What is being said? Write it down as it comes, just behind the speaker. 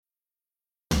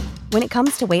When it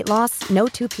comes to weight loss, no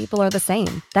two people are the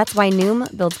same. That's why Noom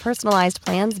builds personalized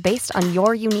plans based on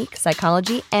your unique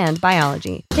psychology and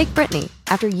biology. Take Brittany.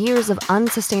 After years of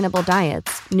unsustainable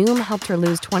diets, Noom helped her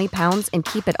lose 20 pounds and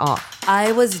keep it off.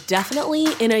 I was definitely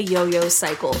in a yo-yo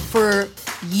cycle for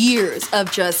years of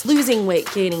just losing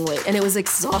weight, gaining weight, and it was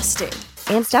exhausting.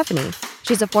 And Stephanie.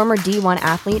 She's a former D1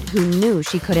 athlete who knew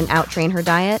she couldn't out-train her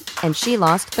diet, and she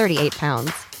lost 38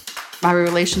 pounds. My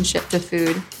relationship to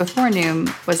food before Noom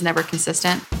was never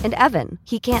consistent. And Evan,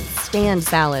 he can't stand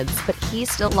salads, but he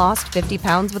still lost 50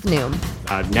 pounds with Noom.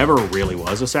 I never really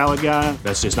was a salad guy.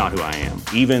 That's just not who I am.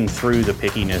 Even through the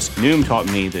pickiness, Noom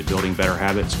taught me that building better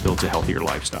habits builds a healthier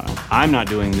lifestyle. I'm not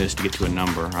doing this to get to a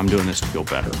number. I'm doing this to feel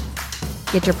better.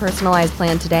 Get your personalized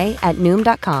plan today at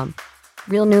Noom.com.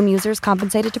 Real Noom users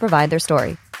compensated to provide their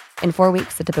story. In 4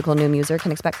 weeks, the typical Noom user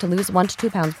can expect to lose 1 to 2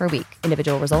 pounds per week.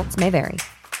 Individual results may vary.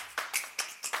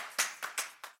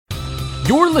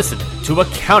 You're listening to a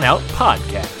Countout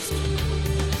Podcast.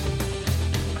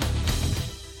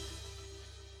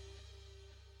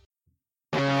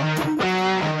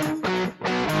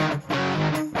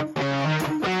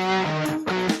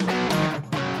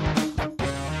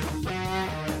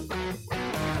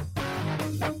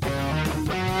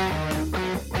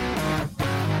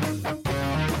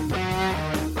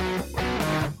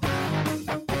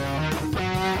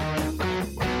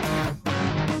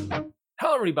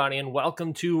 Everybody, and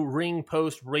welcome to Ring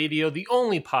Post Radio, the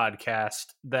only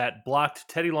podcast that blocked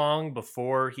Teddy Long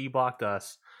before he blocked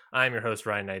us. I'm your host,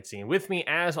 Ryan Knightsey. With me,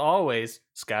 as always,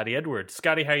 Scotty Edwards.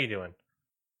 Scotty, how you doing?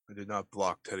 I did not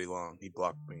block Teddy Long. He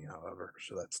blocked me, however,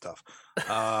 so that's tough.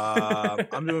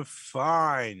 I'm doing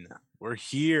fine. We're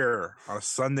here on a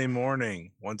Sunday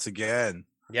morning once again.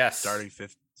 Yes. Starting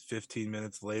 15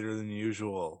 minutes later than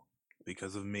usual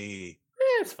because of me.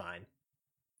 It's fine.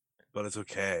 But it's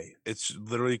okay. It's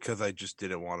literally because I just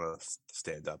didn't want to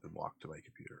stand up and walk to my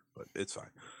computer, but it's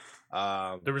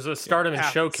fine. There was a Stardom and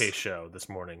Showcase show this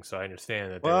morning, so I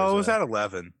understand that. Well, it was at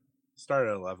 11.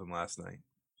 Started at 11 last night.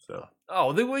 So.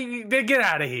 Oh, they get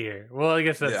out of here. Well, I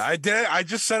guess that's. Yeah, I did. I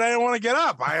just said I didn't want to get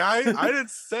up. I didn't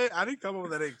say. I didn't come up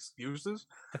with any excuses.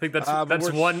 I think that's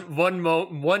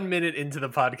 1 minute into the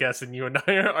podcast, and you and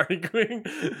I are arguing.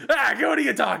 What are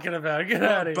you talking about? Get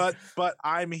out of here. But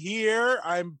I'm here.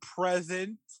 I'm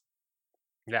present.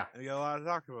 Yeah, I got a lot to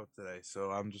talk about today,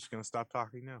 so I'm just gonna stop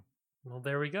talking now. Well,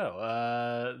 there we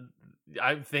go.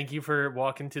 I thank you for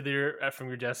walking from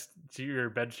your desk to your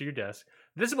bed to your desk.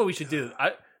 This is what we should do.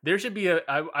 There should be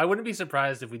I wouldn't be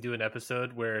surprised if we do an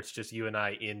episode where it's just you and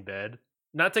I in bed,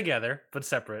 not together, but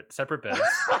separate beds,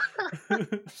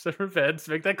 separate beds.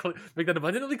 Make that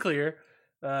abundantly clear.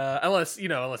 Unless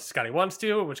Scotty wants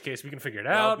to, in which case we can figure it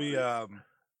out.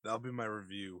 That'll be my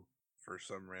review for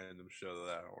some random show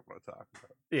that I don't want to talk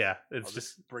about. Yeah, I'll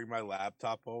just bring my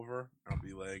laptop over. I'll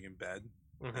be laying in bed,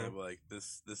 and I'll be like,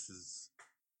 "This is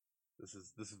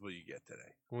what you get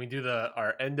today." When we do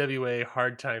our NWA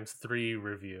Hard Times 3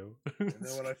 review, and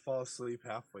then when I fall asleep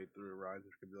halfway through, Ryan's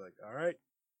just gonna be like, "All right,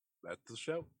 that's the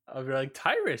show." I'll be like,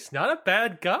 "Tyrus, not a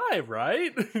bad guy,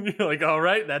 right?" And you're like, "All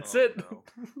right, that's it." No.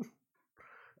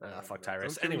 Fuck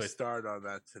Tyrus. Don't Anyway, start on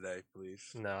that today, please.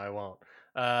 No, I won't.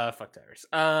 Fuck Tyrus.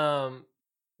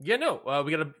 We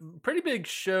got a pretty big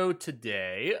show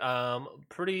today.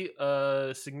 Pretty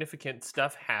significant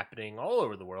stuff happening all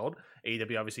over the world.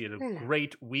 AEW obviously had a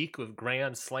great week with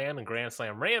Grand Slam and Grand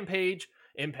Slam Rampage.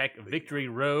 Impact Victory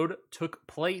Road took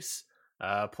place.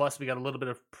 Plus, we got a little bit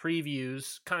of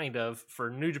previews, kind of, for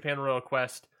New Japan Royal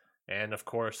Quest, and of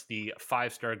course the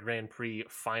 5-star Grand Prix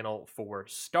final for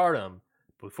Stardom.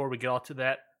 Before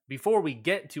we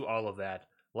get to all of that,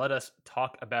 let us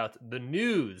talk about the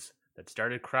news that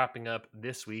started cropping up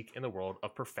this week in the world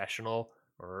of professional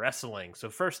wrestling.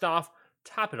 So first off,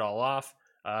 top it all off,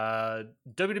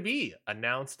 WWE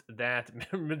announced that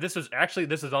this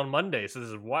was on Monday, so this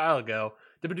is a while ago.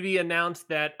 WWE announced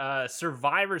that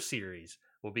Survivor Series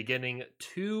will be getting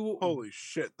 2. Holy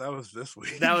shit, that was this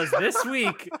week. That was this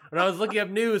week. When I was looking up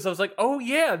news, I was like, oh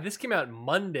yeah, this came out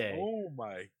Monday. Oh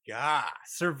my god.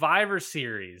 Survivor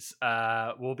Series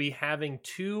will be having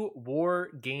 2 War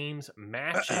Games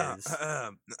matches.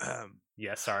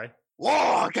 Yeah, sorry.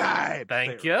 War Game!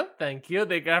 Thank you.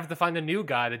 They have to find a new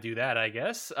guy to do that, I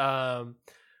guess. It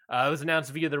was announced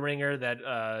via The Ringer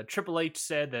that Triple H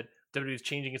said that WWE is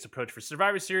changing its approach for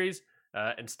Survivor Series.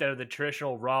 Instead of the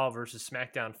traditional Raw versus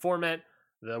SmackDown format,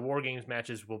 the War Games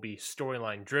matches will be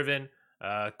storyline driven.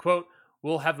 Quote,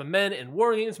 we'll have a men and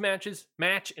War Games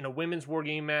match in a women's War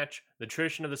Game match. The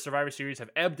tradition of the Survivor Series have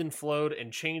ebbed and flowed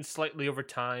and changed slightly over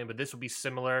time, but this will be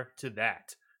similar to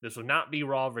that. This will not be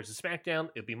Raw versus SmackDown.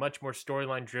 It'll be much more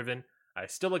storyline driven. I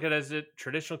still look at it as a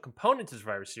traditional component to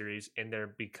Survivor Series, and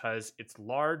there because it's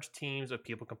large teams of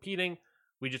people competing,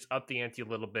 we just upped the ante a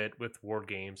little bit with War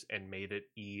Games and made it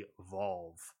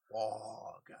evolve.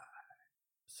 Oh god.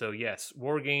 So yes,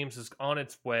 War Games is on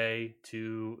its way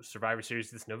to Survivor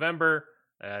Series this November.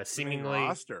 Seemingly, the main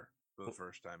roster for the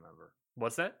first time ever.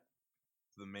 What's that?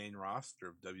 The main roster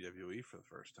of WWE for the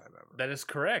first time ever. That is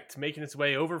correct. Making its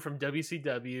way over from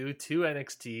WCW to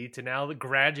NXT to now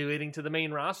graduating to the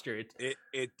main roster.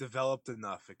 It developed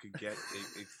enough. It could get.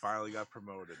 It finally got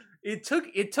promoted. It took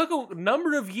a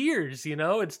number of years.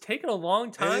 It's taken a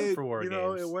long time for War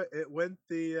Games. It went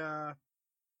the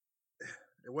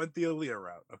Aaliyah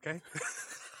route. Okay.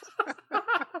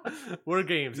 War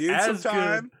Games needed some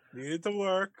time. Needed to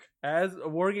work. As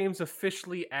War Games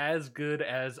officially as good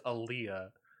as Aaliyah.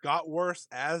 Got worse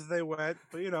as they went,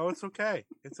 but it's okay.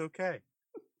 It's okay.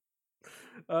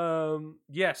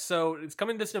 Yeah, so it's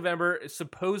coming this November.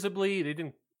 Supposedly, they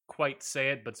didn't quite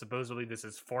say it, but supposedly this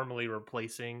is formally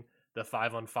replacing the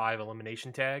 5-on-5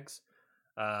 elimination tags.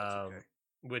 Okay.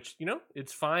 Which,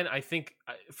 it's fine. I think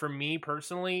for me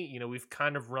personally, we've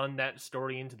kind of run that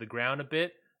story into the ground a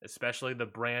bit, especially the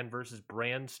brand versus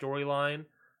brand storyline.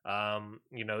 For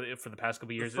the past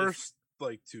couple of years, the first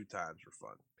 2 times were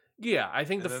fun. Yeah, I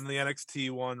think then the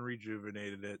NXT one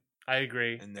rejuvenated it. I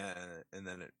agree. And then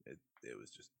it was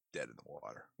just dead in the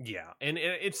water. Yeah, and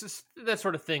it's just that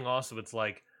sort of thing. Also, it's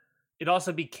like it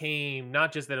also became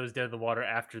not just that it was dead in the water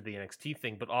after the NXT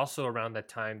thing, but also around that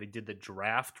time they did the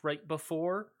draft right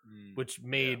before, which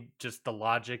made just the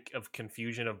logic of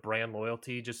confusion of brand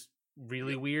loyalty just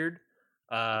really weird.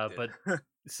 But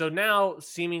so now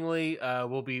seemingly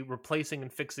we'll be replacing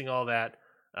and fixing all that.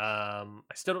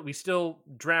 We still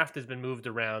draft has been moved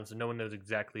around, so no one knows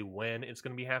exactly when it's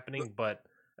going to be happening. But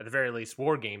at the very least,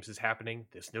 War Games is happening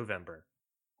this November.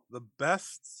 The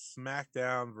best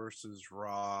SmackDown versus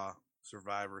Raw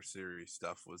Survivor Series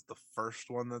stuff was the first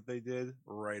one that they did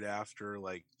right after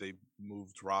they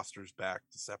moved rosters back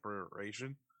to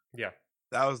separation. Yeah,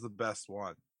 that was the best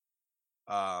one.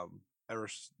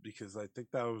 Because I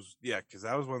think that was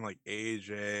when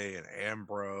AJ and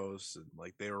Ambrose and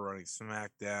they were running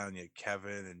SmackDown. You had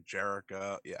Kevin and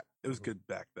Jericho. Yeah, it was good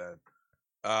back then.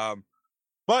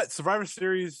 But Survivor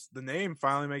Series, the name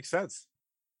finally makes sense.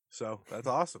 So that's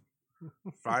awesome.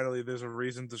 Finally, there's a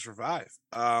reason to survive.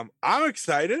 I'm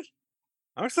excited.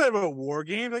 I'm excited about War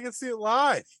Games. I can see it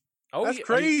live. Oh, that's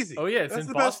crazy. Oh yeah, it's that's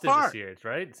in Boston this year,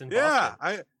 right? It's in Boston.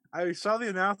 Yeah, I saw the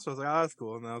announcement. I was like, oh, that's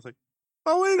cool. And then I was like,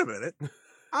 oh, wait a minute.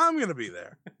 I'm going to be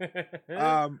there.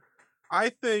 I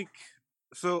think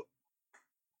so.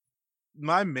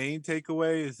 My main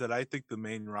takeaway is that I think the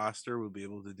main roster will be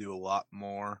able to do a lot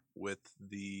more with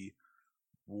the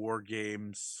War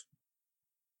Games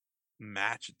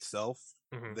match itself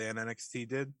than NXT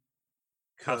did.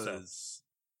 Because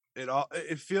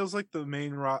it feels like the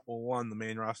main the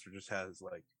main roster just has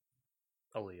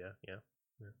Aaliyah, yeah.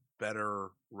 better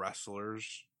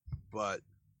wrestlers, but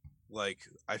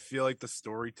I feel like the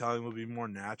storytelling will be more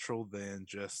natural than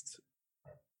just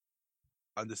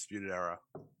Undisputed Era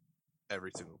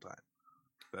every single time.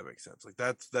 If that makes sense.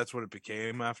 That's what it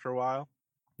became after a while.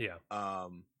 Yeah.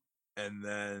 And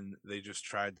then they just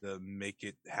tried to make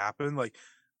it happen.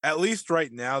 At least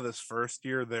right now, this first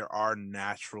year, there are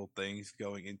natural things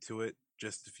going into it.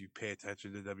 Just if you pay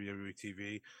attention to WWE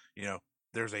TV,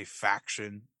 there's a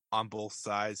faction on both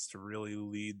sides to really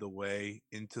lead the way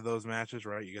into those matches,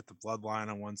 right? You get the Bloodline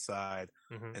on one side,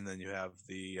 and then you have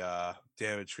the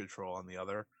Damage Control on the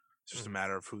other. It's just a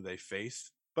matter of who they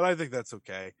face. But I think that's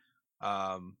okay.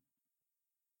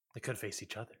 They could face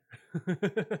each other.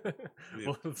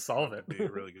 We'll solve it. It'd be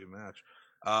a really good match.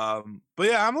 But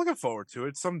yeah, I'm looking forward to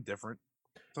it. Something different.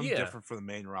 Different for the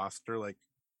main roster.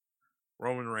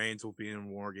 Roman Reigns will be in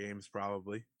War Games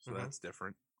probably, so that's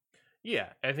different. Yeah,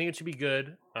 I think it should be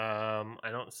good. I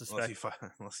don't suspect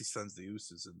unless he sends the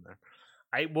Usos in there.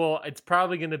 It's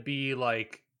probably going to be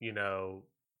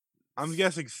I'm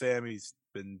guessing Sammy's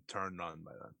been turned on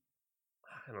by then.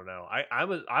 I don't know.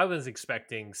 I was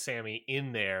expecting Sammy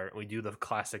in there, and we do the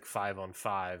classic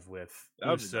 5-on-5 with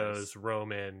Usos, nice.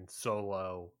 Roman,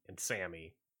 Solo, and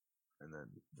Sammy, and then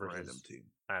random team.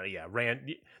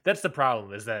 That's the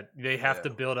problem, is that they have to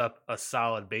build up a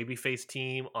solid babyface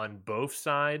team on both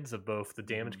sides of both the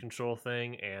Damage Control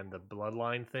thing and the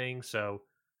Bloodline thing. So,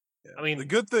 I mean, the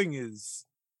good thing is,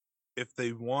 if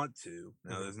they want to,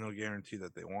 now there's no guarantee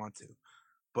that they want to,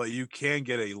 but you can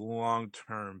get a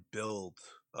long-term build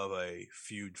of a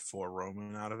feud for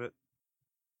Roman out of it.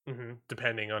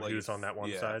 Depending on who's on that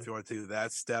one side. If you want to do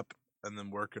that step and then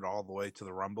work it all the way to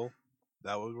the Rumble,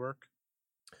 that would work.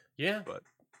 Yeah. But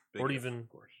or even,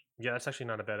 Yeah, that's actually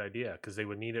not a bad idea because they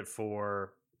would need it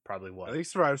for probably I what? think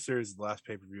Survivor Series is the last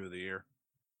pay-per-view of the year.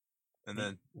 And Y-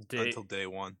 then Day, until day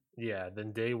one. yeah,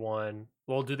 then day one.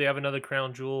 Well, do they have another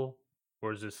crown jewel,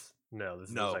 or is this no? This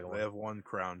is the No, second they one. have one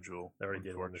crown jewel. They already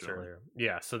did one this unfortunately. earlier.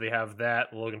 Yeah, so they have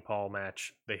that Logan Paul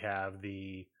match. They have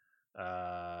the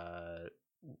uh,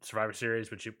 Survivor Series,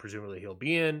 which presumably he'll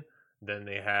be in. Then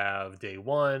they have day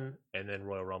one, and then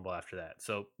Royal Rumble after that.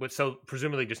 So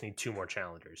presumably just need 2 more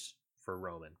challengers for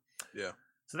Roman. Yeah.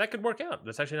 So that could work out.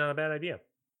 That's actually not a bad idea.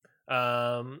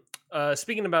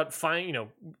 Speaking about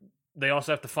they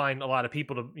also have to find a lot of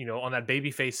people to, on that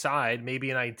babyface side. Maybe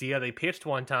an idea they pitched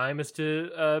one time is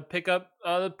to pick up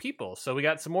other people. So we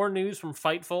got some more news from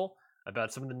Fightful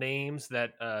about some of the names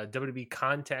that WWE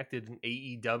contacted in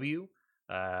AEW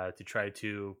to try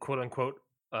to quote unquote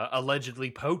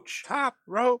allegedly poach. Top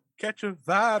rope, catch a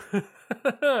vibe.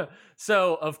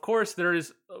 So of course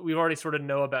we already sort of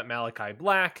know about Malachi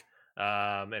Black,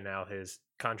 and now his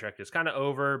contract is kind of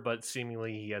over, but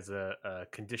seemingly he has a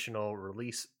conditional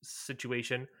release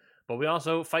situation. But we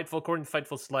also, according to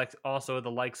Fightful Select, also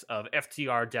the likes of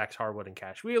FTR, Dax Harwood, and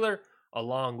Cash Wheeler,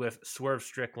 along with Swerve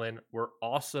Strickland, were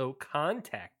also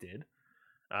contacted.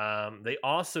 They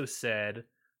also said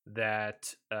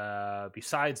that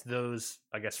besides those,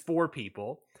 I guess, 4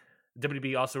 people,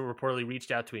 WWE also reportedly reached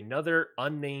out to another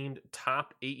unnamed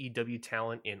top AEW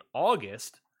talent in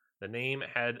August. The name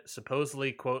had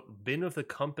supposedly, quote, been with the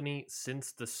company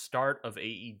since the start of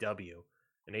AEW.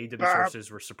 And AEW sources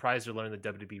were surprised to learn that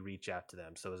WWE reached out to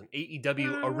them. So it was an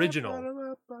AEW original.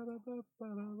 An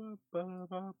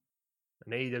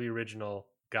AEW original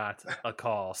got a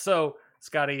call. So,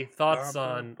 Scotty, thoughts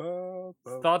on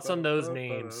those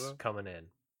names coming in?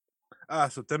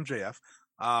 So it's MJF.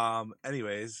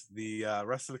 Anyways, the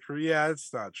rest of the crew, yeah,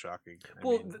 it's not shocking.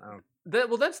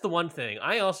 That's the one thing.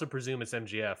 I also presume it's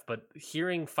MJF, but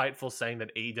hearing Fightful saying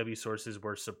that AEW sources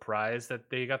were surprised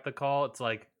that they got the call, it's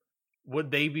like,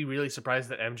 would they be really surprised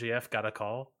that MJF got a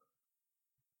call?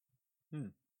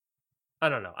 I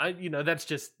don't know. That's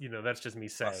just me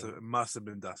saying. It must have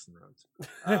been Dustin Rhodes.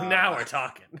 Now we're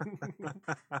talking.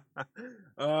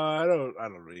 I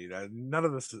don't read. None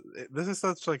of this. This is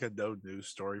such like a no news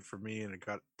story for me, and it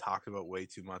got talked about way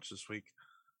too much this week.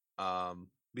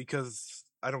 Because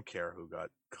I don't care who got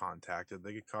contacted.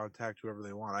 They can contact whoever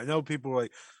they want. I know people are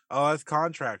like, oh, that's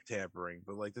contract tampering,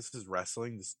 but like this is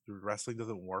wrestling. Wrestling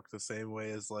doesn't work the same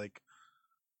way as like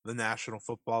the National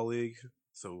Football League.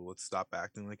 So let's stop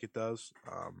acting like it does.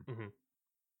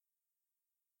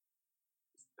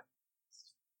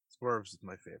 Swerve's is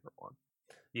my favorite one.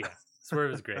 Yeah,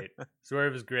 Swerve is great.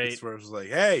 Swerve's like,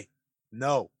 hey,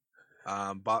 no.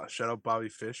 Shout out Bobby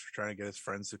Fish for trying to get his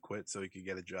friends to quit so he could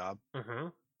get a job.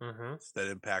 That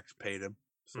Impact paid him.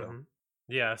 So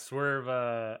yeah, Swerve.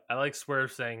 I like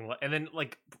Swerve saying, and then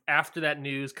like after that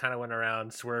news kind of went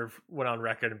around, Swerve went on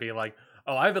record and being like,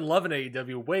 "Oh, I've been loving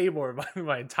AEW way more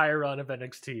my entire run of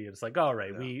NXT." It's like, all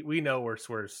right, we know where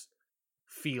Swerve's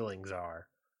feelings are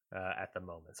at the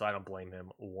moment, so I don't blame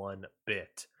him one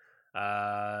bit.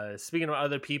 Speaking of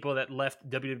other people that left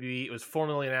WWE, it was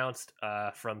formally announced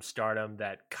from Stardom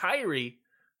that Kairi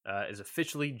is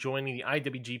officially joining the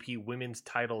IWGP Women's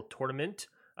Title Tournament,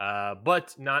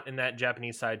 but not in that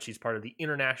Japanese side. She's part of the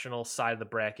international side of the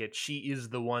bracket. She is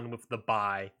the one with the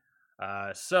bye.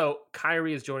 So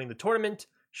Kairi is joining the tournament.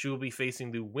 She will be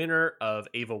facing the winner of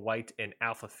Ava White and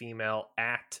Alpha Female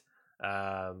at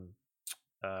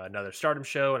another Stardom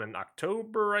show in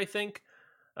October, I think.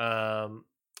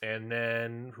 And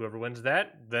then whoever wins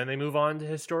that, then they move on to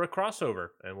Historic Crossover,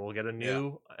 and we'll get a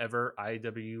new ever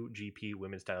IWGP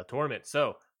Women's Title Tournament.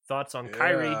 So, thoughts on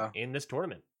Kairi in this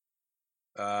tournament?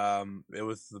 It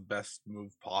was the best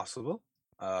move possible.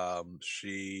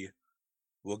 She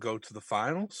will go to the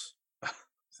finals.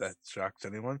 If that shocks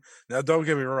anyone. Now, don't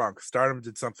get me wrong. Stardom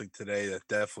did something today that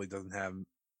definitely doesn't have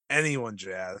anyone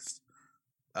jazzed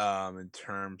in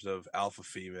terms of Alpha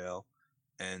Female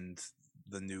and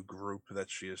the new group that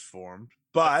she has formed.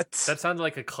 But that sounded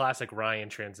like a classic Ryan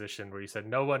transition where you said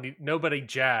nobody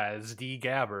jazzed D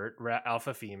Gabbert,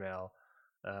 Alpha Female.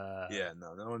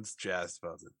 No one's jazzed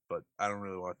about it, but I don't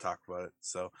really want to talk about it.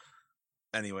 So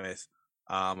anyways,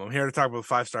 I'm here to talk about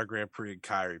the 5-star Grand Prix and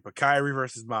Kairi. But Kairi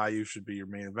versus Mayu should be your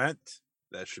main event.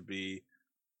 That should be,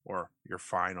 or your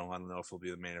final. I don't know if it'll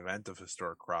be the main event of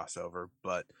Historic Crossover,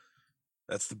 but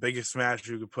that's the biggest match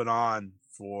you could put on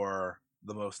for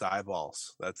the most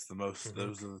eyeballs. That's the most.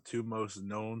 Those are the 2 most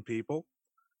known people,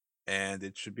 and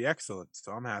it should be excellent.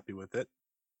 So I'm happy with it.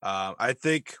 I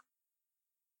think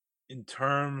in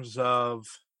terms of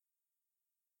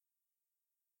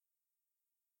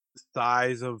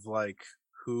size of like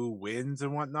who wins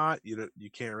and whatnot, you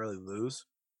can't really lose.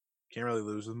 Can't really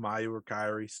lose with Mayu or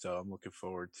Kairi, so I'm looking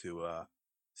forward to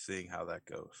seeing how that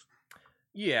goes.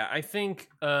 Yeah, I think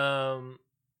Kairi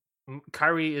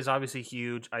is obviously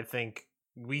huge. I think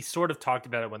we sort of talked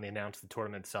about it when they announced the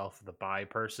tournament itself, the bye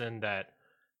person, that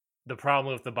the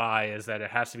problem with the bye is that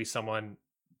it has to be someone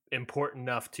important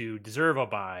enough to deserve a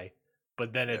bye,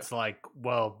 but then it's like,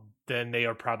 well, then they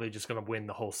are probably just going to win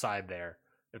the whole side there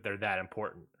if they're that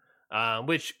important.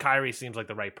 Which Kairi seems like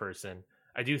the right person.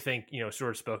 I do think,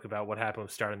 sort of spoke about what happened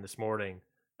with starting this morning.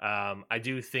 I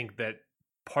do think that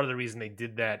part of the reason they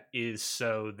did that is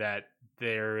so that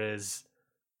there is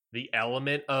the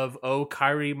element of,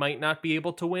 Kairi might not be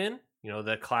able to win,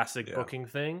 the classic booking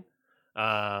thing.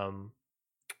 So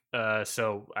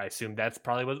I assume that's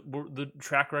probably what the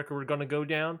track record we're going to go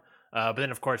down. But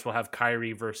then, of course, we'll have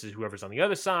Kairi versus whoever's on the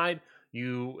other side.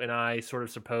 You and I sort of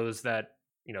suppose that,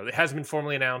 it hasn't been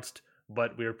formally announced,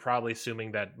 but we're probably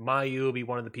assuming that Mayu will be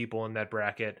one of the people in that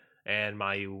bracket, and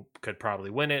Mayu could probably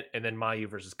win it. And then Mayu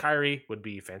versus Kairi would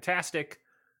be fantastic.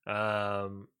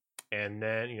 And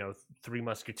then, Three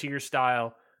Musketeers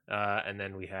style. And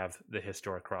then we have the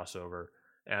historic crossover.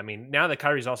 I mean, now that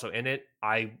Kairi's also in it,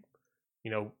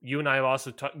 you and I have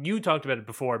also you talked about it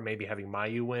before, maybe having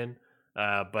Mayu win.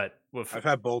 But I've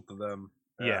had both of them.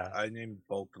 Yeah, I named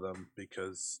both of them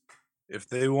because if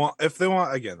they want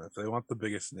the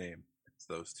biggest name, it's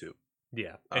those two.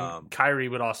 Yeah, and Kairi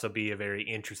would also be a very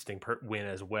interesting win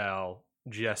as well.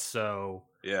 Just so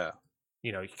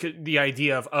the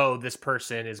idea of this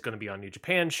person is going to be on New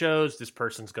Japan shows, this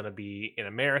person's going to be in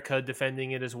America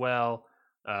defending it as well,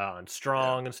 on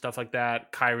Strong and stuff like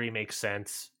that. Kairi makes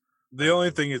sense. The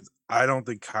only thing is, I don't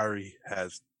think Kairi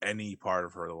has any part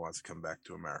of her that wants to come back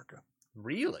to America.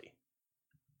 Really?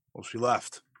 Well, she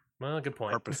left. Well, good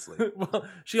point. Purposely. Well,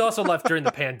 she also left during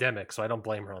the pandemic, so I don't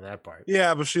blame her on that part.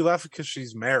 Yeah, but she left because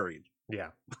she's married. Yeah.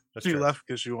 She left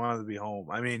because she wanted to be home.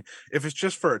 I mean, if it's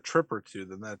just for a trip or two,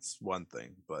 then that's one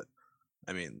thing. But,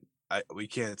 I mean, we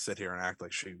can't sit here and act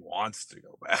like she wants to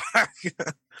go back.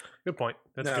 Good point.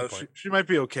 That's a good point. She might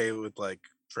be okay with,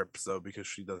 trips, though, because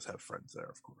she does have friends there,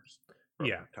 of course.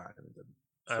 Yeah. So,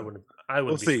 I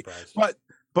wouldn't be surprised.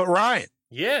 But Ryan.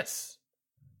 Yes.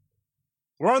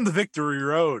 We're on the victory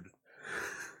road.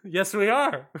 Yes, we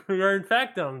are. We are, in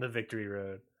fact, on the victory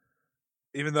road.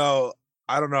 Even though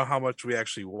I don't know how much we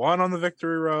actually won on the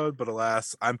victory road, but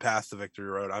alas, I'm past the victory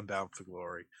road. I'm bound for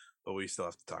glory. But we still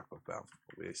have to talk about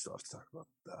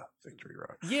the victory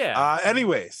road. Yeah.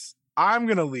 Anyways, I'm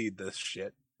going to lead this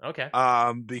shit. Okay.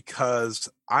 Because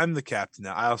I'm the captain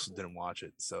now. I also didn't watch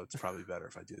it, so it's probably better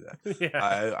if I do that.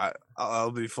 Yeah.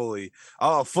 I'll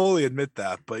fully admit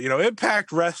that. But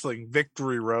Impact Wrestling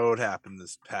Victory Road happened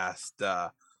this past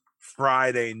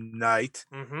Friday night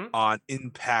on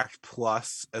Impact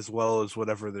Plus, as well as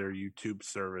whatever their YouTube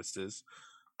service is.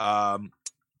 I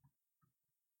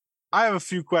have a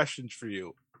few questions for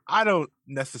you. I don't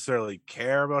necessarily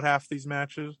care about half these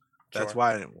matches. That's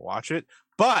why I didn't watch it.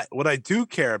 But what I do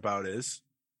care about is,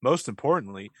 most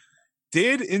importantly,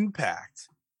 did Impact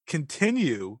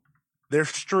continue their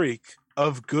streak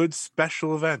of good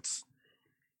special events?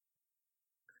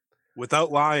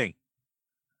 Without lying.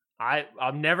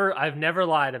 I've never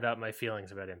lied about my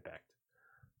feelings about Impact.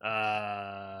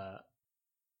 I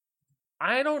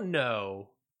don't know.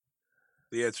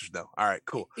 The answer's no. All right,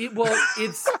 cool.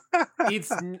 It's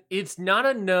not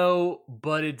a no,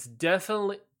 but it's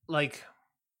definitely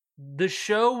the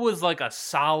show was like a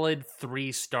solid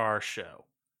 3-star show.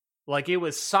 It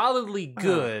was solidly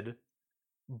good,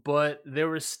 but there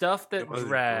was stuff that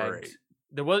dragged.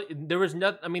 Great. There was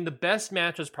not. I mean, the best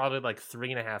match was probably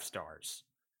 3.5 stars.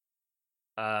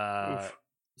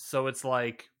 So it's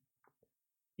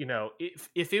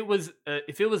if it was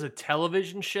a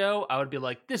television show, I would be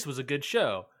like, this was a good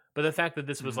show. But the fact that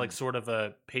this was sort of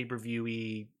a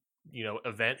pay-per-view-y,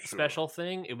 event special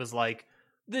thing, it was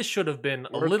this should have been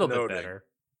a little bit better.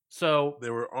 So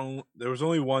there was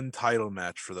only one title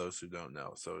match for those who don't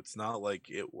know. So it's not like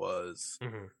it was,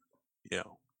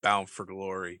 Bound for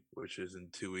Glory, which is in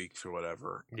 2 weeks or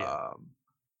whatever. Yeah.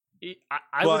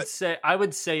 I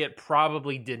would say it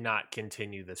probably did not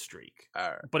continue the streak,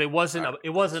 but it wasn't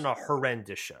a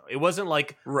horrendous show. It wasn't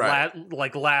like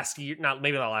last year.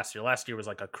 Maybe not last year. Last year was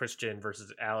a Christian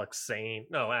versus Alex Zane,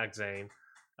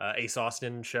 Ace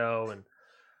Austin show, and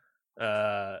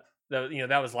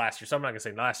that was last year. So I'm not gonna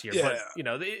say last year, but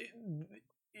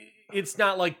it's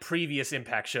not like previous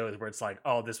Impact shows where it's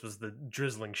this was the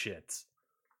drizzling shits.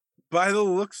 By the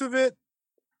looks of it.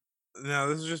 Now,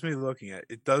 this is just me looking at it.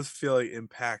 It does feel like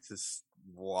Impact has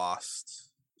lost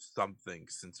something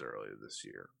since earlier this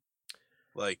year.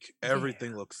 Like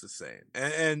everything looks the same,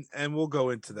 and we'll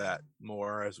go into that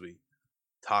more as we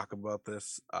talk about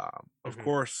this. Of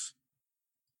course,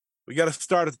 we got to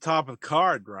start at the top of the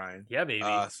card, Ryan. Yeah, baby.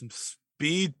 Some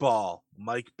speedball.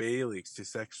 Mike Bailey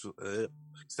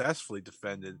successfully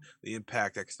defended the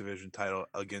Impact X Division title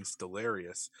against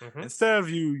Delirious. Instead of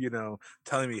you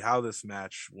telling me how this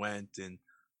match went and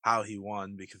how he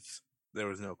won, because there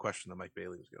was no question that Mike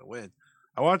Bailey was going to win,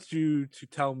 I want you to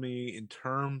tell me, in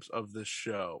terms of this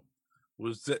show,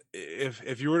 was that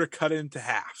if you were to cut it into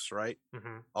halves, right?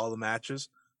 All the matches,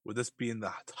 would this be in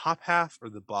the top half or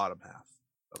the bottom half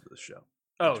of the show?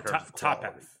 Oh, top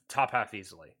half. Top half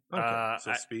easily. Okay,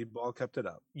 so Speedball kept it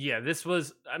up. Yeah, this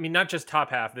was, I mean, not just top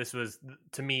half, this was,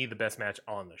 to me, the best match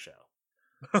on the show.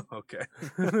 Okay.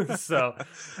 So,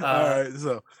 all right,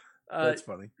 so that's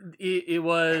funny. It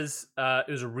was a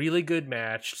really good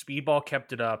match. Speedball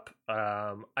kept it up.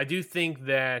 I do think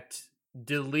that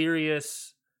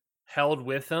Delirious held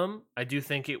with him. I do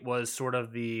think it was sort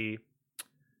of the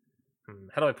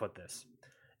how do I put this?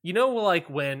 Like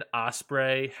when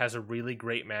Ospreay has a really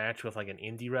great match with like an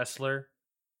indie wrestler,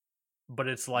 but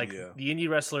it's like the indie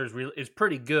wrestler is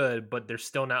pretty good, but they're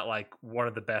still not like one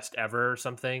of the best ever or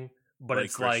something. But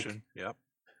it's Christian. Like,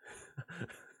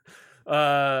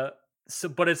 yep.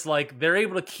 But it's like they're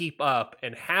able to keep up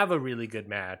and have a really good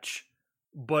match,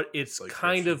 but it's like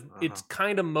kind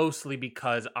of mostly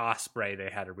because Ospreay they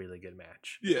had a really good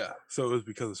match. Yeah, so it was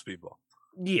because of Speedball.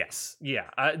 Yes, yeah.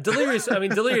 Delirious. I mean,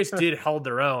 Delirious did hold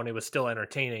their own. It was still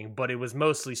entertaining, but it was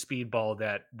mostly Speedball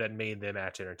that made the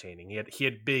match entertaining. He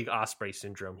had big Ospreay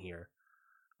syndrome here.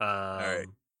 All right.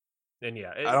 And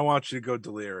yeah, I don't want you to go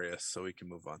Delirious, so we can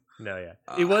move on. No, yeah,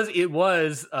 it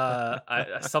was.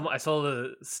 I saw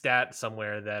the stat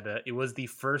somewhere that it was the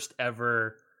first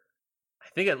ever. I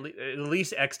think at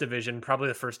least X Division, probably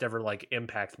the first ever like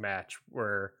Impact match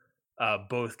where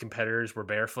both competitors were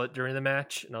barefoot during the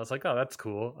match, and I was like, oh, that's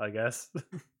cool, I guess.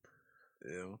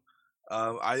 The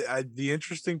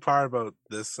interesting part about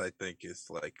this, I think, is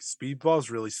like Speedball's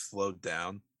really slowed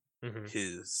down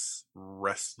his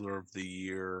Wrestler of the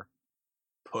Year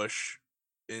push,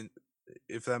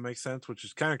 if that makes sense, which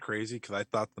is kind of crazy because I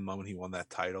thought the moment he won that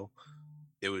title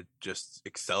it would just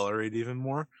accelerate even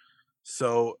more.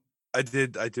 So I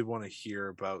did want to hear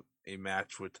about a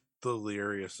match with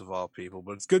Delirious of all people,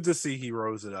 but it's good to see he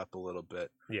rose it up a little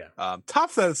bit. Yeah.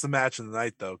 Tough that it's the match of the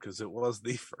night though, because it was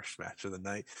the first match of the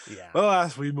night. Yeah. Well,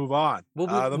 as we move on,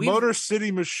 the Motor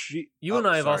City Machine. You and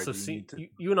I have also seen.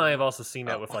 You and I have also seen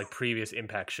that with like previous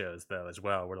Impact shows though as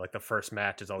well, where like the first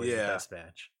match is always the best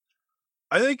match.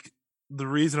 I think the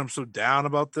reason I'm so down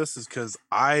about this is because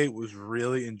I was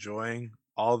really enjoying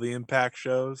all the Impact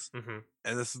shows,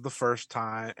 and this is the first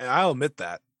time, and I'll admit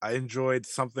that I enjoyed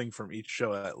something from each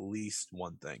show, at least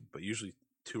one thing, but usually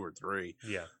 2 or 3.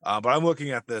 Yeah. But I'm looking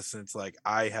at this and it's like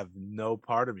I have no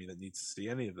part of me that needs to see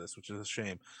any of this, which is a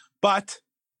shame. But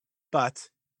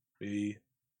we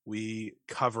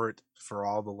cover it for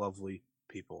all the lovely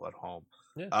people at home.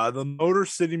 Yeah. The Motor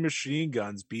City Machine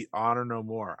Guns beat Honor No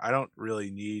More. I don't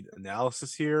really need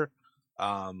analysis here.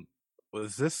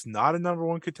 Was this not a number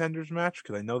 1 contenders match?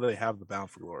 Because I know they have the Bound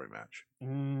for Glory match.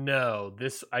 No,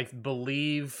 this I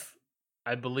believe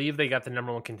they got the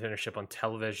number 1 contendership on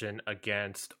television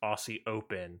against Aussie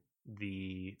Open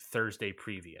the Thursday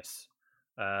previous.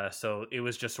 So it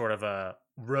was just sort of a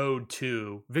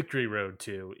victory road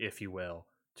to, if you will,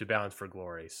 to Bound for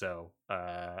Glory. So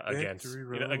against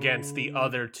the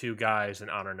other 2 guys in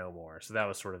Honor No More. So that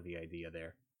was sort of the idea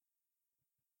there.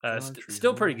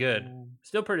 Still pretty good.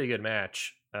 Still pretty good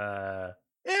match. Yeah,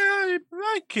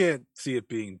 I can't see it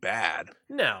being bad.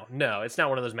 No, it's not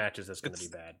one of those matches that's going to be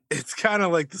bad. It's kind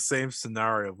of like the same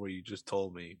scenario of what you just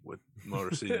told me with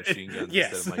Motor City Machine Guns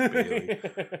instead of Mike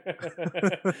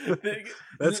Bailey.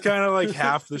 That's kind of like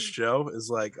half the show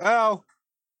is like, well,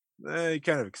 you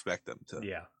kind of expect them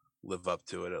to live up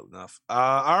to it enough.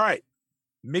 All right.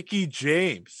 Mickie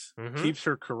James keeps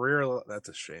her career. That's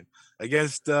a shame.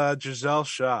 Against Giselle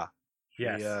Shaw.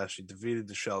 She defeated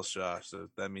Giselle Shaw, so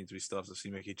that means we still have to see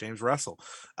Mickie James wrestle.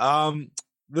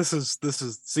 This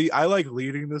is. See, I like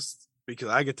leading this because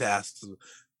I get to ask the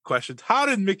questions. How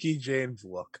did Mickie James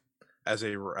look as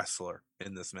a wrestler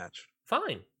in this match?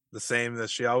 Fine. The same that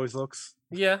she always looks.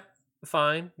 Yeah,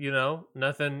 fine.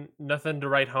 Nothing to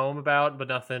write home about, but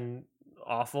nothing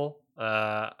awful.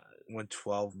 Went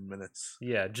 12 minutes.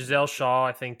 Yeah, Giselle Shaw,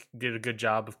 I think, did a good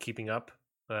job of keeping up.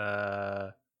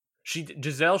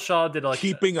 Giselle Shaw did like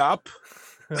keeping up.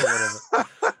 Whatever.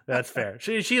 That's fair.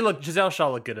 Giselle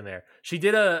Shaw looked good in there. She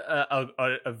did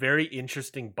a very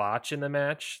interesting botch in the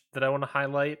match that I want to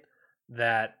highlight.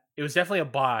 That it was definitely a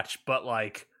botch, but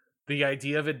like the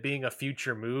idea of it being a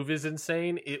future move is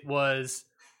insane. It was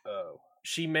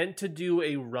she meant to do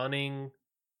a running.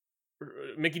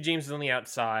 Mickie James is on the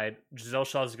outside. Giselle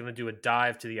Shaw is going to do a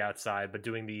dive to the outside, but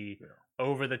doing the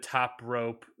over the top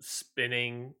rope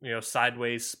spinning,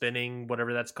 sideways spinning,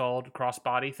 whatever that's called,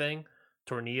 crossbody thing.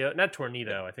 Not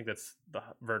tornado. I think that's the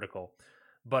vertical.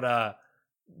 But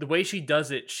the way she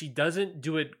does it, she doesn't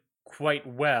do it quite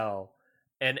well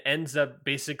and ends up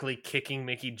basically kicking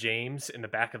Mickie James in the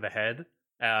back of the head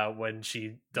when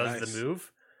she does the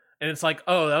move. And it's like,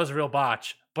 oh, that was a real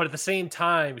botch. But at the same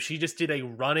time, she just did a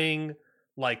running,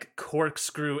 like,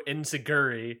 corkscrew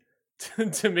enziguri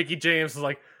to Mickie James.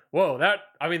 Like, whoa, that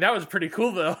was pretty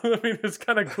cool, though. I mean, it's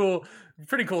kind of cool.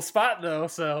 Pretty cool spot, though.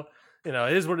 So, it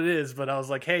is what it is. But I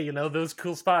was like, hey, those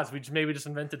cool spots, we just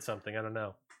invented something. I don't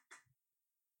know.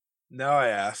 Now I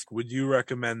ask, would you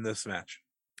recommend this match?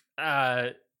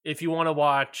 If you want to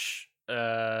watch,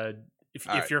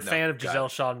 if you're a fan of Giselle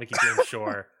Shaw and Mickie James,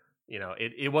 sure.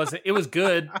 It was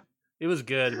good. It was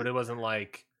good, but it wasn't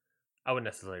like I wouldn't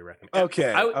necessarily recommend.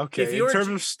 Okay. In terms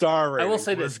of star rating, I will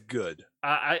say this good.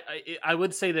 I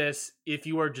would say this: if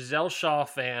you are a Giselle Shaw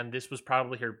fan, this was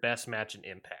probably her best match in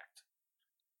Impact.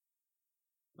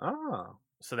 Oh,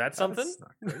 so that's something.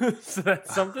 So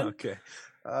that's something. Okay.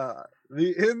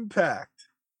 The Impact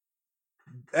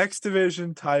X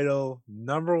Division title,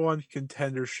 #1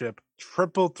 contendership,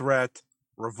 triple threat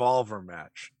revolver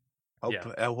match.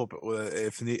 I hope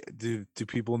do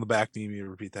people in the back need me to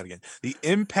repeat that again? The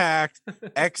Impact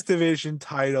X Division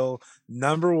title,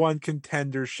 #1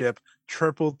 contendership,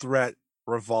 triple threat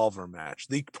revolver match.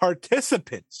 The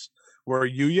participants were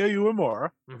Yuya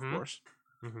Uemura, of course,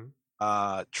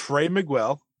 Trey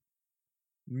Miguel,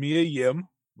 Mia Yim,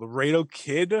 Laredo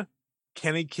Kid,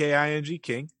 Kenny King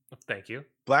King. Thank you.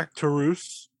 Black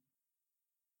Taurus,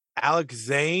 Alex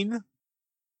Zane,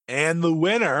 and the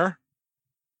winner,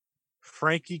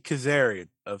 Frankie Kazarian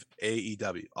of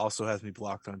AEW. Also has me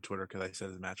blocked on Twitter because I said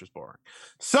his match was boring.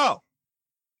 So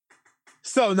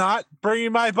not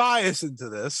bringing my bias into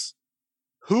this,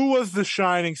 who was the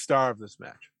shining star of this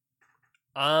match?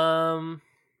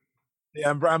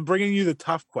 Yeah, I'm bringing you the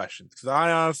tough questions because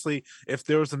I honestly, if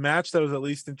there was a match that was at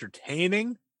least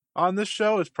entertaining on this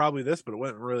show, it's probably this, but it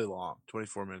went really long,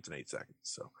 24 minutes and 8 seconds.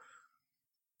 So,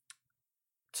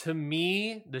 to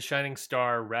me, the shining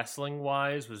star wrestling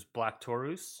wise was Black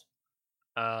Taurus.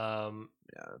 They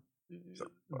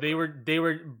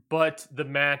were, but the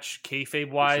match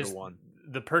kayfabe wise,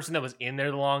 the person that was in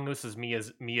there the longest was Mia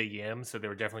Yim, so they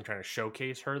were definitely trying to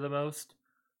showcase her the most.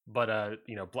 But I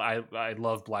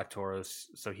love Black Taurus,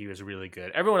 so he was really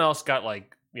good. Everyone else got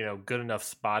good enough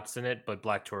spots in it, but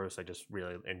Black Taurus I just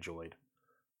really enjoyed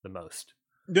the most.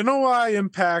 You know why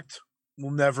Impact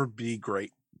will never be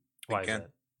great again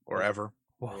or ever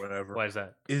or whatever? Why is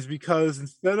that? Is because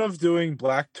instead of doing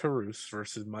Black Taurus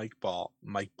versus Mike Bailey,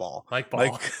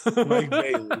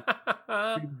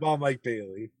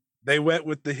 they went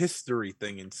with the history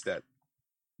thing instead.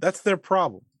 That's their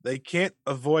problem. They can't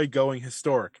avoid going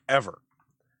historic ever.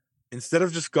 Instead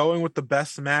of just going with the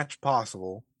best match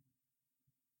possible,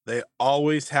 they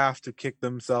always have to kick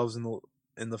themselves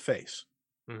in the face.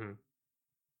 Mm-hmm.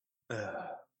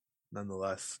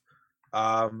 Nonetheless,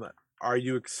 are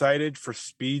you excited for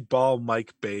Speedball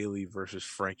Mike Bailey versus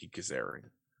Frankie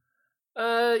Kazarian?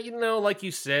 Like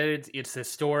you said, it's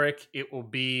historic. It will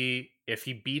be if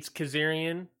he beats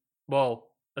Kazarian. Well,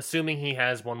 assuming he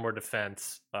has one more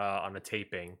defense on a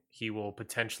taping, he will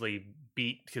potentially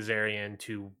beat Kazarian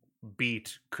to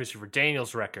beat Christopher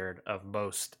Daniels' record of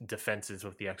most defenses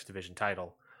with the X Division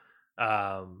title.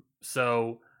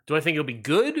 So do I think it'll be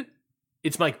good?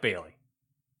 It's Mike Bailey.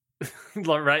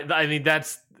 Right? I mean,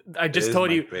 I just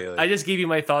told you, Bailey. I just gave you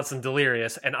my thoughts on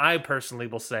Delirious, and I personally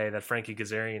will say that Frankie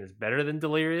Kazarian is better than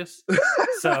Delirious.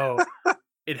 So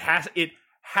it has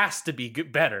to be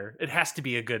better. It has to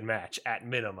be a good match at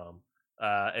minimum.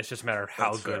 It's just a matter of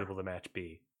how good will the match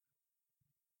be.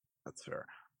 That's fair.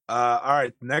 All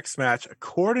right, next match,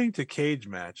 according to Cage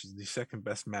Match, is the second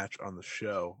best match on the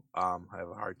show. I have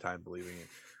a hard time believing it.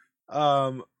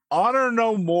 Honor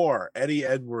No More, Eddie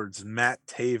Edwards, Matt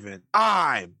Taven.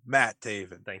 I'm Matt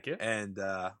Taven. Thank you. And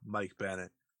Mike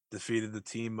Bennett defeated the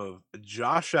team of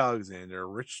Josh Alexander,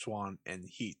 Rich Swann, and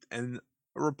Heath. And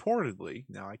reportedly,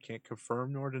 now I can't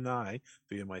confirm nor deny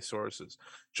via my sources,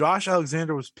 Josh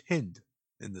Alexander was pinned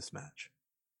in this match.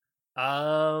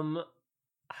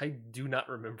 I do not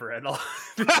remember at all.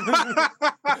 That's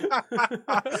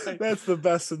the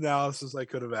best analysis I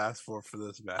could have asked for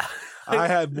this match. I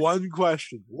had one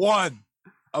question.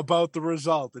 about the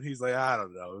result, and he's like, I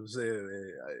don't know.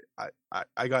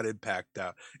 I got Impact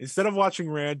out. Instead of watching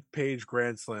Rampage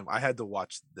Grand Slam, I had to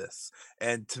watch this.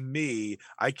 And to me,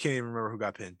 I can't even remember who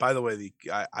got pinned. By the way,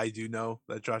 I do know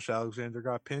that Josh Alexander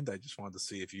got pinned. I just wanted to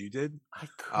see if you did.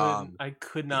 I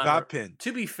could not. He got pinned.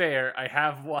 To be fair,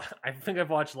 I think I've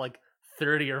watched like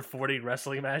 30 or 40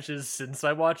 wrestling matches since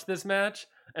I watched this match.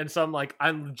 And so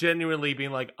I'm genuinely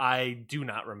being like, I do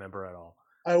not remember at all.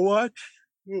 I watched.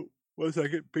 1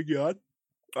 second, big yawn.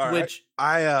 All right.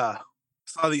 I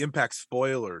saw the Impact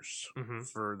spoilers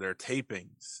for their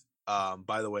tapings.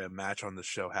 By the way, a match on the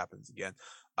show happens again.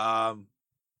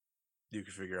 You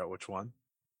can figure out which one.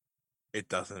 It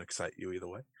doesn't excite you either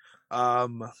way.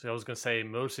 So I was gonna say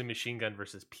mostly Machine Gun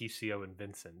versus PCO and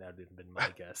Vincent. That would have been my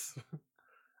guess.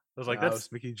 I was like,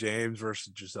 that's Mickey James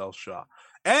versus Giselle Shaw.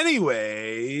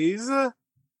 Anyways,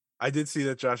 I did see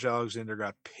that Josh Alexander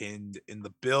got pinned in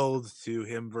the build to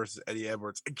him versus Eddie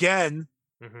Edwards. Again,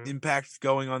 Impact's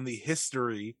going on the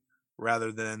history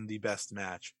rather than the best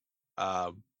match.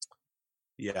 If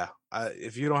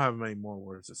you don't have many more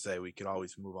words to say, we could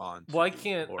always move on. Well, I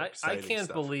can't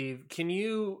believe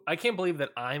that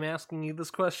I'm asking you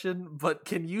this question, but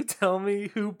can you tell me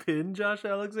who pinned Josh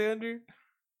Alexander?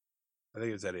 I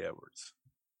think it's Eddie Edwards.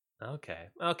 Okay,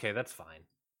 that's fine.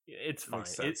 It's fine.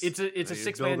 It's a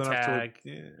 6-man tag.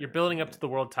 You're building up to the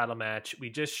world title match. We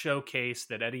just showcased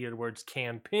that Eddie Edwards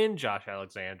can pin Josh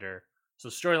Alexander. So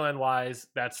storyline wise,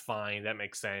 that's fine. That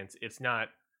makes sense. It's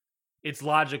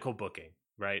logical booking,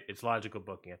 right? It's logical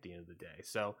booking at the end of the day.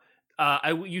 So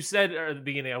you said at the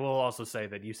beginning, I will also say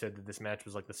that you said that this match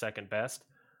was like the second best.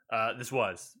 This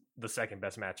was the second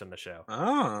best match on the show.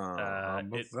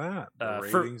 What's that? The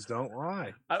ratings don't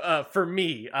lie. For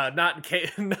me, not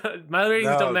my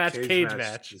ratings don't match Cage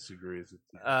Match. Disagrees with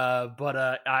that.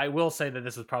 But I will say that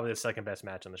this was probably the second best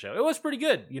match on the show. It was pretty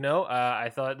good, I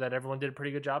thought that everyone did a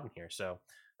pretty good job in here, so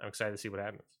I'm excited to see what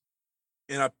happens.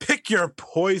 In a pick your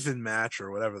poison match,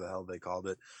 or whatever the hell they called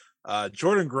it,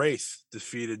 Jordan Grace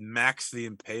defeated Max the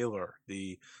Impaler,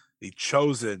 the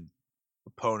chosen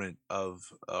opponent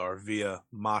of via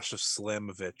Masha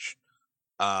Slamovich.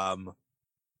 I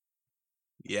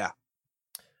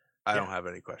don't have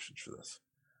any questions for this.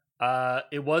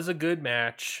 It was a good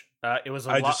match. It was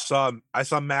I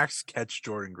saw Max catch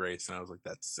Jordan Grace, and I was like,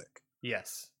 that's sick.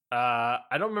 Yes. I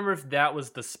don't remember if that was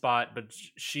the spot, but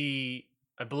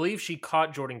I believe she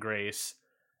caught Jordan Grace,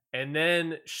 and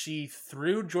then she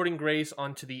threw Jordan Grace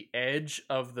onto the edge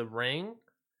of the ring,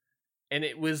 and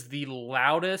it was the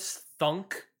loudest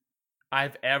thunk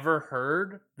I've ever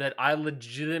heard, that I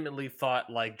legitimately thought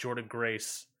like Jordan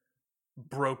Grace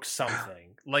broke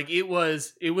something. Like it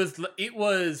was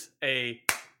a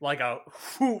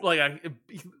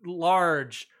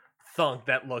large thunk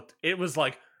that looked. It was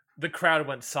like the crowd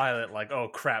went silent, like, oh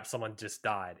crap, someone just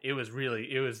died. It was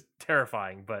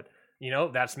terrifying, but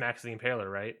that's Max the Impaler,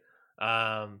 right?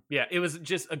 It was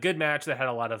just a good match that had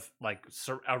a lot of like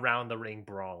around the ring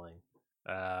brawling.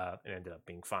 It ended up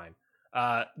being fine.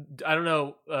 I don't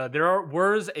know. There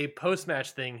was a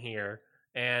post-match thing here,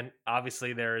 and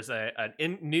obviously there's a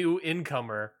new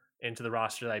incomer into the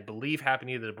roster that I believe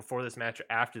happened either before this match or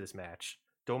after this match.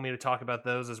 Do you want me to talk about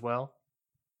those as well?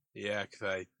 Yeah,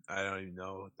 because I don't even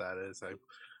know what that is.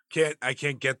 I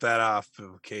can't get that off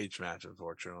of a Cage Match,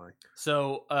 unfortunately.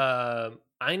 So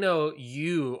I know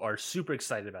you are super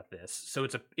excited about this. So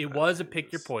it was a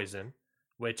pick your poison,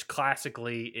 which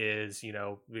classically is,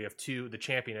 we have the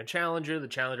champion and challenger. The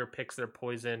challenger picks their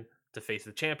poison to face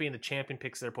the champion. The champion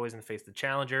picks their poison to face the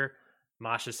challenger.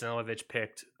 Masha Slamovich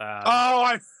picked...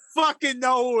 I fucking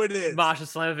know who it is! Masha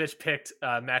Slamovich picked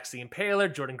Max the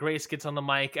Impaler. Jordan Grace gets on the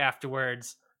mic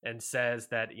afterwards and says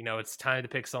that, it's time to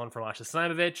pick someone for Masha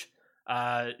Slamovich.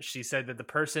 She said that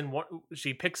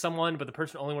she picked someone, but the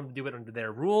person only wanted to do it under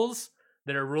their rules.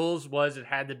 Their rules was it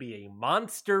had to be a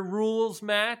monster rules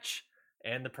match,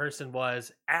 and the person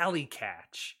was Allie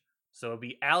Katch. So it'd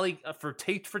be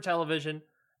taped for television,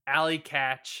 Allie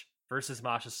Katch versus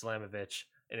Masha Slamovich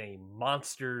in a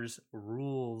monsters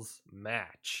rules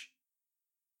match.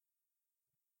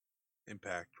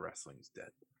 Impact Wrestling's dead.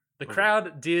 The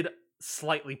crowd did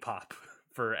slightly pop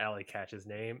for Allie Katch's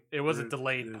name. It was a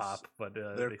delayed pop, but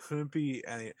there couldn't be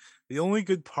any. The only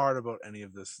good part about any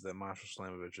of this is that Masha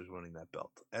Slamovich is winning that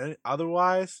belt. And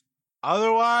otherwise,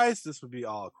 this would be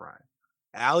all a crime.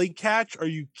 Allie Katch, are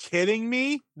you kidding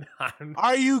me?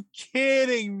 Are you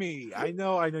kidding me? I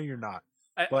know you're not.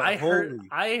 I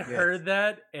heard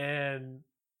that and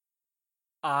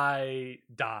I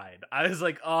died. I was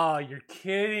like, "Oh, you're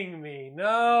kidding me!"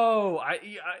 No,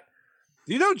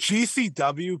 Do you know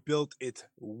GCW built its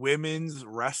women's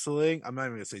wrestling? I'm not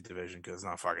even gonna say division because it's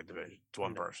not a fucking division. It's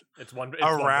one person. It's one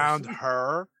Around person.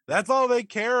 her. That's all they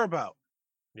care about.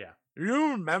 Yeah.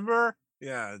 You remember?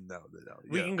 Yeah, no.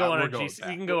 We can go on our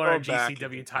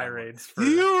GCW tirades. Do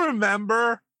you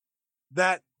remember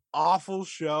that awful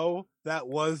show that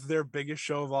was their biggest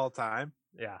show of all time?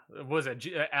 Yeah. Was it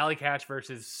Alley Catch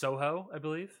versus Soho, I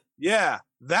believe? Yeah,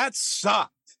 that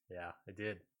sucked. Yeah, it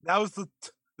did. That was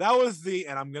the,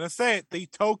 and I'm gonna say it, the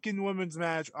token women's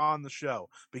match on the show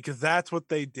because that's what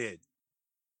they did.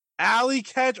 Alley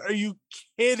Catch, are you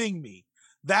kidding me?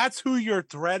 That's who your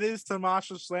threat is to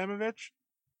Masha Slamovich?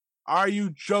 Are you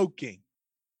joking?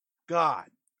 God.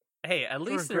 Hey, at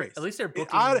least they're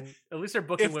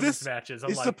booking if women's matches.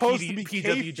 It's supposed to be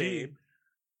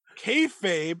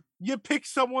kayfabe. You pick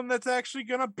someone that's actually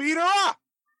gonna beat her up,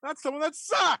 not someone that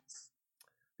sucks.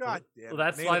 God damn. Well,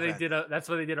 that's why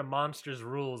they did a Monsters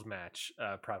Rules match,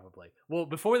 probably. Well,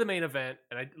 before the main event,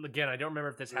 and I don't remember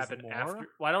if this happened after.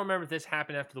 Well, I don't remember if this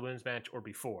happened after the women's match or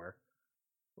before.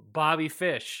 Bobby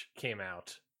Fish came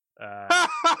out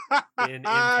in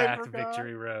Impact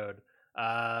Victory Road.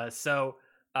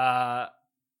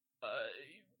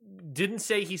 Didn't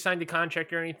say he signed a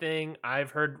contract or anything.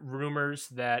 I've heard rumors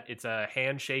that it's a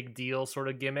handshake deal sort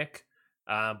of gimmick.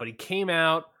 But he came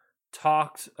out,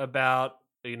 talked about,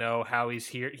 how he's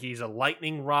here. He's a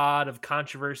lightning rod of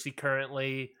controversy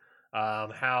currently.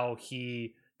 How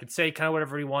he could say kind of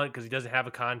whatever he wants because he doesn't have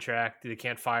a contract. They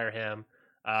can't fire him.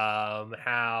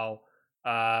 How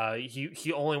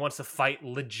he only wants to fight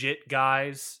legit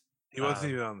guys. He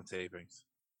wasn't even on the tapings.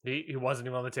 He wasn't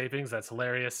even on the tapings. That's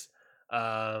hilarious.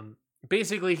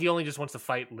 Basically, he only just wants to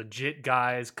fight legit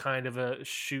guys, kind of a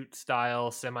semi-shoot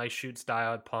style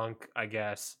at Punk, I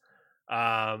guess.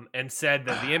 And said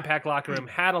that the Impact locker room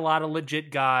had a lot of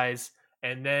legit guys,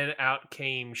 and then out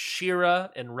came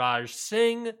Shira and Raj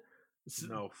Singh.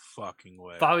 No fucking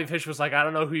way. Bobby Fish was like, I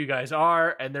don't know who you guys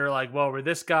are. And they're like, well, we're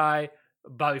this guy.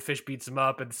 Bobby Fish beats him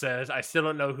up and says, I still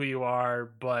don't know who you are,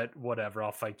 but whatever,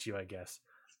 I'll fight you, I guess.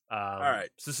 All right.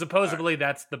 So supposedly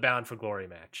that's the Bound for Glory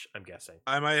match, I'm guessing.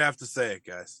 I might have to say it,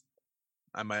 guys.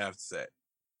 MLW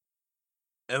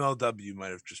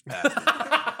might have just passed it.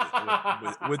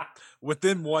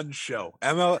 within one show.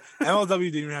 MLW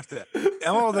didn't even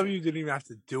have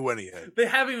to do anything. They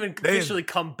haven't even officially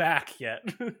come back yet.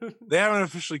 They haven't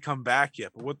officially come back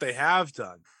yet, but what they have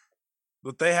done,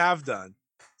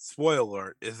 spoiler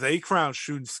alert, is they crowned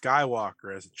Shun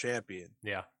Skywalker as a champion.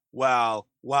 Yeah. While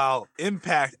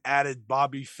Impact added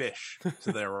Bobby Fish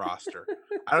to their roster.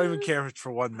 I don't even care if it's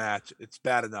for one match. It's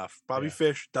bad enough. Bobby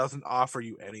Fish doesn't offer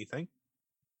you anything.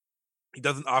 He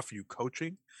doesn't offer you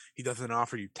coaching. He doesn't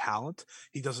offer you talent.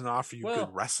 He doesn't offer you good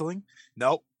wrestling.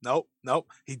 Nope.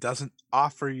 He doesn't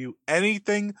offer you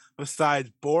anything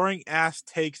besides boring ass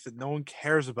takes that no one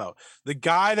cares about. The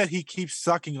guy that he keeps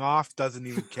sucking off doesn't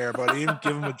even care about. He didn't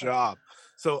give him a job.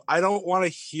 So I don't want to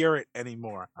hear it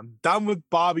anymore. I'm done with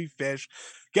Bobby Fish.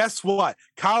 Guess what?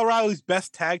 Kyle O'Reilly's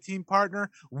best tag team partner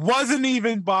wasn't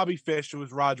even Bobby Fish. It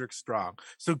was Roderick Strong.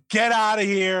 So get out of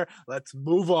here. Let's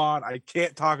move on. I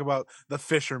can't talk about the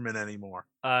Fisherman anymore.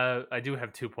 I do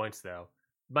have 2 points, though.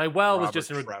 My well was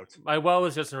just in regards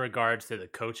to the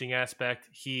coaching aspect.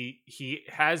 He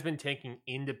has been taking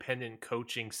independent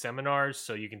coaching seminars,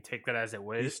 so you can take that as it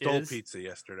was. He stole pizza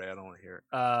yesterday. I don't want to hear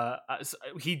it. So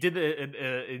he did an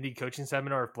indie coaching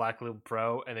seminar of Black Label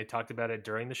Pro, and they talked about it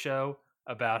during the show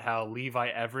about how Levi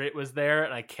Everett was there,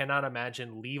 and I cannot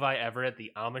imagine Levi Everett,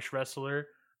 the Amish wrestler,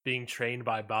 being trained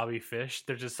by Bobby Fish.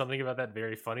 There's just something about that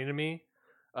very funny to me.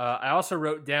 I also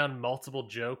wrote down multiple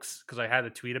jokes because I had a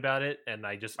tweet about it, and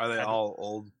I just... Are they all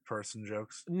old person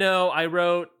jokes? No, I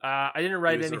wrote... I didn't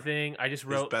write anything. I just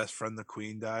wrote... His best friend, the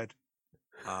Queen, died.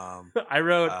 I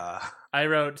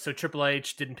wrote, so Triple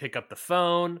H didn't pick up the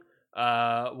phone.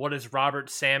 What is Robert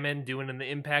Salmon doing in the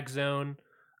Impact Zone?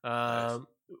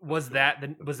 Was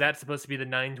that supposed to be the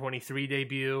 923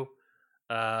 debut?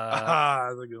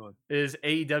 That's a good one. Is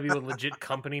AEW a legit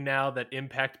company now that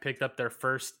Impact picked up their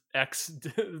first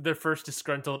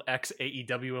disgruntled ex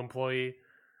AEW employee?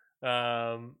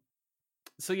 So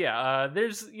yeah,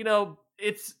 there's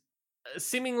it's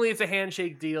seemingly it's a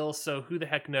handshake deal. So who the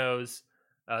heck knows?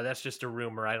 That's just a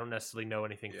rumor. I don't necessarily know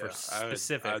anything for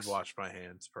specifics. I'd wash my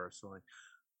hands personally.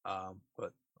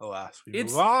 But alas, we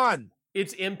move on.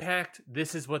 It's Impact.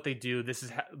 This is what they do. This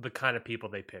is the kind of people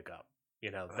they pick up.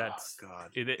 That's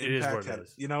God. It is what it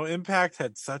is. Impact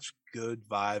had such good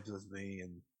vibes with me,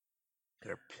 and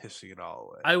they're pissing it all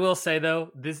away. I will say though,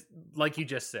 this, like you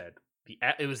just said,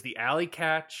 it was the Alley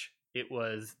Catch, it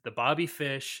was the Bobby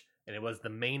Fish, and it was the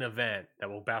main event that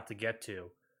we're about to get to.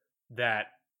 that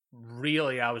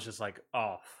really I was just like,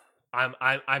 oh,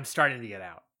 I'm starting to get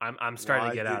out. I'm starting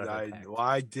to get out of Impact.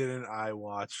 Why didn't I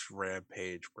watch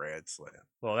Rampage Grand Slam?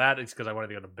 Well, that is because I wanted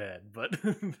to go to bed, but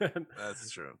that's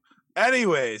true.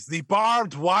 Anyways, the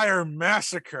Barbed Wire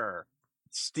Massacre.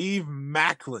 Steve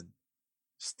Schmacklin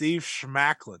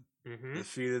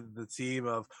defeated the team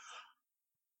of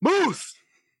Moose.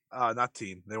 Not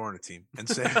team. They weren't a team. And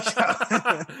Sammy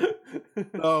Callahan.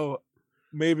 So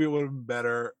maybe it would have been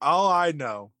better. All I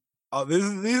know. These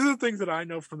are the things that I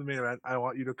know from the main event. I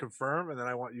want you to confirm, and then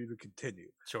I want you to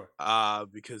continue. Sure.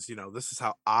 Because this is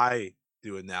how I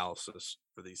do analysis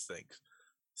for these things.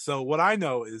 So what I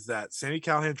know is that Sammy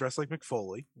Callahan dressed like Mick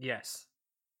Foley. Yes.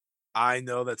 I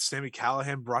know that Sammy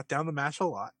Callahan brought down the match a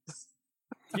lot.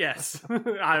 Yes,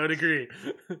 I would agree.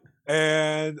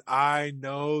 And I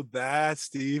know that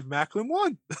Steve Macklin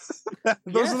won.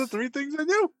 Those are the three things I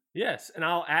knew. Yes, and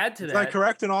I'll add to that. Is I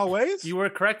correct in all ways? You were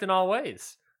correct in all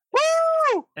ways.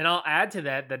 Woo! And I'll add to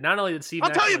that not only did Steve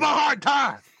I'll tell you about hard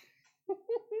time.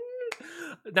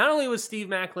 Not only was Steve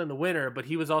Macklin the winner, but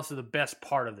he was also the best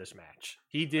part of this match.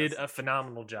 He did a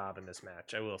phenomenal job in this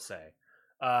match, I will say.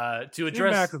 To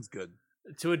address Steve Macklin's good.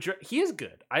 He is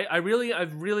good. I've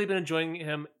really been enjoying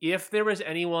him. If there was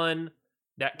anyone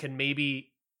that can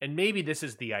maybe this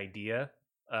is the idea.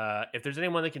 If there's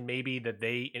anyone that can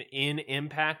in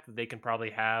Impact, they can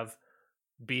probably have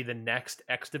be the next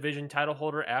X Division title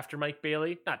holder after Mike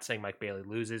Bailey. Not saying Mike Bailey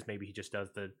loses. Maybe he just does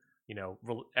the,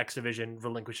 X Division,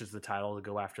 relinquishes the title to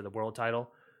go after the world title.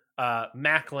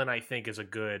 Macklin, I think, is a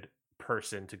good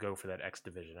person to go for that X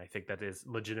Division. I think that is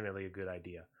legitimately a good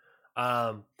idea.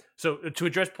 So to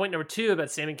address point number 2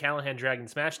 about Sami Callihan dragging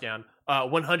this match down,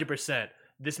 100%.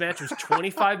 This match was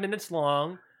 25 minutes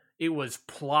long. It was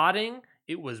plotting.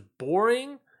 It was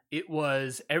boring. It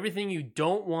was everything you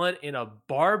don't want in a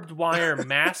barbed wire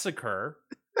massacre.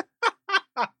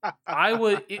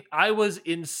 I was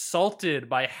insulted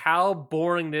by how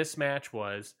boring this match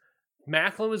was.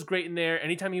 Macklin was great in there.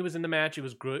 Anytime he was in the match, it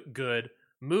was good.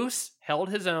 Moose held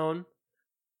his own.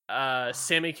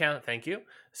 Sami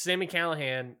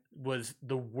Callihan was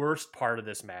the worst part of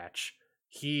this match.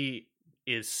 He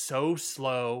is so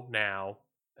slow now,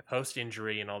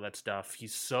 post-injury and all that stuff.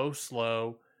 He's so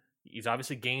slow. He's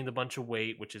obviously gained a bunch of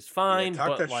weight, which is fine. Yeah,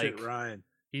 talk but that shit, Ryan.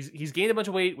 He's gained a bunch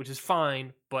of weight, which is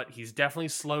fine, but he's definitely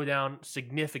slowed down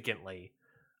significantly.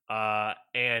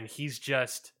 And he's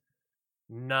just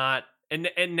not.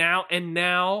 And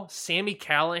now Sami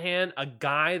Callihan, a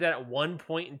guy that at one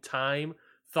point in time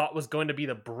thought was going to be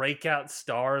the breakout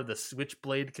star of the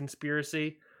Switchblade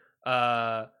conspiracy,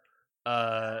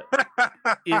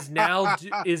 is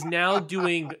now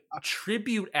doing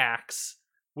tribute acts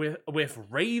with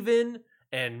Raven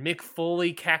and Mick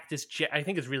Foley, Cactus Jack. I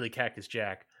think it's really Cactus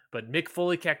Jack, but Mick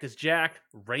Foley, Cactus Jack,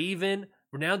 Raven.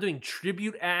 We're now doing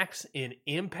tribute acts in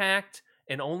Impact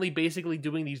and only basically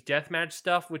doing these deathmatch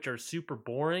stuff, which are super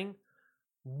boring.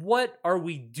 What are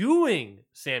we doing,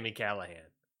 Sami Callihan?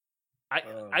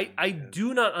 I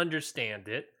do not understand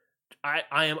it.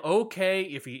 I am okay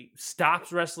if he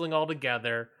stops wrestling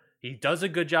altogether. He does a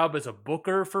good job as a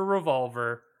booker for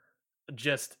Revolver.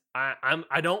 Just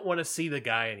I don't want to see the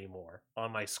guy anymore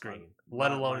on my screen,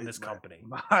 let alone in this company.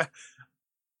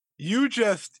 You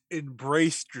just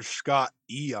embraced your Scott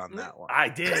E on that one. I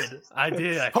did.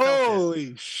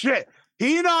 Holy shit!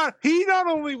 He not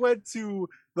only went to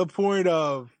the point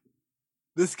of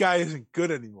this guy isn't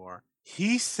good anymore.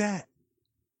 He said,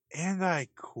 and I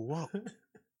quote,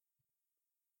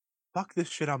 "Fuck this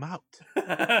shit, I'm out."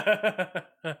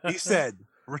 He said,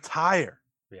 "Retire."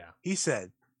 Yeah. He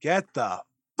said, "Get the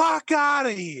fuck out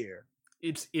of here."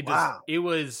 It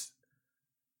was.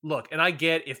 Look, and I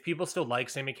get if people still like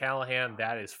Sami Callihan,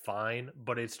 that is fine.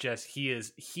 But it's just he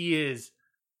is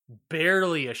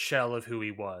barely a shell of who he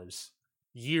was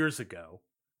years ago.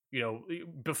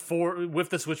 Before with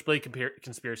the Switchblade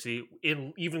conspiracy,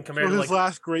 even compared to his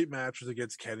last great match was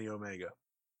against Kenny Omega.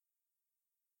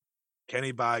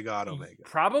 Kenny by God Omega.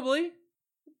 Probably.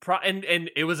 And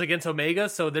it was against Omega,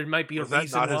 so there might be a reason why.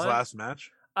 Was that not his last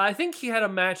match? I think he had a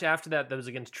match after that was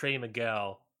against Trey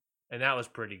Miguel, and that was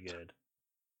pretty good.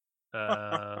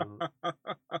 I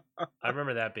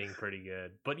remember that being pretty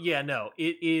good. But yeah, no,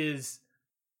 it is.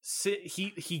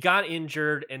 He got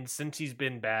injured, and since he's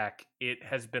been back, it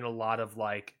has been a lot of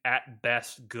at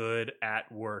best good,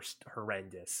 at worst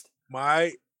horrendous.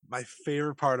 My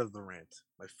favorite part of the rant,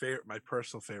 my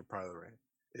personal favorite part of the rant,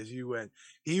 is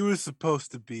he was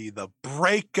supposed to be the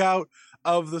breakout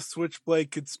of the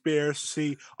Switchblade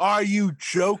conspiracy. Are you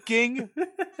joking?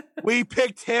 We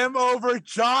picked him over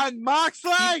Jon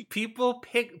Moxley. People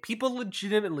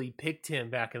legitimately picked him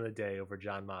back in the day over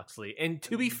Jon Moxley. And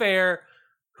to be fair,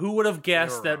 who would have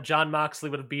guessed that Jon Moxley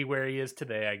would be where he is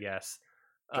today, I guess.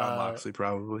 Jon Moxley,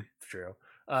 probably. True.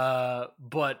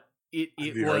 But it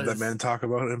have you heard that man talk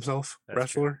about himself?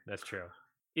 Wrestler? True. That's true.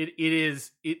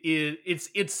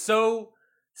 It's so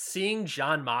seeing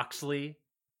Jon Moxley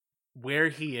where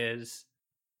he is,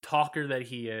 talker that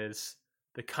he is,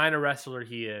 the kind of wrestler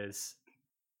he is,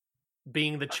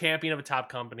 being the champion of a top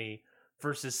company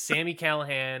versus Sami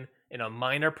Callihan in a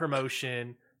minor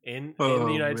promotion in the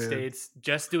United States,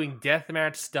 just doing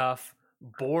deathmatch stuff,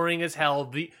 boring as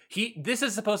hell. This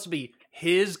is supposed to be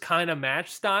his kind of match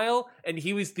style, and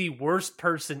he was the worst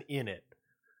person in it.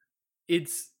 It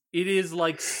is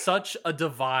like such a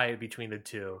divide between the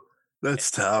two.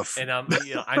 That's tough. And I'm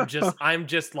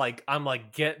just like,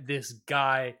 get this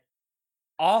guy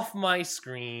off my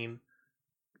screen.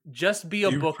 Just be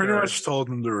a booker. You pretty much told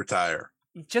him to retire.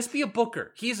 Just be a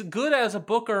booker. He's good as a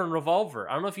booker in Revolver.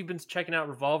 I don't know if you've been checking out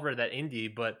Revolver, that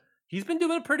indie, but he's been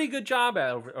doing a pretty good job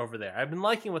over there. I've been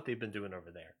liking what they've been doing over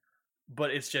there.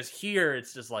 But it's just here,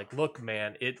 it's just like, look,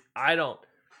 man, I don't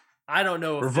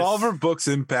know if Revolver books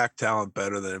Impact talent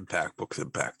better than Impact books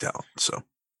Impact talent. So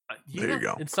there you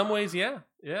go. In some ways, yeah.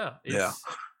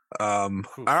 All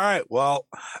right. Well,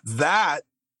 that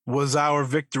was our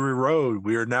victory road.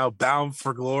 We are now bound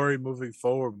for glory moving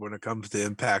forward when it comes to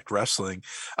Impact Wrestling.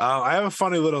 I have a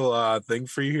funny little thing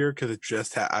for you here because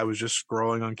I was just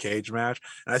scrolling on Cage Match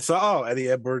and I saw Eddie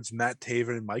Edwards, Matt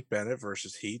Taven, and Mike Bennett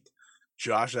versus Heath,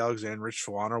 Josh Alexander, Rich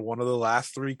Swann are one of the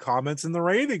last 3 comments in the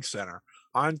rating center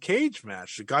on Cage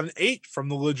Match. It got an 8 from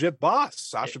the legit boss.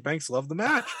 Sasha Banks loved the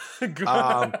match.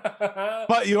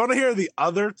 But you want to hear the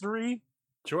other 3?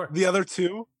 Sure. The other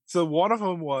 2? So one of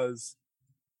them was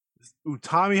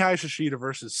Utami Hayashishita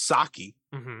versus Saki.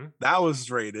 Mm-hmm. That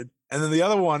was rated. And then the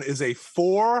other one is a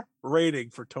 4 rating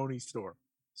for Tony Storm.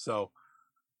 So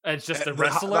it's just a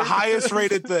wrestler? The highest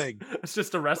rated thing. It's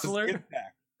just a wrestler?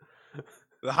 Impact.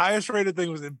 The highest rated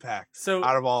thing was Impact. So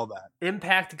out of all that,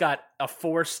 Impact got a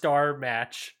 4-star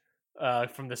match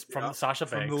from Sasha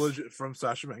Banks. From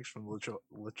Sasha Banks from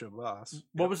Lucha Boss.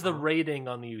 What was the rating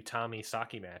on the Utami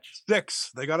Saki match?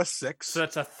 6. They got a 6. So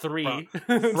that's a 3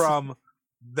 from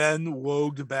Ben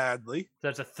Wogue Badly. So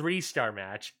that's a 3-star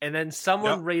match, and then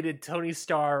someone rated Tony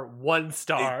Starr 1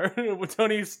 star. With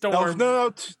Tony Storm.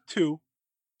 No, 2.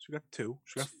 She got 2.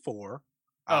 She got 4.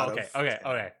 Oh, okay.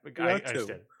 I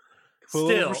understand. Put a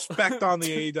little respect on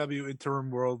the AEW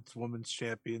Interim World Women's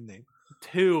Champion name.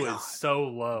 2 is so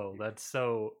low. That's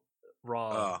so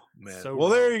wrong. Oh, man. So well,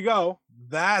 wrong. there you go.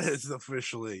 That is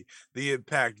officially the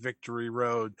Impact Victory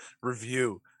Road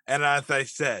review. And as I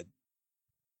said,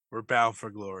 we're bound for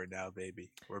glory now,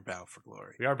 baby. We're bound for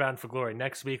glory. We are bound for glory.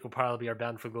 Next week will probably be our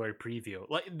Bound for Glory preview.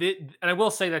 And I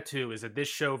will say that, too, is that this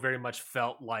show very much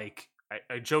felt like,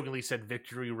 I jokingly said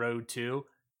Victory Road 2.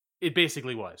 It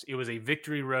basically was. It was a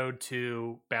Victory Road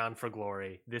to Bound for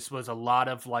Glory. This was a lot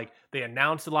of, they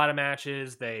announced a lot of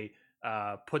matches. They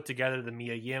put together the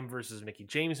Mia Yim versus Mickie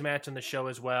James match on the show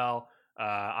as well.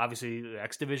 Obviously, the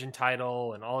X Division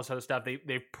title and all this other stuff.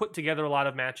 They put together a lot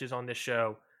of matches on this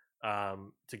show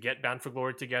to get Bound for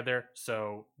Glory together.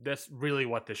 So that's really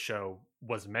what this show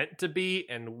was meant to be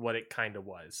and what it kind of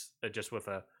was, just with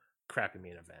a crappy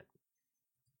main event.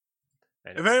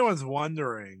 If anyone's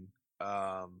wondering,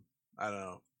 I don't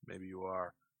know, maybe you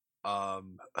are.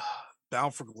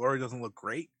 Bound for Glory doesn't look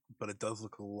great, but it does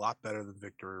look a lot better than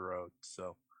Victory Road.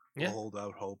 So we'll hold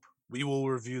out hope. We will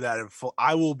review that in full.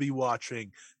 I will be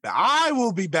watching. I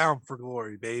will be Bound for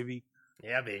Glory, baby.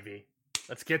 Yeah, baby.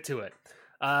 Let's get to it.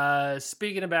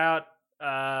 Speaking about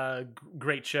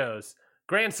great shows,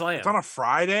 Grand Slam. It's on a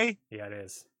Friday? Yeah, it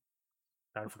is.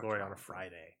 Bound for Glory on a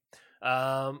Friday.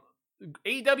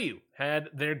 AEW had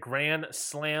their Grand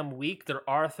Slam week, their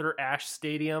Arthur Ashe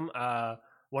Stadium,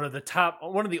 one of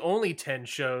the only 10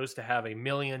 shows to have $1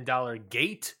 million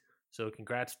gate. So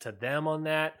congrats to them on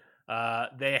that.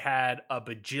 They had a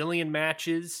bajillion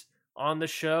matches on the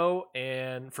show,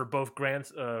 and for both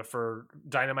for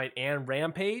Dynamite and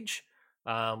Rampage.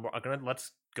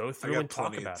 Let's go through and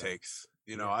talk about it. Takes.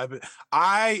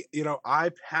 I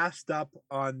passed up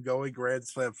on going Grand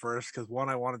Slam first because one,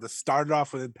 I wanted to start it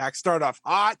off with Impact, start off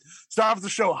the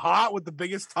show hot with the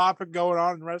biggest topic going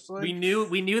on in wrestling. We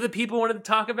knew that people wanted to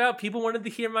talk about. People wanted to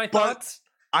hear my thoughts.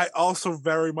 I also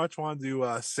very much wanted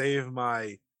to save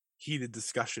my heated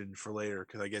discussion for later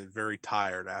because I get very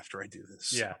tired after I do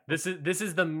this. Yeah, this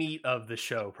is the meat of the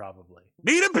show, probably.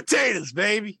 Meat and potatoes,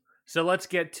 baby. So let's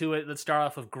get to it. Let's start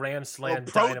off with Grand Slam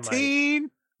protein.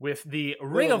 Dynamite with the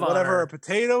Ring of Honor. Whatever a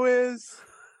potato is.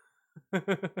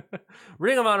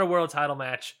 Ring of Honor World Title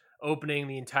match opening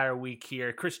the entire week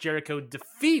here. Chris Jericho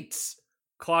defeats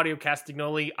Claudio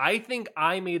Castagnoli. I think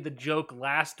I made the joke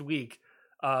last week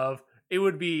of it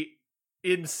would be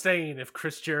insane if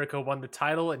Chris Jericho won the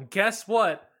title, and guess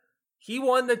what? He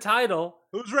won the title.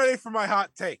 Who's ready for my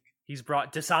hot take? He's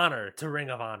brought dishonor to Ring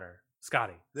of Honor.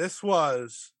 Scotty. This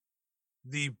was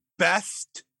the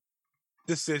best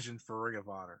decision for Ring of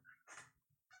Honor.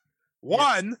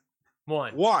 One,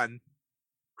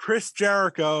 Chris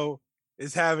Jericho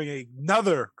is having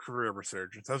another career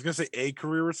resurgence. I was going to say a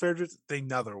career resurgence,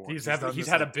 another one. He's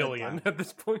had a billion at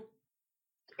this point.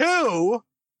 Two,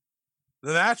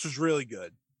 the match was really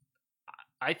good.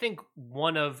 I think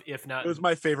one of, if not, it was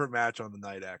my favorite match on the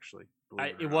night. Actually,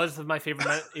 it was my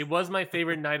favorite. It was my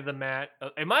favorite night of the match.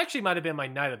 It might have been my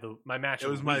night of my match. It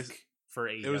was for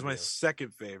AEW. It was my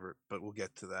second favorite, but we'll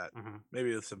get to that. Mm-hmm.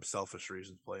 Maybe there's some selfish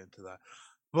reasons play into that.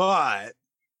 But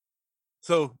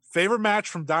so favorite match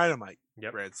from Dynamite,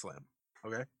 Grand Slam.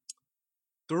 Okay.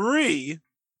 3,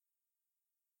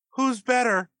 who's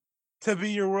better to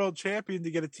be your world champion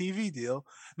to get a TV deal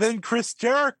than Chris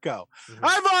Jericho? Mm-hmm.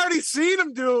 I've already seen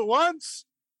him do it once.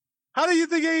 How do you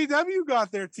think AEW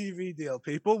got their TV deal,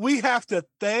 people? We have to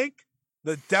thank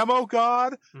the Demo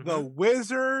God, the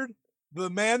Wizard, the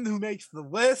man who makes the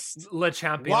list, Le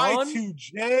Champion,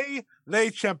 Y2J,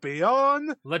 Le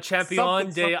Champion, Le Champion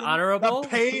de Honorable,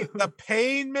 the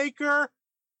Pain Maker,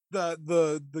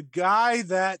 the guy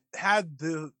that had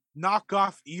the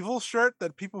knockoff Evil shirt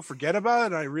that people forget about,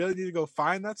 and I really need to go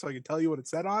find that so I can tell you what it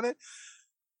said on it.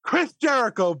 Chris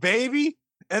Jericho, baby.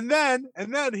 And then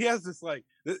he has this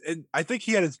and I think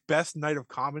he had his best night of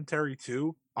commentary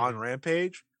too on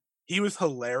Rampage. He was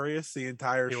hilarious the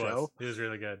entire show. He was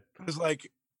really good. It was like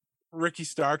Ricky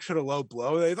Starks hit a low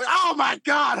blow. They're like, oh my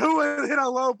God, who would hit a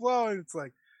low blow? And it's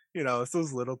like, it's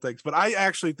those little things. But I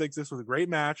actually think this was a great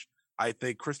match. I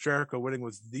think Chris Jericho winning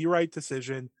was the right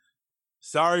decision.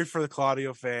 Sorry for the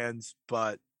Claudio fans,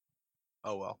 but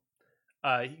oh well.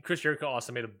 Chris Jericho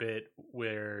also made a bit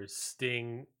where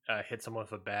Sting hit someone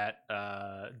with a bat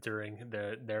during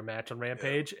their match on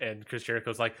Rampage, and Chris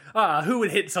Jericho's like, who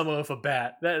would hit someone with a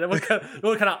bat? What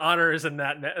kind of honor is in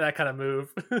that kind of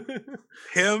move?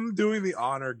 Him doing the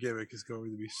honor gimmick is going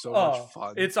to be so much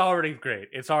fun. It's already great.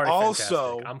 It's already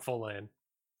fantastic. I'm full in.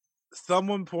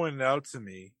 Someone pointed out to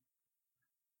me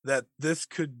that this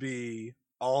could be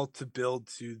all to build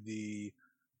to the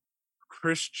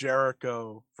Chris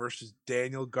Jericho versus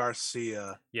Daniel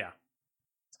Garcia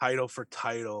title for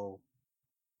title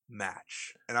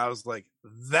match. And I was like,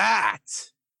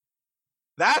 that's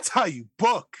how you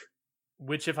book.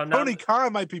 Which if I'm Tony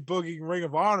Khan might be booking Ring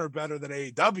of Honor better than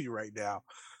AEW right now.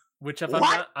 Which if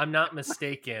I'm not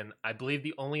mistaken, I believe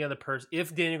the only other person,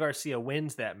 if Daniel Garcia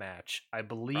wins that match, I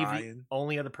believe the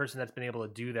only other person that's been able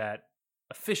to do that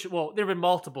official. Well, there have been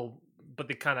multiple, but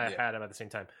they kind of had him at the same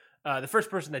time. The first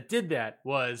person that did that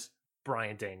was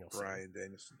Bryan Danielson.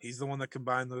 He's the one that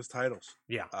combined those titles.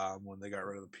 Yeah. When they got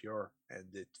rid of the Pure. And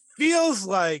it feels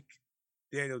like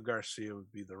Daniel Garcia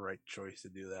would be the right choice to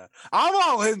do that. I'm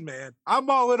all in, man. I'm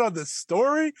all in on the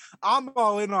story. I'm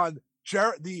all in on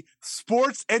the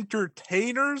sports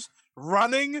entertainers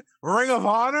running Ring of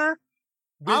Honor.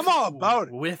 I'm all about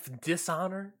it. With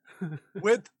dishonor?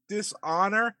 With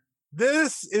dishonor.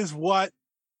 This is what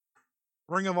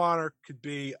Ring of Honor could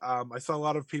be. I saw a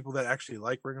lot of people that actually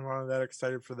like Ring of Honor that are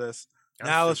excited for this.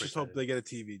 Now let's just hope they get a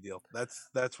TV deal.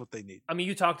 That's what they need. I mean,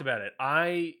 you talked about it.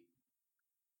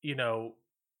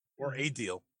 Or a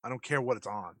deal. I don't care what it's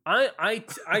on.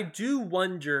 I do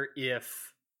wonder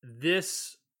if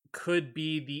this could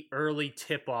be the early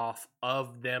tip-off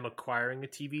of them acquiring a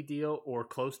TV deal or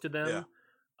close to them.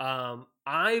 Yeah.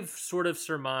 I've sort of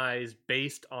surmised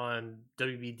based on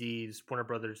WBD's Warner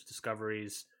Brothers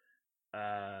Discovery's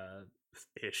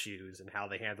issues and how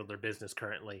they handle their business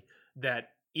currently,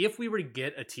 that if we were to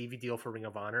get a TV deal for Ring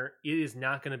of Honor, it is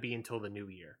not going to be until the new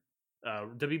year.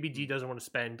 WBD doesn't want to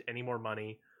spend any more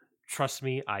money. Trust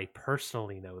me, I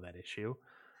personally know that issue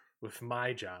with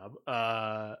my job.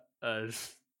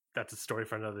 That's a story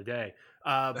for another day.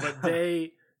 But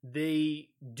they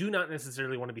do not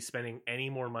necessarily want to be spending any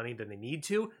more money than they need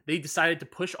to. They decided to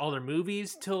push all their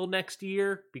movies till next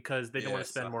year because they don't want to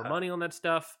spend more money on that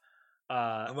stuff.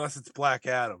 Unless it's Black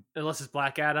Adam. Unless it's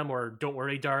Black Adam or Don't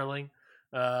Worry, Darling.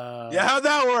 How'd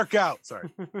that work out? Sorry.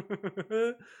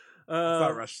 It's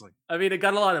not wrestling. I mean, it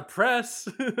got a lot of press,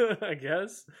 I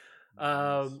guess.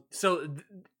 So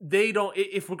they don't.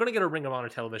 If we're going to get a Ring of Honor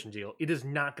television deal, it is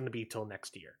not going to be till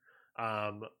next year.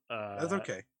 That's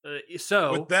okay.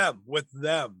 So with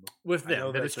them,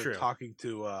 that is true. Talking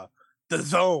to the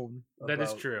Zone. That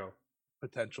is true.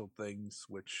 potential things,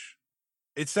 which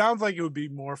it sounds like it would be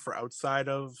more for outside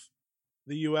of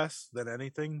the US than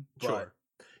anything. But Sure.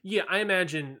 Yeah, I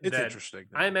imagine it's that. interesting.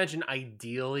 I imagine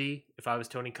ideally, if I was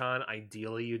Tony Khan,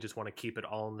 ideally you just want to keep it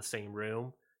all in the same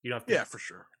room. You don't have to. Yeah, for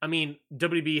sure. I mean,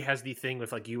 WB has the thing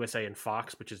with like USA and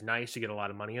Fox, which is nice. You get a lot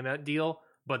of money in that deal,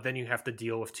 but then you have to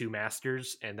deal with two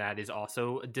masters, and that is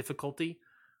also a difficulty.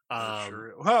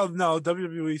 Sure. Well, no,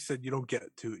 WWE said you don't get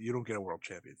a world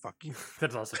champion. Fuck you.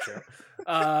 That's also true.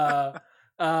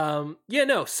 Yeah,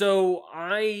 no. So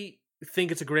I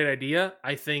think it's a great idea.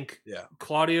 I think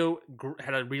Claudio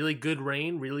had a really good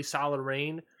reign, really solid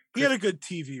reign. He had a good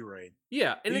TV reign.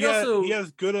 Yeah, and he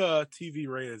has good TV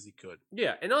reign as he could.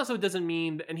 Yeah, and also it doesn't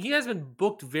mean, and he has been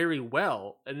booked very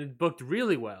well, and booked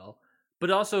really well.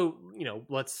 But also,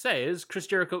 let's say is Chris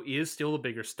Jericho is still a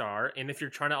bigger star, and if you're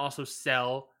trying to also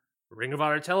sell Ring of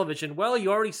Honor television, well,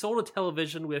 you already sold a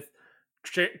television with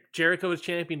Jericho as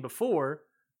champion before,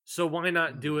 so why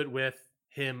not do it with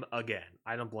him again?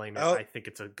 I don't blame it. I think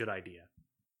it's a good idea.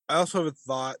 I also have a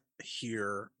thought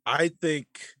here. I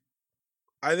think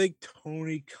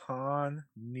Tony Khan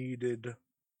needed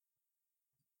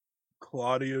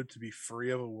Claudio to be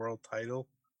free of a world title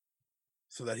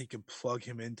so that he can plug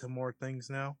him into more things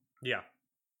now. Yeah.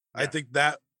 I think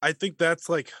that's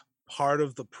like part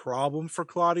of the problem for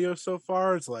Claudio so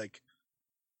far. It's like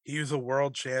he was a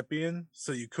world champion,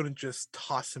 so you couldn't just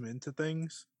toss him into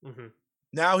things. Mm-hmm.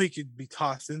 Now he could be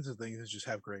tossed into things and just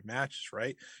have great matches,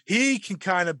 right? He can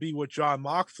kind of be what Jon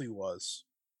Moxley was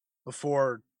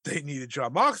before they needed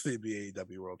Jon Moxley to be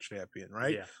AEW World Champion,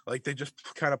 right? Yeah. Like they just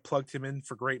kind of plugged him in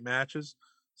for great matches.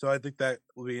 So I think that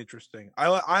will be interesting.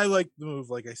 I like the move,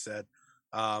 like I said.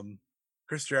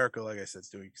 Chris Jericho, like I said, is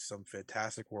doing some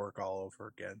fantastic work all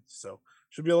over again. So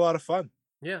should be a lot of fun.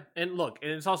 Yeah, and look,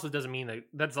 and it also doesn't mean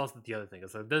that's also the other thing.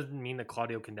 Is it doesn't mean that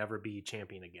Claudio can never be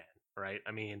champion again, right?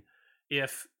 I mean,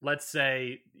 if let's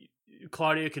say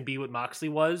Claudio can be what Moxley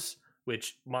was,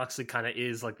 which Moxley kind of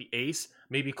is like the ace,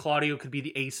 maybe Claudio could be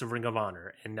the ace of Ring of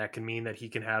Honor, and that can mean that he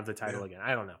can have the title again.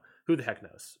 I don't know. Who the heck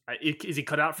knows? Is he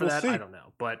cut out for that? See. I don't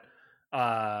know. But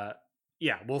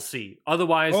yeah, we'll see.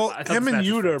 Otherwise, him and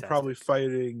Yuta are probably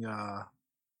fighting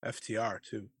FTR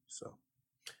too. So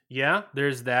yeah,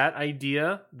 there's that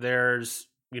idea. There's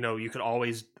you could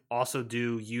always also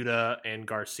do Yuta and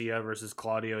Garcia versus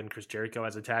Claudio and Chris Jericho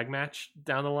as a tag match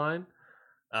down the line.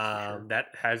 Sure. That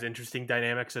has interesting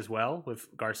dynamics as well with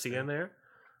Garcia in there.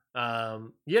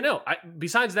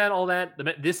 Besides that, all that,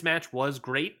 this match was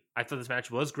great. I thought this match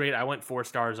was great. I went 4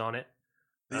 stars on it.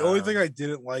 The only thing I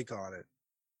didn't like on it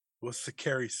was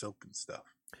Sakari Silken stuff.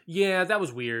 Yeah, that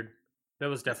was weird. That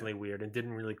was definitely weird and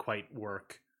didn't really quite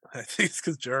work. I think it's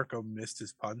because Jericho missed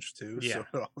his punch too, so it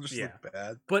all just looked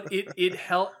bad. But it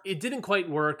helped. It didn't quite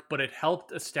work, but it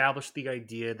helped establish the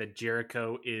idea that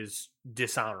Jericho is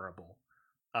dishonorable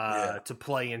to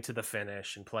play into the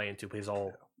finish and play into his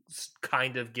old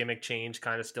kind of gimmick change,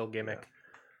 kind of still gimmick.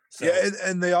 Yeah. So,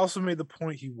 and they also made the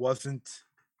point he wasn't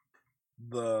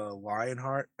the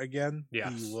Lionheart again.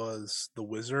 Yes. He was the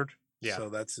Wizard. Yeah. So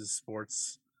that's his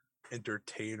sports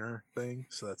entertainer thing.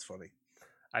 So that's funny.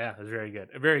 Yeah, it was very good.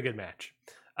 A very good match.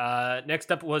 Next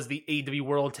up was the AEW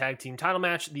World Tag Team title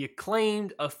match. The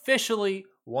Acclaimed officially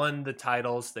won the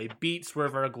titles. They beat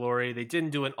Swerve and Glory. They didn't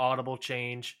do an audible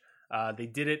change. They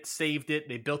did it, saved it.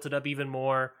 They built it up even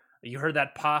more. You heard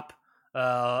that pop.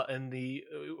 And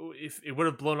if it would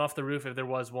have blown off the roof if there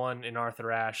was one in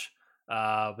Arthur Ashe.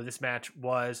 But this match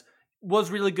was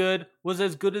really good. Was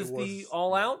as good as the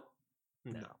All Out?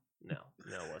 No,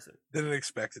 it wasn't. Didn't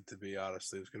expect it to be,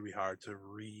 honestly. It was going to be hard to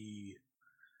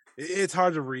it's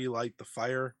hard to relight the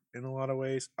fire in a lot of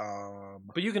ways.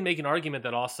 But you can make an argument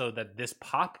that this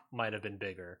pop might have been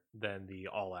bigger than the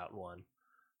All Out one.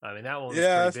 I mean, that one was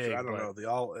pretty big. I don't know. The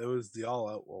All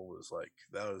Out one was like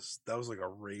that was like a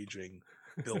raging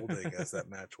building as that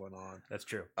match went on. That's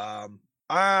true.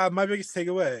 My biggest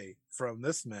takeaway from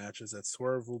this match is that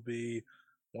Swerve will be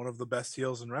one of the best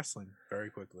heels in wrestling very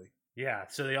quickly. Yeah,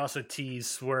 so they also tease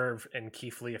Swerve and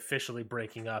Keith Lee officially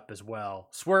breaking up as well.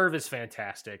 Swerve is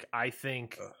fantastic. I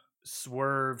think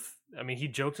Swerve, I mean, he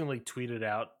jokingly tweeted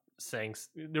out saying,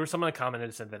 there was someone that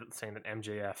commented saying that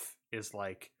MJF is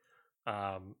like,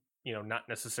 not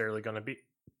necessarily going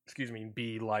to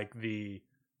be like the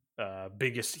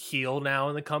biggest heel now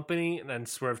in the company. And then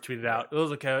Swerve tweeted out, it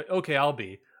was okay, I'll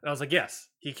be. And I was like, yes,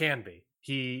 he can be.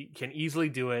 He can easily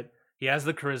do it. He has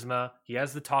the charisma. He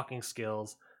has the talking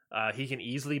skills. He can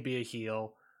easily be a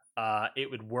heel. It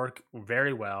would work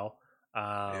very well.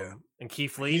 And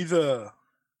Keith Lee,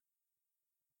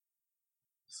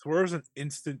 Swerve's an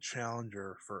instant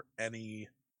challenger for any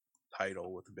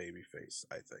title with a babyface,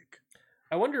 I think.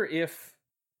 I wonder if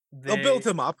They'll build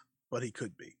him up, but he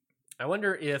could be. I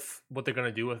wonder if what they're going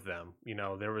to do with them.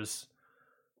 There was,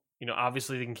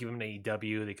 obviously they can keep them in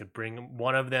AEW. They could bring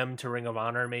one of them to Ring of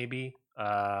Honor, maybe.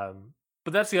 But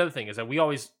that's the other thing, is that we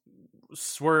always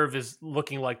Swerve is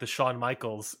looking like the Shawn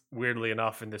Michaels, weirdly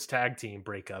enough, in this tag team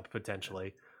breakup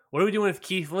potentially. What are we doing with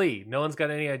Keith Lee? No one's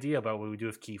got any idea about what we do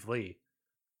with Keith Lee.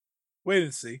 Wait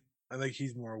and see. I think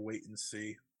he's more wait and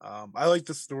see. I like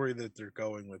the story that they're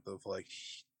going with of like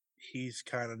he's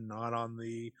kind of not on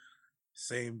the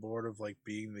same board of like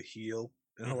being the heel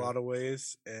in a lot of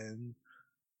ways, and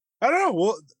I don't know.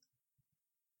 Well,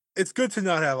 it's good to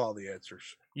not have all the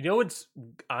answers.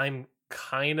 I'm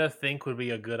kind of think would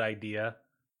be a good idea,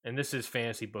 and this is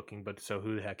fantasy booking, but so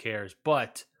who the heck cares?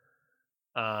 But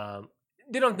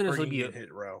they don't necessarily be a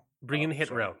Hit Row. Bring in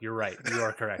Hit Row. You're right. You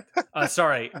are correct.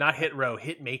 Sorry, not Hit Row.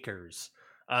 Hit Makers.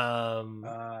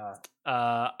 I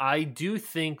do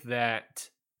think that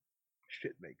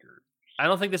Shitmaker. I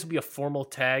don't think this would be a formal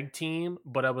tag team,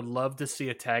 but I would love to see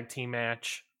a tag team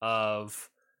match of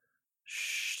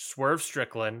Swerve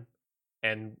Strickland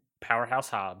and Powerhouse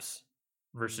Hobbs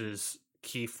versus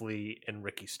Keith Lee and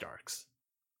Ricky Starks.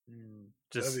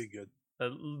 That'd be good.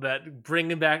 That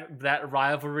bringing back that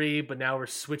rivalry, but now we're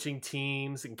switching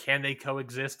teams, and can they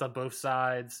coexist on both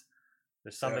sides?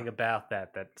 There's something about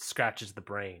that scratches the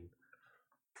brain.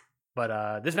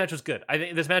 But this match was good. I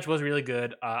think this match was really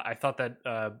good. I thought that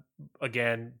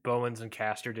again, Bowens and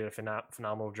Caster did a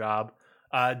phenomenal job.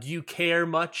 Do you care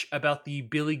much about the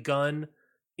Billy Gunn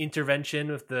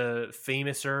intervention with the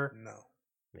Famouser? No.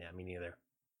 Yeah, me neither.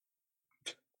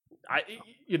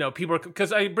 People are,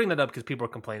 because I bring that up because people are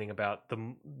complaining about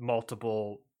the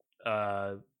multiple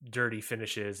dirty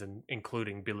finishes, and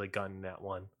including Billy Gunn in that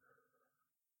one.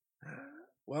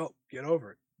 Well, get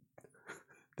over it.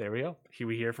 There we go.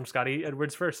 We hear from Scotty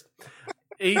Edwards first.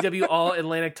 AEW All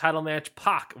Atlantic title match: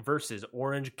 Pac versus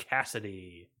Orange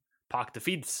Cassidy. Pac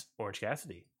defeats Orange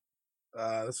Cassidy.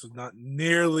 This was not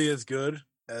nearly as good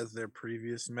as their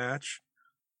previous match.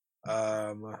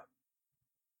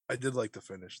 I did like the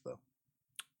finish, though.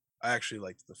 I actually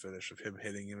liked the finish of him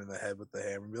hitting him in the head with the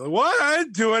hammer and be like, "What? I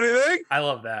didn't do anything." I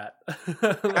love that.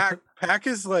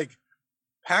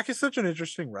 Pac is such an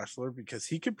interesting wrestler because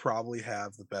he could probably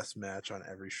have the best match on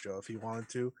every show if he wanted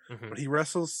to, but he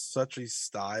wrestles such a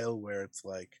style where it's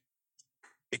like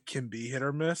it can be hit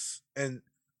or miss, and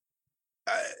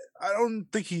I don't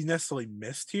think he necessarily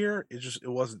missed here. It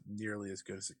wasn't nearly as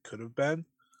good as it could have been.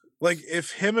 Like,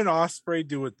 if him and Ospreay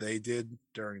do what they did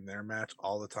during their match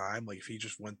all the time, like if he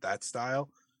just went that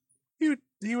style, he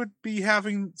would be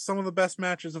having some of the best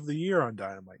matches of the year on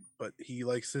Dynamite. But he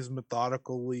likes his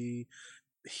methodically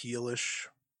heelish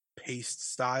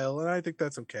paced style, and I think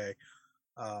that's okay.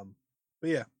 But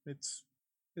yeah, it's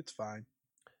fine.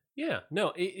 Yeah,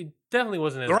 no, it definitely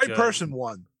wasn't as the right good. person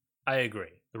won. I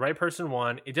agree. The right person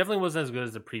won. It definitely wasn't as good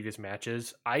as the previous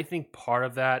matches. I think part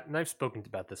of that, and I've spoken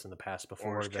about this in the past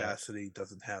before, Orange Cassidy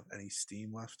doesn't have any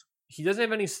steam left. He doesn't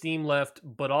have any steam left,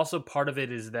 but also part of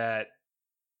it is that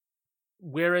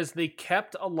whereas they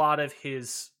kept a lot of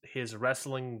his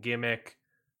wrestling gimmick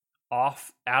out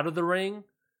of the ring,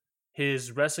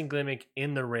 his wrestling gimmick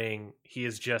in the ring, he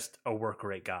is just a work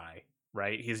rate guy,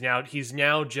 right? He's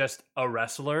now just a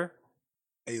wrestler.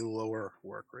 A lower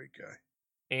work rate guy.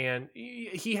 And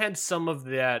he had some of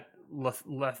that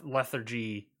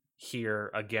lethargy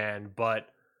here again, but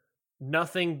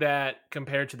nothing that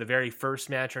compared to the very first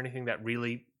match or anything that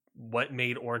really what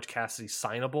made Orange Cassidy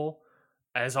signable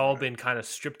has all been kind of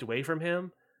stripped away from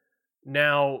him.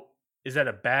 Now, is that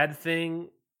a bad thing?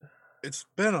 It's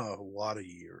been a lot of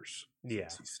years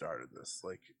since he started this.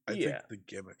 Like, I think the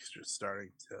gimmick's just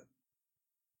starting to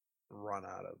run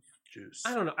out of juice.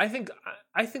 I don't know. I think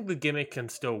the gimmick can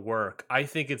still work. I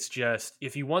think it's just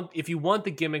if you want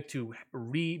the gimmick to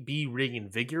be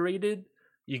reinvigorated,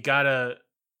 you gotta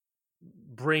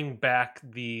bring back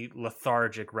the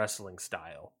lethargic wrestling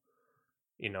style.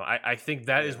 I think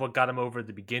that is what got him over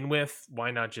to begin with.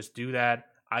 Why not just do that?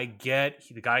 I get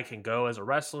the guy can go as a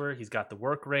wrestler. He's got the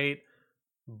work rate,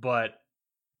 but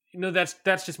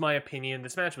that's just my opinion.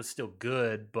 This match was still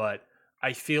good, but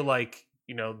I feel like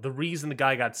the reason the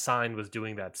guy got signed was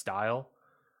doing that style.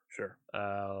 Sure.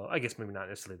 I guess maybe not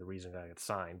necessarily the reason the guy got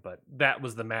signed, but that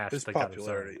was the match His that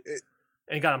popularity. got him signed.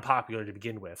 And it got him popular to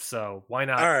begin with. So why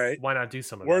not? All right. Why not do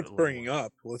some of Worth that? bringing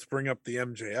up. Let's bring up the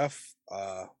MJF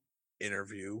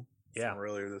interview from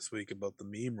earlier this week about the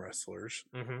meme wrestlers,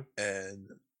 and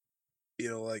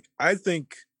I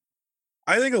think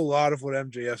a lot of what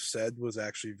MJF said was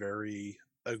actually very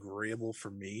agreeable for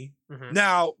me. Mhm.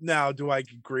 Now, do I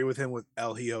agree with him with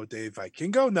El Hijo de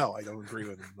Vikingo? No, I don't agree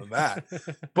with him on that.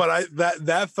 But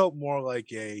that felt more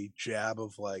like a jab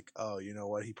of like, oh, you know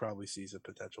what? He probably sees a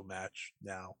potential match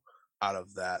now out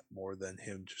of that more than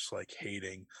him just like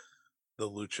hating the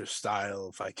lucha style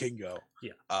of Vikingo.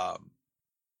 Yeah.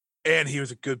 And he was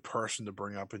a good person to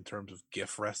bring up in terms of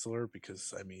GIF wrestler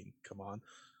because I mean, come on.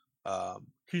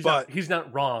 He's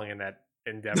not wrong in that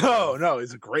endeavor. No,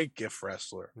 he's a great GIF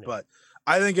wrestler. Yeah. But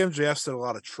I think MJF said a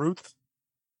lot of truth,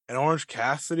 and Orange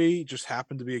Cassidy just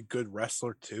happened to be a good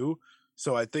wrestler too.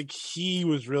 So I think he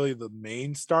was really the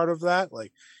main start of that.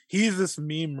 Like he's this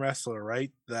meme wrestler,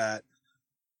 right? That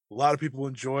a lot of people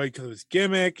enjoyed because of his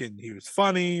gimmick and he was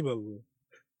funny, but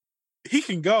he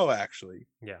can go actually.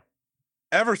 Yeah.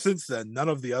 Ever since then, none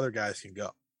of the other guys can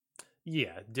go.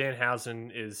 Yeah,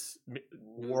 Danhausen is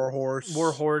Warhorse.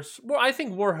 Well, I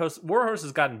think Warhorse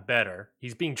has gotten better.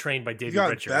 He's being trained by Davey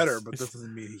Richards. Better, but that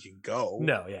doesn't mean he can go.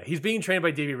 No, yeah, he's being trained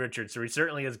by Davey Richards, so he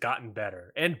certainly has gotten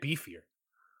better and beefier.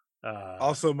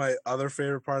 Also, my other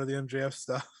favorite part of the MJF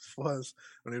stuff was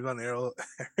when he was on Ariel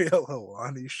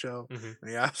Helwani's show, Mhm. and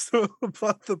he asked him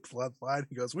about the bloodline.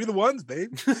 He goes, "We the ones,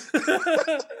 babe."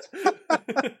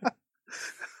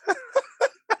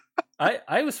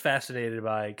 I was fascinated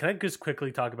by. Can I just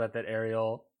quickly talk about that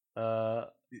Ariel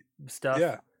stuff?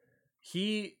 Yeah,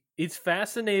 it's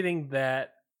fascinating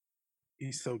that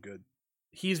he's so good.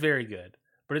 he's very good,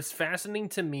 but it's fascinating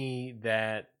to me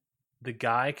that the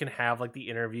guy can have like the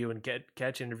interview and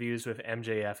catch interviews with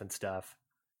MJF and stuff,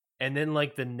 and then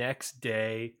like the next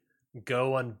day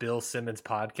go on Bill Simmons'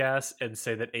 podcast and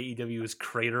say that AEW is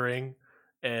cratering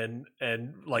and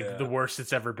like the worst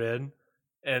it's ever been.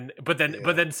 But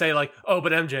then say like, oh,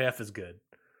 but MJF is good.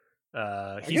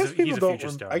 He's a future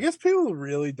star. I guess people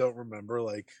really don't remember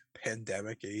like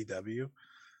pandemic AEW.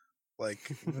 Like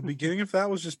the beginning of that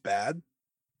was just bad,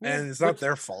 and it's not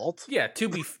their fault. Yeah, to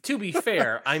be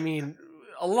fair, I mean,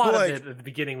 a lot of it at the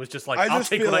beginning was just like, I'll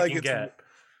take what I can get.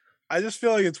 I just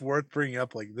feel like it's worth bringing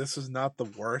up. Like this is not the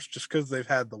worst. Just because they've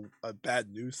had a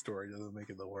bad news story doesn't make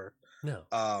it the worst. No,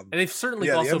 and they've certainly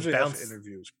also the bounced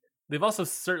interviews. They've also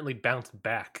certainly bounced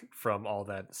back from all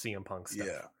that CM Punk stuff.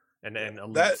 Yeah. And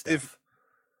Elite that stuff.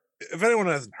 If anyone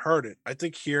hasn't heard it, I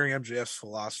think hearing MJF's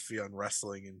philosophy on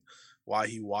wrestling and why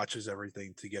he watches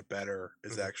everything to get better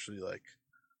is actually like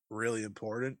really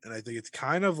important. And I think it's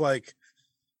kind of like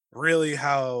really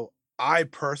how I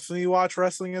personally watch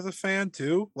wrestling as a fan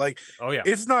too. Like, oh yeah,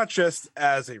 it's not just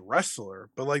as a wrestler,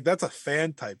 but like that's a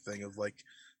fan type thing of like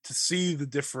to see the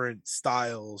different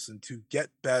styles and to get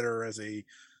better as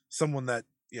someone that,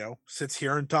 you know, sits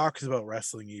here and talks about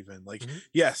wrestling even. Like,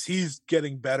 yes, he's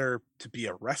getting better to be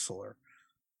a wrestler,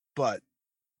 but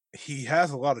he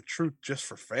has a lot of truth just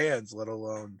for fans, let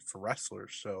alone for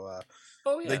wrestlers. So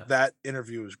I think that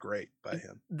interview was great by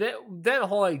him. That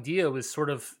whole idea was sort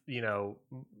of, you know,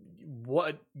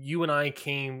 what you and I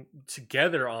came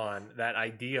together on, that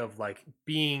idea of like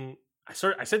being, I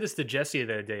said this to Jesse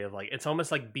the other day, of like, it's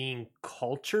almost like being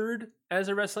cultured as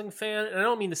a wrestling fan. And I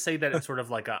don't mean to say that it's sort of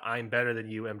like a I'm better than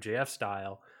you MJF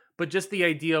style, but just the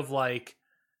idea of like,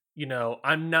 you know,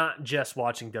 I'm not just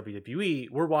watching WWE.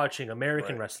 We're watching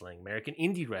American wrestling, American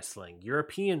indie wrestling,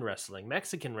 European wrestling,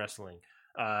 Mexican wrestling,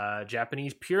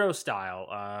 Japanese Puro style,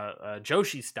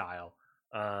 Joshi style,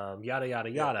 yada, yada,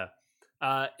 yada.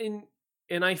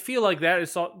 And I feel like that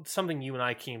is something you and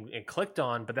I came and clicked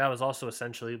on, but that was also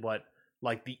essentially what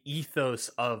like the ethos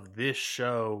of this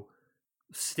show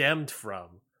stemmed from,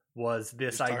 was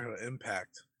this talking about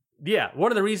Impact. Yeah,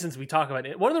 one of the reasons we talk about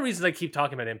it, one of the reasons I keep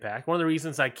talking about Impact, one of the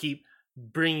reasons I keep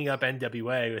bringing up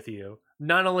NWA with you,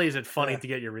 not only is it funny to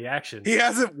get your reaction. He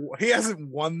hasn't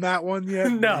won that one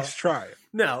yet. No, he's trying.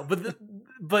 No,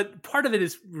 but part of it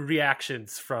is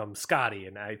reactions from Scotty,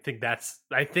 and I think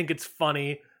it's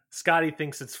funny. Scotty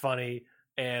thinks it's funny,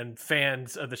 and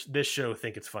fans of this show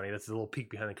think it's funny. That's a little peek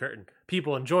behind the curtain.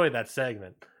 People enjoy that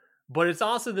segment, but it's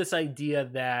also this idea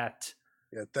that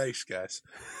thanks guys.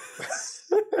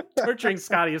 Torturing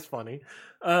Scotty is funny,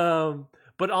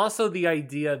 but also the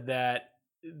idea that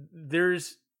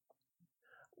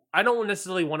I don't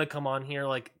necessarily want to come on here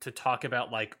like to talk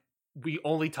about like we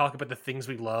only talk about the things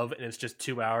we love, and it's just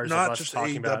 2 hours not of us just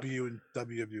talking about AEW and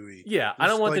WWE. Yeah, I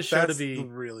don't want this show to be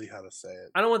really how to say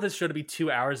it. I don't want this show to be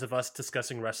 2 hours of us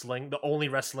discussing wrestling, the only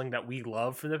wrestling that we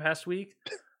love from the past week.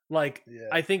 Like,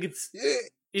 I think it's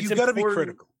you got to be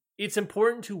critical. It's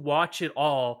important to watch it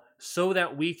all so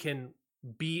that we can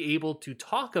be able to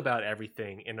talk about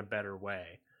everything in a better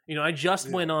way. You know, I just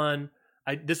went on.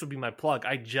 This would be my plug.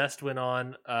 I just went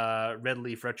on Red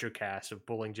Leaf Retrocast of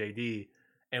Bowling JD,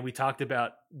 and we talked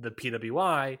about the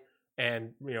PWI,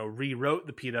 and rewrote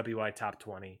the PWI Top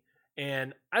 20.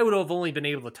 And I would have only been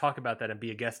able to talk about that and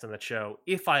be a guest on the show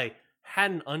if I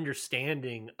had an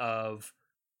understanding of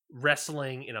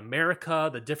wrestling in America,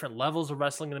 the different levels of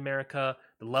wrestling in America,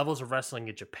 the levels of wrestling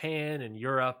in Japan and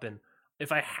Europe, and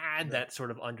if I had that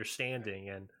sort of understanding,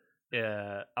 and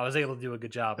I was able to do a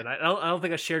good job. And I don't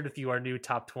think I shared with you our new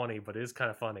top 20, but it is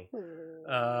kind of funny.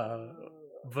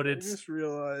 But I just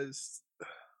realized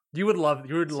you would love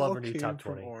our new top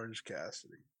 20. Orange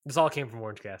Cassidy. This all came from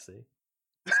Orange Cassidy.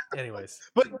 Anyways,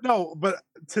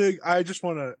 I just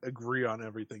want to agree on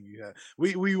everything you had.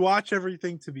 We watch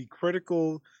everything to be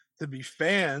critical, to be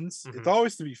fans. It's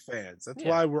always to be fans. That's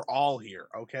why we're all here.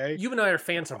 Okay, you and I are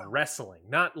fans of wrestling,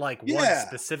 not like one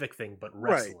specific thing, but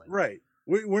wrestling. Right.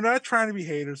 We're not trying to be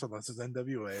haters unless it's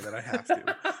NWA that I have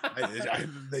to.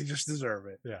 They just deserve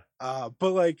it. Yeah.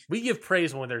 But like we give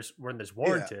praise when there's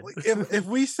warranted. Yeah, like if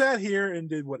we sat here and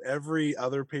did what every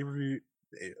other pay-per-view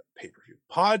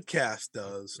podcast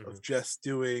does of just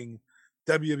doing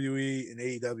WWE and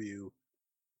AEW,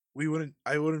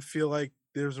 I wouldn't feel like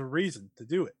there's a reason to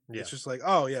do it. It's just like,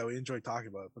 oh yeah, we enjoy talking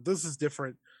about it. But this is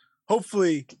different.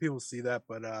 Hopefully people see that.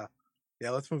 But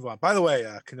let's move on. By the way,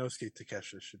 Konosuke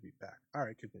Takeshita should be back. All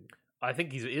right, continue. I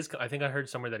think I think I heard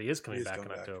somewhere that he is coming back in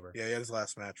October. Yeah, he had his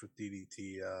last match with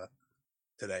DDT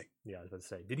today. Yeah, I was about to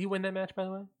say. Did he win that match, by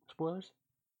the way? Spoilers?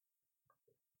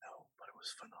 No, but it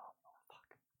was phenomenal.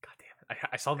 God damn it.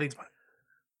 I saw the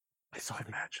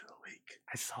match of the week.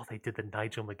 I saw they did the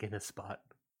Nigel McGuinness spot.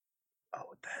 Oh,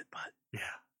 with the headbutt.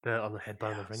 Yeah. On the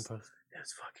headbutt on the ring post. It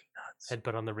was fucking nuts.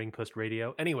 Headbutt on the ring post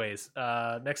radio. Anyways,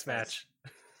 next match.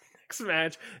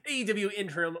 AEW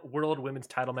Interim World Women's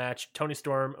Title match. Toni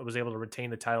Storm was able to retain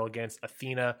the title against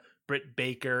Athena, Britt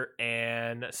Baker,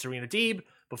 and Serena Deeb.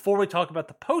 Before we talk about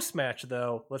the post-match,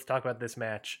 though, let's talk about this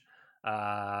match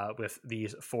with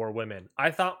these four women.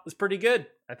 I thought it was pretty good.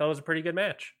 I thought it was a pretty good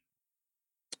match.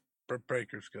 Britt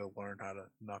Baker's going to learn how to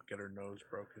not get her nose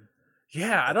broken.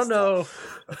 Yeah, I don't know.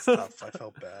 That's tough. I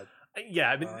felt bad. Yeah,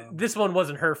 I mean, this one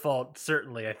wasn't her fault,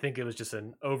 certainly. I think it was just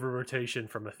an over-rotation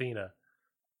from Athena.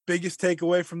 Biggest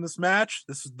takeaway from this match,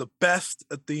 this is the best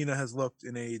Athena has looked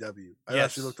in AEW. I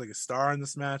thought she looked like a star in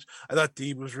this match. I thought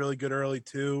Deeb was really good early,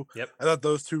 too. Yep. I thought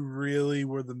those two really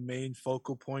were the main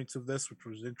focal points of this, which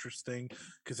was interesting,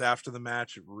 because after the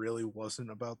match, it really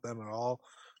wasn't about them at all.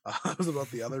 It was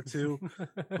about the other two.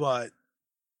 But,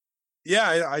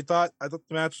 yeah, I thought the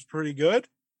match was pretty good.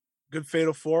 Good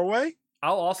fatal four-way.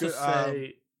 I'll also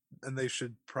say... and they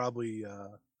should probably...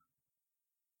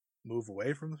 move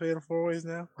away from the fatal four ways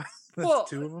now. That's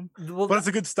two of them. Well, but it's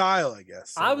a good style, I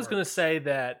guess. So I was going to say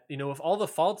that, with all the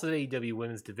faults of the AEW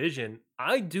women's division,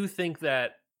 I do think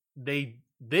that they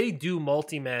do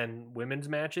multi-man women's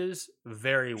matches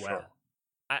very well.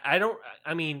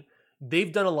 Sure.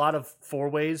 They've done a lot of four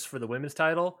ways for the women's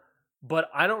title,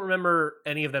 but I don't remember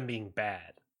any of them being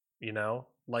bad,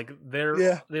 like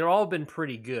they're all been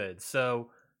pretty good.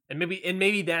 So, And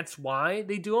maybe that's why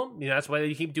they do them. That's why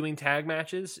they keep doing tag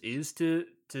matches, is to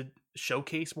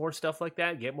showcase more stuff like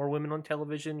that, get more women on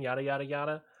television, yada yada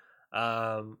yada.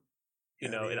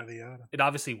 It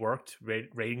obviously worked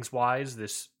ratings wise.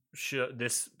 This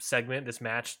segment, this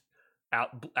match,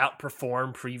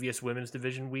 outperformed previous women's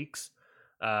division weeks.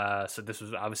 So this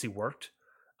was obviously worked.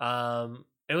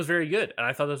 It was very good, and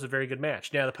I thought it was a very good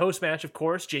match. Now the post match, of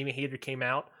course, Jamie Hayter came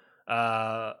out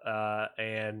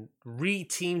and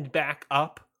re-teamed back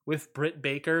up with Britt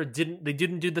Baker. They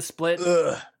didn't do the split.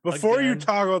 Before again. You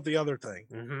talk about the other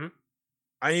thing,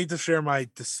 I need to share my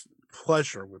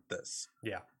displeasure with this.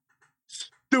 Yeah.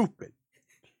 Stupid.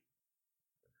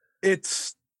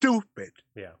 It's stupid.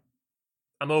 Yeah.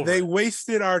 I'm over They it.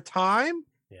 wasted our time.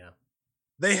 Yeah.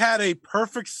 They had a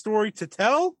perfect story to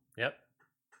tell. Yep.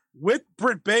 With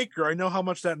Britt Baker, I know how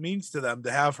much that means to them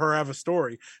to have her have a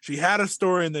story. She had a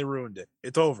story and they ruined it.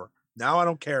 It's over. Now I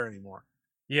don't care anymore.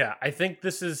 Yeah, I think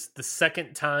this is the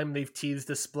second time they've teased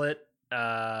a split,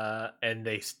 and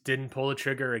they didn't pull the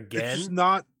trigger again.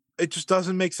 It just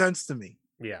doesn't make sense to me.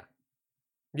 Yeah.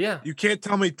 Yeah. You can't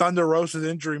tell me Thunder Rosa's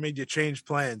injury made you change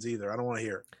plans either. I don't want to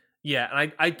hear it. Yeah,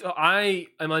 and I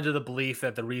am under the belief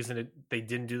that the reason they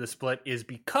didn't do the split is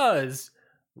because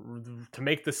to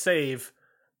make the save,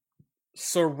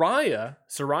 Saraya.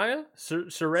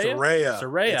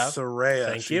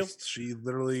 Thank you. She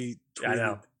literally tweeted, I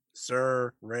know.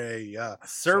 Saraya.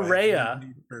 Saraya,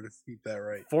 need her to keep that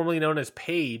right. Formerly known as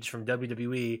Paige from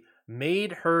WWE,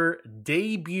 made her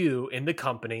debut in the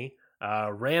company.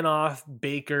 Ran off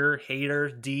Baker, Hayter,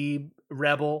 Deeb,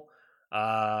 Rebel.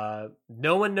 No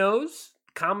one knows.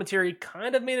 Commentary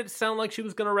kind of made it sound like she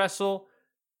was going to wrestle.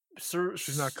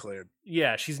 She's not cleared.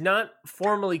 Yeah, she's not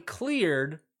formally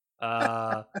cleared.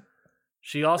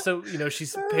 She also,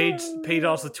 she's Paige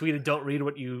also tweeted,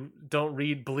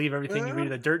 believe everything you read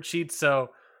in the dirt sheet. So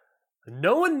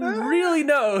no one really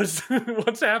knows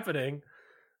what's happening.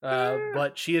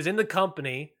 But she is in the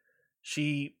company.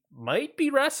 She might be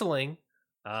wrestling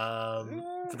for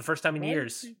the first time in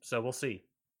years. So we'll see.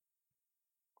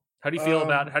 How do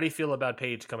you feel about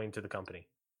Paige coming to the company?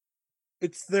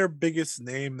 It's their biggest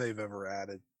name they've ever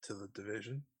added to the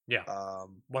division. Yeah.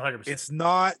 100%.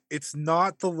 It's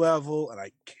not the level, and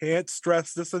I can't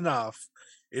stress this enough.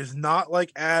 It's not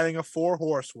like adding a 4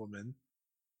 horsewoman,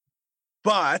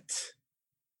 but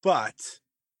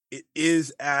it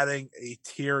is adding a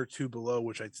tier or 2 below,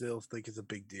 which I still think is a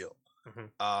big deal.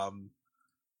 Mm-hmm.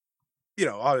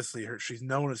 Obviously she's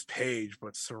known as Paige,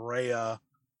 but Saraya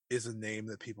is a name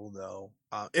that people know.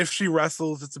 If she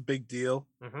wrestles, it's a big deal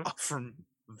from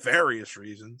various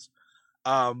reasons.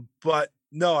 But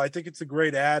no, I think it's a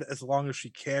great ad as long as she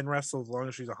can wrestle, as long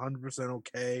as she's 100%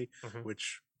 okay,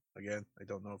 which, again, I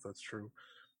don't know if that's true.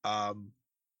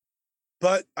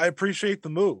 But I appreciate the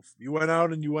move. You went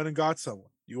out and you went and got someone.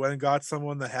 You went and got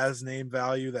someone that has name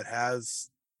value, that has,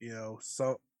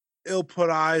 so it'll put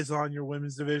eyes on your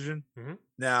women's division.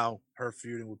 Now, her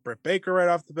feuding with Britt Baker right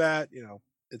off the bat,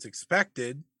 it's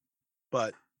expected,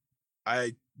 but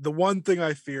the one thing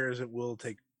I fear is it will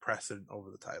take precedent over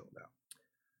the title now.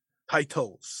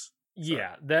 Titles.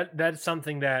 Yeah, that's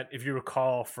something that, if you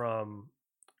recall from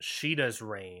Sheeta's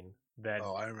reign, that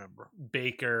I remember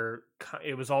Baker,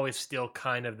 it was always still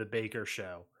kind of the Baker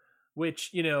show,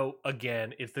 which,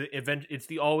 again,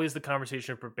 always the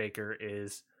conversation for Baker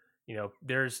is,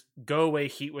 there's go away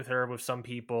heat with her with some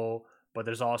people, but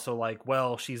there's also like,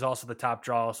 well, she's also the top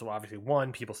draw. So obviously,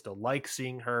 1, people still like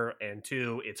seeing her. And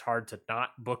 2, it's hard to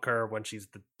not book her when she's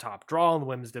the top draw in the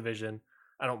women's division.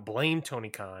 I don't blame Tony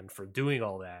Khan for doing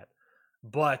all that.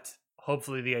 But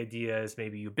hopefully the idea is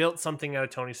maybe you built something out of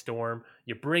Toni Storm.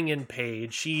 You bring in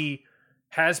Paige. She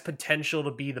has potential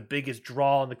to be the biggest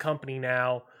draw in the company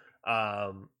now.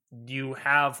 You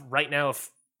have right now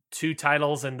 2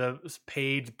 titles and the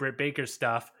Paige, Britt Baker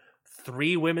stuff.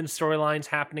 3 women's storylines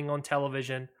happening on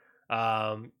television.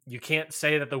 You can't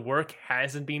say that the work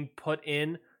hasn't been put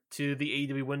in to the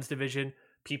AEW Women's Division.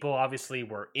 People obviously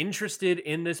were interested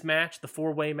in this match, the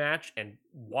 4-way match, and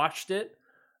watched it.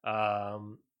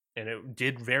 And it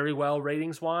did very well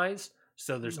ratings-wise.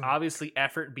 So there's obviously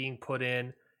effort being put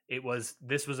in.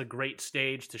 This was a great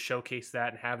stage to showcase that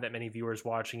and have that many viewers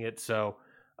watching it. So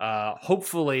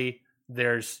hopefully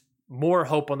there's more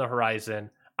hope on the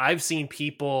horizon. I've seen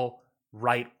people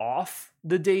write off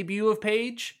the debut of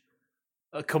Paige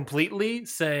completely,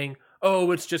 saying,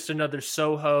 oh, it's just another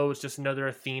Soho, it's just another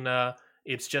Athena,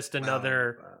 it's just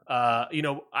another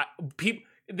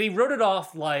they wrote it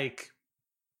off like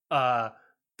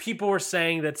people were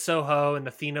saying that Soho and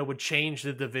Athena would change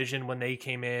the division when they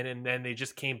came in, and then they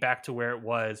just came back to where it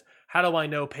was. How do I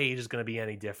know Paige is going to be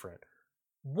any different?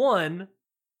 1,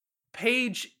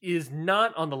 Paige is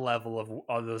not on the level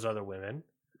of those other women.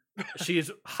 She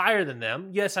is higher than them.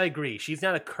 Yes, I agree. She's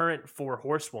not a current 4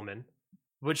 horsewoman,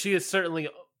 but she is certainly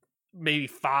maybe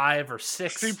 5 or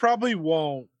 6. She probably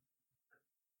won't.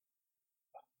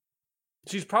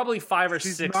 She's probably 5 or 6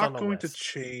 on the list. She's not going to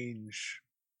change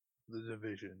the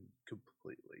division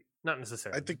completely. Not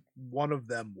necessarily. I think one of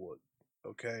them would.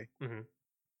 Okay? Mm-hmm.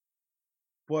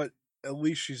 But at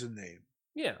least she's a name.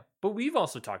 Yeah, but we've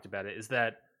also talked about it, is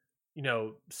that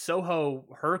Soho,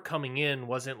 her coming in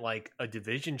wasn't like a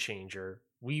division changer.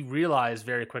 We realized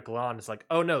very quickly on, it's like,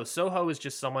 oh no, Soho is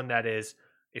just someone that is,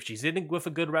 if she's in with a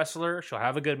good wrestler, she'll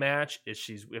have a good match. If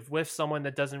she's with someone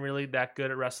that doesn't really that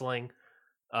good at wrestling,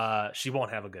 she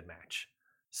won't have a good match.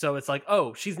 So it's like,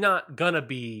 oh, she's not gonna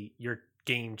be your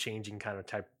game-changing kind of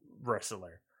type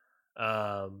wrestler.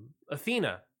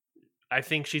 Athena, I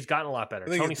think she's gotten a lot better.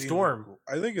 Toni Storm.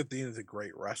 I think Athena's a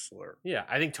great wrestler. Yeah,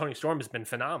 I think Toni Storm has been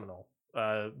phenomenal.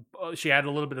 She had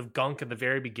a little bit of gunk at the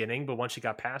very beginning, but once she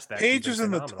got past that, Paige is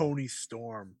in the Toni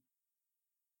Storm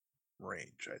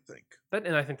range, I think.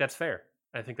 And I think that's fair.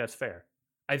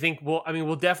 I think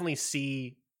we'll definitely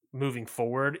see moving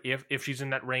forward if she's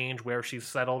in that range where she's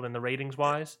settled in the ratings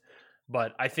wise.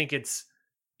 But I think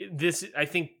I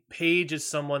think Paige is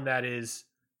someone that is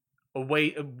a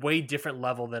way different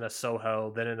level than a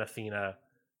Soho, than an Athena.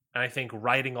 And I think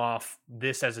writing off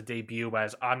this as a debut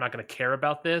as I'm not going to care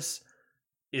about this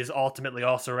is ultimately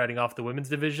also writing off the women's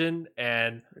division.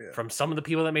 And from some of the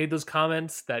people that made those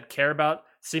comments that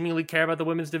seemingly care about the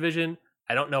women's division,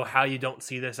 I don't know how you don't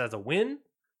see this as a win.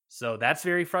 So that's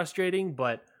very frustrating.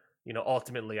 But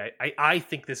ultimately, I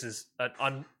think this is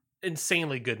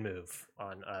insanely good move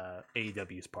on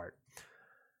AEW's part.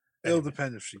 It'll Anyway,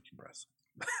 depend if she can wrestle.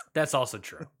 that's also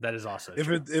true. That is also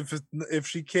true. If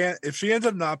she ends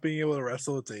up not being able to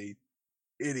wrestle, it's a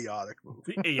idiotic move.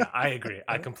 Yeah, I agree.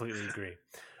 I completely agree.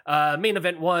 Main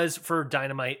event was for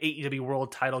Dynamite AEW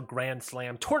World Title Grand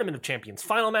Slam Tournament of Champions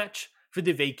final match for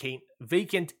the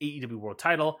vacant AEW World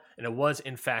Title, and it was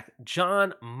in fact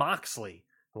Jon Moxley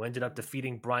who ended up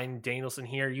defeating Bryan Danielson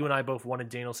here. You and I both wanted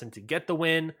Danielson to get the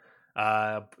win.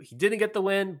 He didn't get the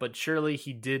win, but surely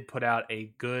he did put out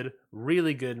a good,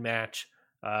 really good match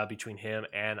between him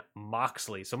and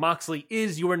Moxley. So Moxley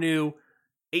is your new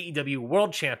AEW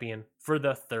World Champion for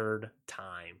the third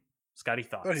time. Scotty,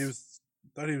 thoughts?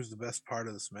 Thought he was the best part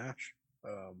of this match.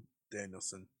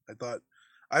 Danielson. I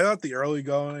thought the early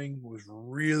going was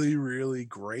really, really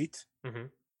great. Mm-hmm.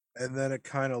 And then it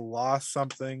kind of lost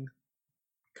something.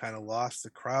 Kind of lost the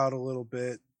crowd a little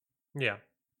bit. Yeah.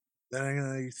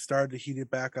 Then they started to heat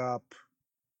it back up,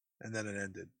 and then it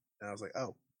ended. And I was like,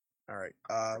 oh, all right.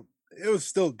 It was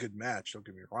still a good match, don't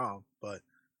get me wrong, but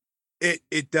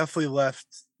it definitely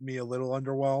left me a little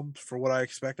underwhelmed for what I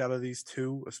expect out of these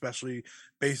two, especially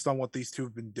based on what these two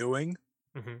have been doing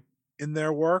in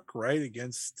their work, right,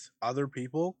 against other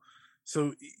people.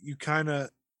 So you kind of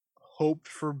hoped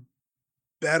for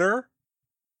better,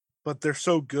 but they're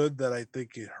so good that I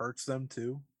think it hurts them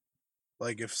too.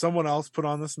 Like if someone else put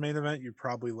on this main event, you're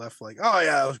probably left like, oh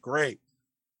yeah, that was great.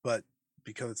 But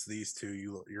because it's these two,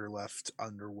 you're left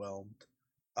underwhelmed.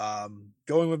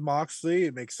 Going with Moxley,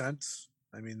 it makes sense.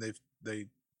 I mean, they've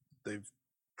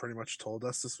pretty much told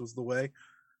us this was the way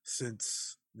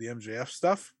since the MJF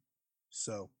stuff.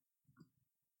 So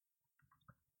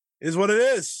is what it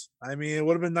is. I mean, it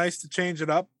would have been nice to change it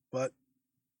up, but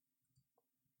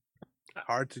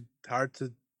hard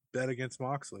to bet against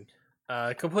Moxley.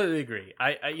 Completely agree.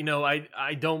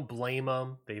 I don't blame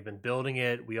them. They've been building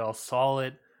it. We all saw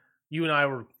it. You and I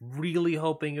were really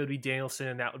hoping it would be Danielson,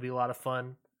 and that would be a lot of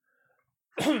fun.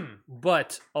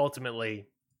 But ultimately,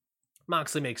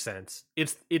 Moxley makes sense.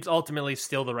 It's ultimately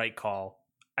still the right call.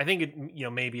 I think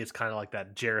it, maybe it's kind of like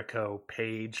that Jericho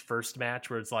Page first match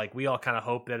where it's like we all kind of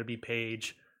hope that it'd be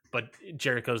Page, but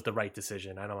Jericho's the right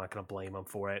decision. I'm not going to blame him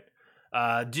for it.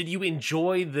 Did you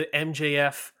enjoy the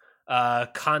MJF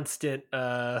constant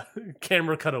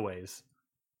camera cutaways?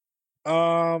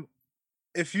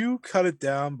 If you cut it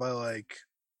down by like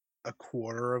a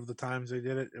quarter of the times they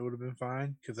did it, it would have been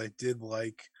fine, because I did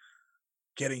like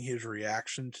getting his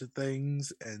reaction to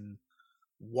things and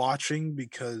watching,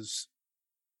 because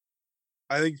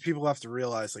I think people have to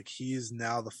realize like he is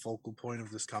now the focal point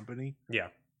of this company. Yeah.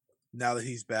 Now that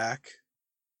he's back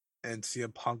and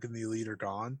CM Punk and the Elite are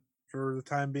gone for the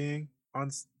time being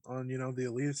on the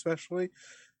Elite especially.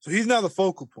 So he's now the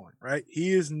focal point, right?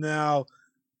 He is now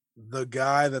the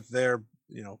guy that they're,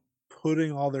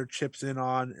 putting all their chips in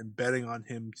on and betting on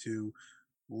him to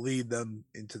lead them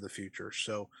into the future.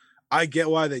 So I get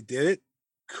why they did it.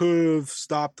 Could have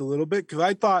stopped a little bit, because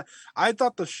I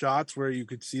thought the shots where you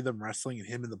could see them wrestling and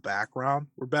him in the background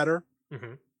were better.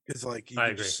 Because like you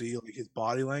could see like his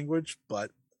body language, but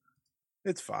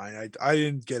it's fine. I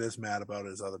didn't get as mad about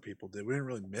it as other people did. We didn't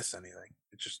really miss anything.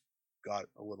 It just got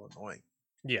a little annoying.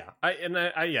 Yeah,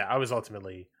 I was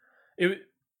ultimately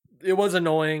it was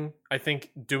annoying. I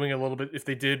think doing a little bit, if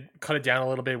they did cut it down a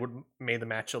little bit, would made the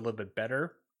match a little bit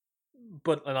better.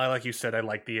 But like you said, I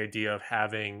like the idea of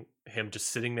having him just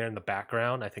sitting there in the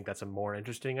background. I think that's a more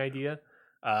interesting idea.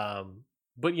 But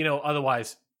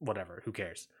otherwise, whatever. Who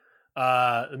cares?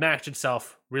 The match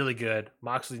itself, really good.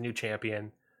 Moxley's new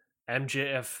champion.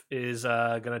 MJF is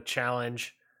going to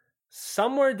challenge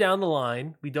somewhere down the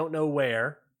line. We don't know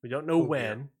where. We don't know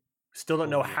when. Gear. Still don't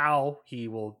know how he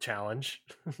will challenge.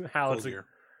 Gear.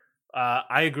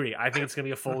 I agree. I think it's going to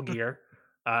be a full gear.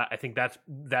 I think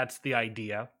that's the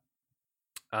idea.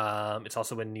 It's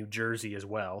also in New Jersey as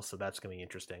well, so that's going to be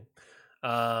interesting.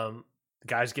 The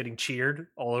guy's getting cheered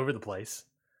all over the place,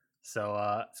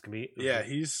 so it's going to be. Yeah,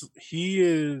 he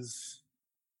is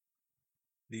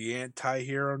the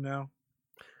anti-hero now.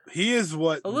 He is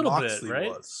what a little Moxley bit, right?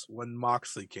 was when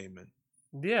Moxley came in.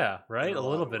 Yeah, right. A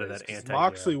little bit of that anti-hero.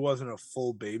 Moxley wasn't a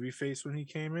full baby face when he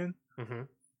came in,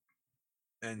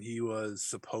 and he was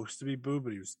supposed to be booed,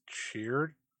 but he was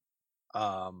cheered.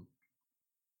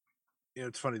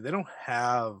 It's funny, they don't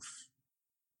have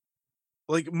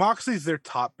like Moxley's their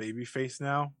top baby face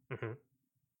now,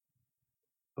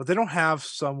 but they don't have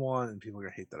someone, and people are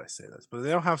gonna hate that I say this, but they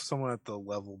don't have someone at the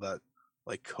level that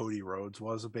like Cody Rhodes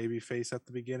was a baby face at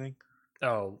the beginning.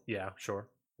 Oh yeah, sure.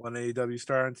 When AEW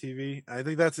started on TV, I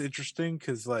think that's interesting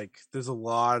because like there's a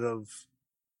lot of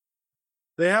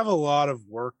they have a lot of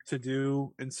work to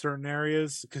do in certain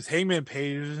areas because Hangman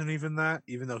Page isn't even that,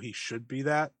 even though he should be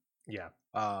that. Yeah.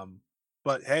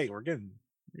 But hey, we're getting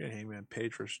Hangman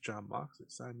Page versus John Moxley.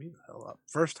 Sign me the hell up.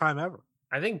 First time ever.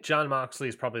 I think John Moxley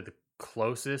is probably the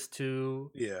closest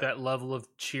to that level of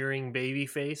cheering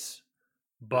babyface.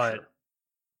 But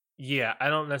yeah, I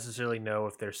don't necessarily know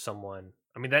if there's someone.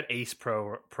 I mean, that Ace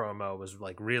promo was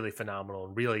like really phenomenal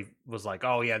and really was like,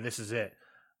 oh yeah, this is it.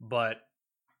 But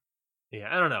yeah,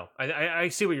 I don't know. I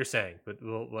see what you're saying, but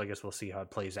I guess we'll see how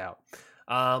it plays out.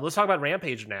 Let's talk about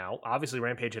Rampage now. Obviously,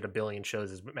 Rampage had a billion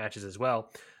matches as well.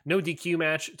 No DQ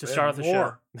match to start off the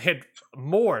show. They had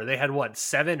more. They had what,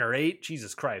 7 or 8?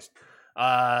 Jesus Christ.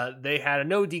 They had a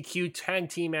no DQ tag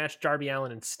team match. Darby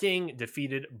Allin and Sting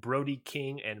defeated Brody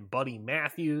King and Buddy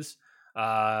Matthews.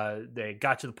 They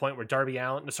got to the point where Darby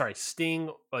Allin was out.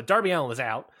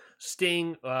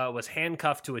 Sting was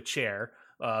handcuffed to a chair.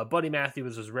 Buddy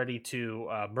Matthews was ready to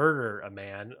murder a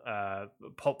man,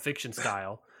 Pulp Fiction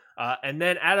style. And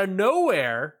then out of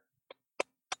nowhere,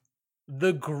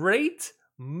 the great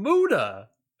Muta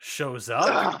shows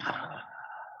up.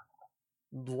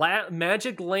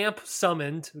 Magic lamp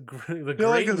summoned. I feel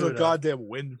like it was a goddamn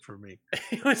win for me.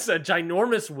 It was a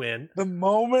ginormous win. The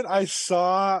moment I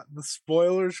saw the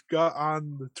spoilers got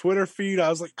on the Twitter feed, I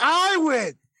was like, I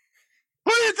win!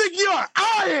 Who do you think you are?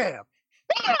 I am!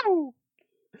 Woo!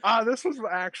 This was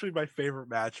actually my favorite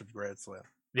match of Grand Slam.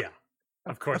 Yeah.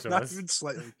 Of course it was. Not even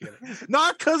slightly kidding.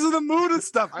 Not because of the Muta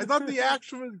stuff. I thought the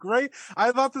action was great.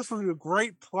 I thought this was a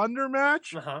great plunder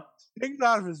match. Sting's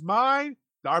out of his mind.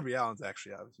 Darby Allin's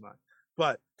actually out of his mind.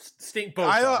 But Sting both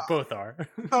are.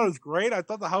 I thought it was great. I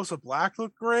thought the House of Black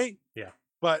looked great. Yeah.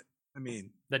 But, I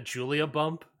mean. The Julia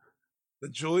bump. Oh,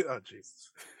 Jesus.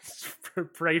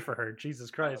 Pray for her. Jesus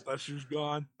Christ. I thought she was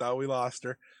gone. Thought we lost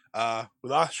her.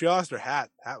 She lost her hat.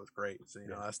 Hat was great. So,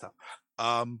 that's tough.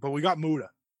 But we got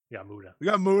Muta. Yeah, Muta. We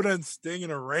got Muta and Sting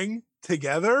in a ring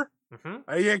together. Mm-hmm.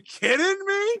 Are you kidding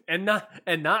me? And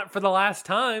not for the last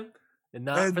time.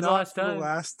 The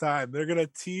last time. They're gonna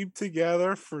team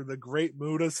together for the Great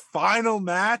Muta's final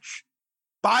match.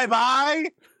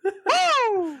 Bye.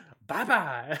 Woo!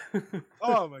 Bye.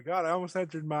 Oh my god! I almost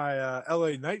entered my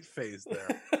LA Knight phase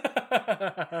there.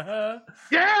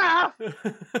 Yeah.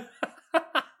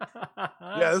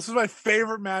 Yeah, this was my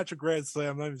favorite match of Grand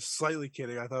Slam. I'm not even slightly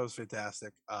kidding. I thought it was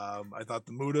fantastic. I thought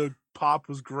the Muta pop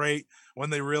was great when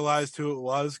they realized who it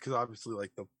was, because obviously,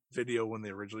 like the video when they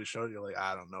originally showed it, you're like,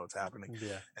 I don't know what's happening.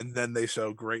 Yeah. And then they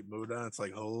show Great Muta, and it's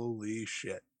like, holy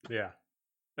shit. Yeah.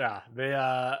 They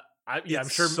I'm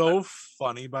sure so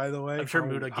funny. By the way, I'm sure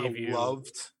Muta gave you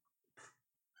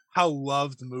how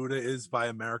loved Muta is by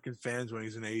American fans when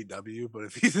he's in AEW, but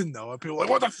if he's in Noah, people are like,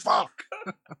 what the fuck?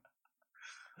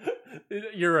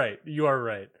 You're right. You are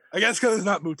right. I guess because it's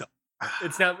not Muta.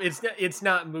 It's not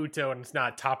Muto, and it's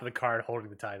not top of the card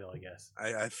holding the title. I guess.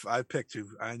 I picked who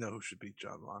I know who should beat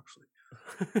John Moxley.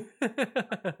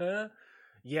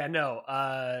 Yeah, no.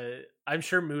 I'm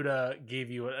sure Muta gave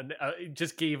you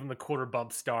just gave him the quarter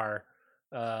star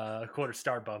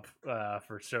bump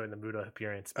for showing the Muta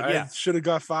appearance. But yeah, should have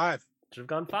got 5. Should have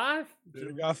gone 5. Should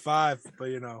have got 5, but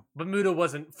But Muta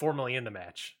wasn't formally in the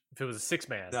match. If it was a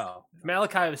 6-man, no. If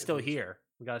Malachi was still here,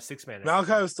 we got a 6-man.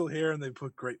 Malachi was still here, and they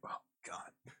put great. Oh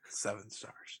God, 7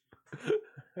 stars.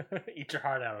 Eat your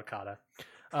heart out, Okada.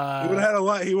 He would have had a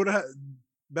lot. He would have.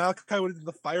 Malachi would have did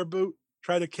the fire boot,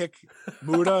 tried to kick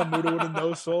Muta. Muta would have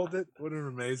no-sold it. Would have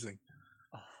been amazing.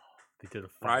 Oh, they did a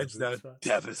fire Ryan's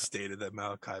devastated that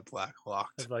Malachi Black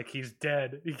locked. Like he's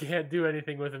dead. You can't do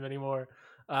anything with him anymore.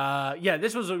 Yeah,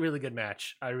 this was a really good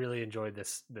match. I really enjoyed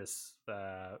this.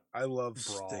 I love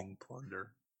brawl. Sting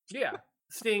plunder. Yeah,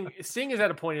 Sting is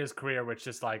at a point in his career which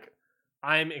just like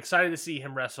I'm excited to see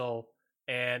him wrestle,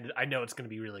 and I know it's going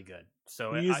to be really good.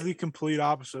 So he's the complete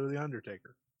opposite of the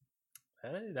Undertaker.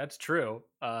 Hey, that's true.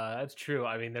 That's true.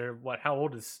 I mean, how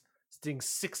old is Sting?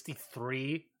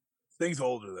 63. Sting's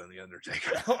older than the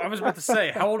Undertaker. I was about to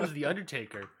say, how old is the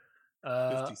Undertaker?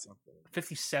 50-something.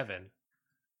 57.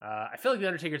 I feel like the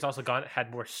Undertaker's also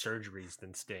had more surgeries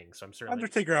than Sting, so I'm certainly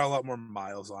Undertaker had a lot more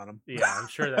miles on him. Yeah, I'm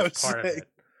sure that's part of it.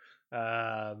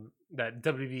 That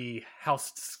WWE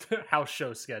house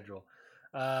show schedule.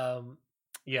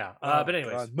 Yeah. But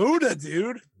anyways, God. Muta,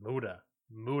 dude.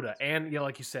 Muta, and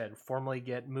like you said, formally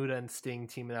get Muta and Sting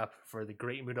teaming up for the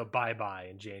Great Muta Bye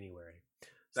in January.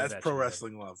 So that's pro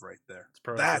wrestling love right there.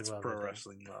 That's pro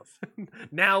wrestling love.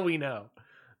 Now we know.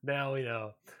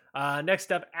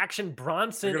 Next up, Action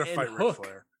Bronson They're gonna and fight Hook. Ric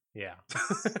Flair. Yeah.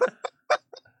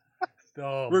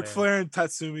 Ric Flair and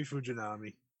Tatsumi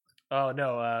Fujinami. Oh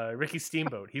no, Ricky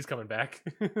Steamboat. He's coming back.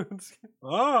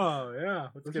 Oh yeah,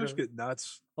 let's get just him. get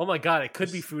nuts. Oh my god, it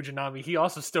could be Fujinami. He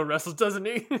also still wrestles, doesn't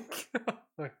he? Oh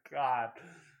my god.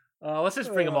 Let's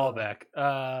just bring them all back.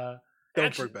 Don't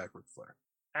Action- bring back Ric Flair.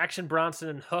 Action Bronson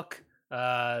and Hook.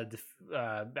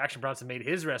 Action Bronson made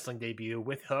his wrestling debut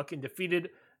with Hook and defeated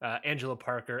Angelo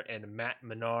Parker and Matt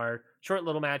Menard. Short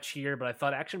little match here, but I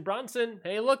thought Action Bronson,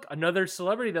 hey look, another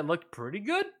celebrity that looked pretty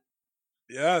good.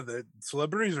 Yeah, the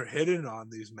celebrities are hidden on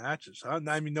these matches. Huh?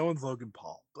 I mean, no one's Logan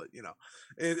Paul, but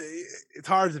it's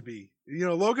hard to be.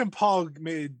 Logan Paul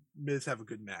made Miz have a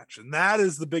good match, and that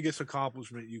is the biggest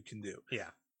accomplishment you can do. Yeah.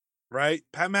 Right?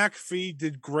 Pat McAfee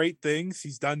did great things.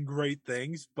 He's done great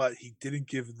things, but he didn't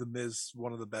give the Miz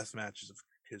one of the best matches of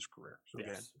his career. So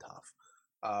again, tough.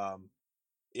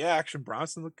 Yeah, Action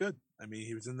Bronson looked good. I mean,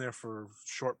 he was in there for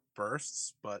short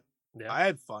bursts, but Yeah. I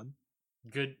had fun.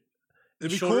 Good.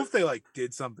 It'd be Shorter- cool if they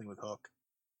did something with Hook.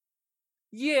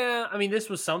 Yeah, I mean, this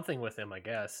was something with him, I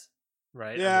guess.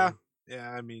 Right? Yeah.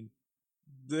 I mean,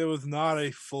 there was not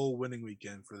a full winning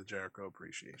weekend for the Jericho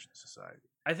Appreciation Society.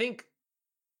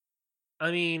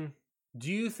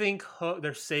 Do you think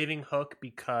they're saving Hook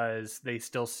because they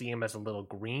still see him as a little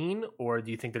green, or do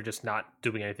you think they're just not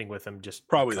doing anything with him? Just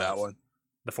Probably because? that one.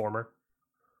 The former.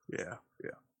 Yeah.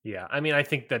 Yeah, I mean, I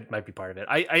think that might be part of it.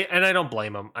 I don't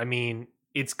blame him. I mean,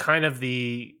 it's kind of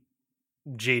the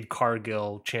Jade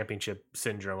Cargill championship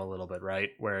syndrome a little bit,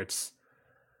 right? Where it's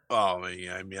Oh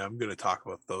yeah, I mean, I'm going to talk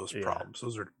about those problems.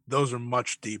 Those are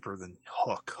much deeper than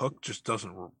Hook. Hook just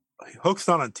doesn't. Hook's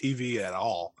not on TV at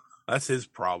all. That's his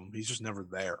problem. He's just never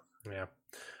there. Yeah.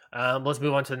 Let's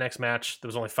move on to the next match. There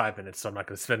was only 5 minutes, so I'm not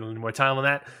going to spend any more time on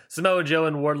that. Samoa Joe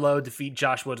and Wardlow defeat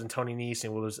Josh Woods and Tony Nese,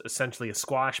 and it was essentially a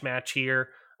squash match here.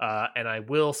 And I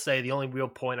will say the only real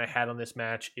point I had on this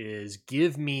match is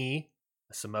give me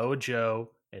a Samoa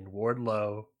Joe and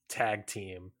Wardlow tag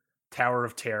team, Tower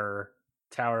of Terror,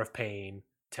 Tower of Pain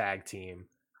tag team,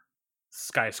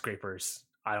 skyscrapers.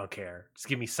 I don't care. Just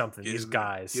give me something. These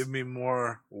guys. Give me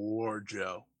more War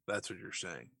Joe. That's what you're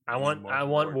saying. I want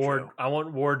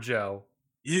Ward Joe.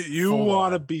 You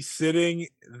want to be sitting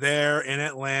there in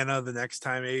Atlanta the next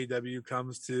time AEW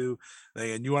comes to,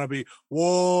 and you want to be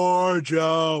War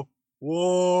Joe,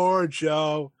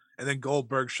 and then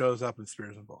Goldberg shows up and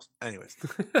spears and balls. Anyways,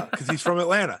 because he's from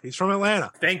Atlanta.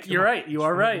 Thank you. You're right. You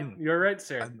are right. You're right,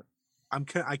 sir.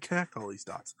 I connect all these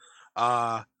dots.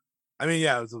 I mean,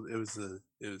 yeah, it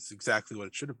was exactly what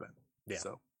it should have been. Yeah.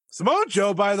 So Samoa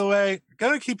Joe, by the way, I'm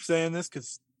gonna keep saying this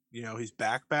because he's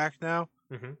back now.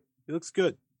 Mm-hmm. He looks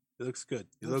good. He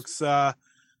looks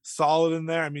solid in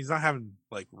there. I mean, he's not having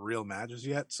real matches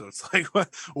yet, so it's like,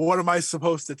 what am I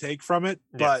supposed to take from it?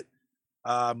 Yeah. But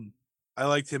I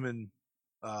liked him and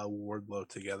Wardlow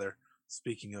together.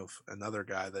 Speaking of another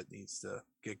guy that needs to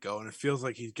get going, it feels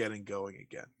like he's getting going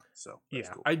again. So that's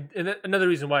cool. And another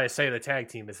reason why I say the tag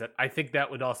team is that I think that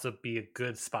would also be a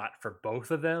good spot for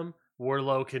both of them.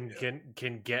 Warlow can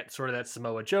get sort of that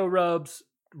Samoa Joe rub.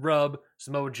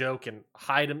 Samoa Joe can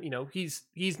hide him.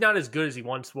 He's not as good as he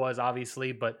once was,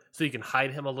 obviously, but so you can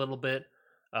hide him a little bit.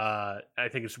 I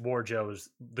think it's War Joe is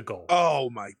the goal. Oh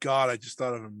my god! I just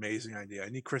thought of an amazing idea. I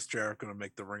need Chris Jericho to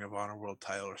make the Ring of Honor World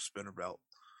Title or spinner belt.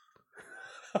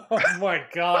 Oh my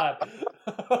god!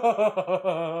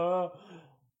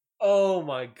 Oh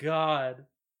my god!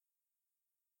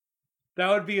 That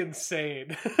would be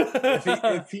insane.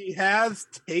 if he has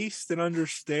taste and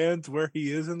understands where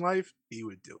he is in life, he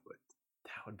would do it.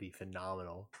 That would be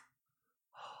phenomenal.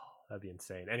 Oh, that'd be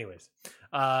insane. Anyways,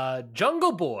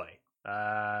 Jungle Boy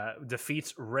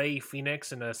defeats Rey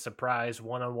Fenix in a surprise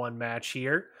one-on-one match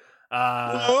here.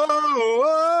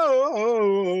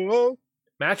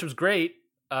 Match was great.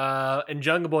 And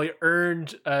Jungle Boy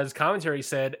earned, as commentary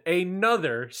said,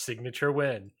 another signature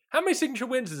win. How many signature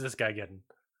wins is this guy getting?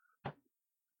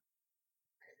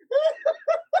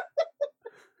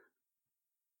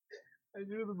 I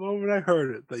knew the moment I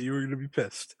heard it that you were going to be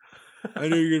pissed. I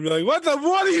knew you were going to be like,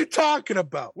 what are you talking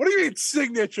about? What do you mean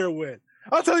signature win?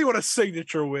 I'll tell you what a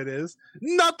signature win is.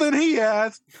 Nothing he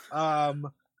has.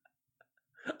 I'm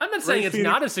not saying it's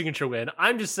not a signature win.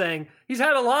 I'm just saying he's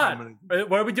had a lot.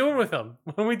 What are we doing with him?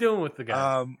 What are we doing with the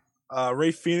guy?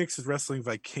 Rey Fenix is wrestling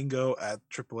Vikingo at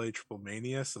AAA Triple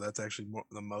Mania, so that's actually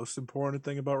the most important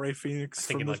thing about Rey Fenix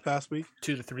from this past week.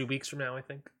 2 to 3 weeks from now, I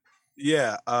think.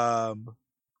 Yeah.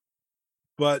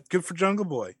 But good for Jungle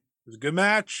Boy. It was a good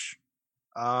match.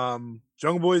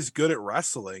 Jungle Boy's good at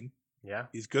wrestling. Yeah.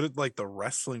 He's good at the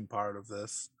wrestling part of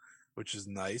this, which is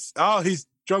nice. Oh, he's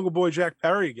Jungle Boy Jack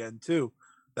Perry again, too.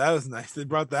 That was nice. They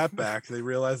brought that back. They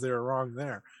realized they were wrong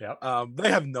there. Yep.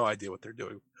 They have no idea what they're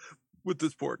doing with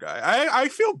this poor guy. I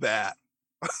feel bad.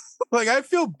 Like, I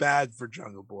feel bad for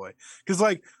Jungle Boy because,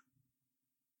 like,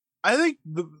 I think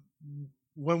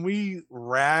when we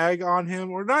rag on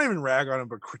him, or not even rag on him,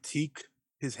 but critique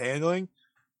his handling,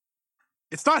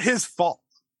 it's not his fault.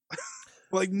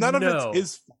 Like, none of it's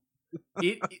his fault.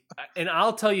 And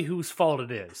I'll tell you whose fault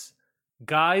it is.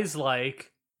 Guys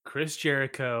like Chris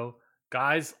Jericho,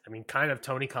 guys, I mean, kind of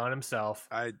Tony Khan himself.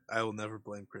 I will never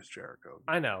blame Chris Jericho.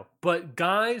 I know, but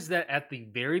guys that at the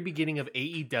very beginning of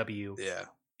AEW,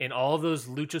 in all of those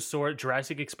Luchasaurus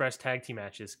Jurassic Express tag team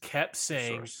matches, kept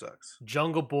saying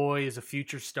Jungle Boy is a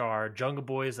future star, Jungle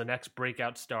Boy is the next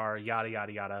breakout star, yada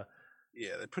yada yada.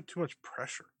 Yeah, they put too much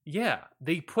pressure. Yeah,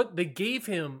 they gave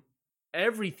him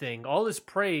everything, all this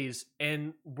praise,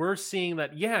 and we're seeing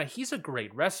that, yeah, he's a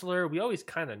great wrestler. We always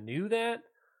kind of knew that.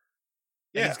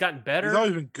 Yeah, he's gotten better. He's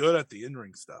always been good at the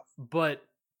in-ring stuff. But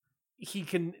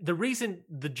the reason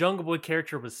the Jungle Boy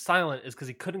character was silent is because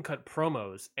he couldn't cut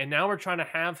promos. And now we're trying to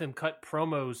have him cut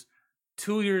promos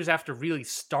 2 years after really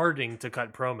starting to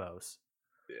cut promos.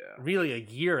 Yeah. Really a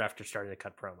year after starting to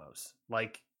cut promos.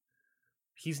 Like,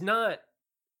 he's not,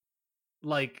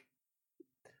 like,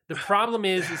 the problem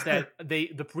is that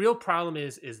the real problem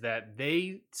is that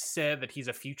they said that he's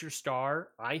a future star,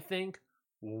 I think,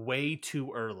 way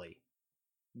too early.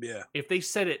 Yeah. If they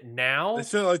said it now, they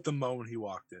said it like the moment he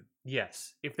walked in.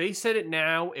 Yes. If they said it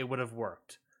now, it would have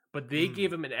worked. But they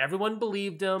gave him, and everyone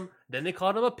believed him. Then they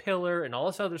called him a pillar and all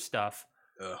this other stuff.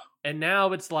 Ugh. And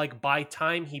now it's like, by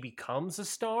time he becomes a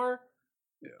star,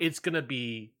 it's gonna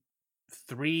be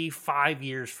 3-5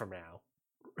 years from now.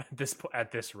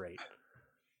 At this rate.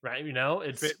 Right, you know,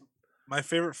 it's my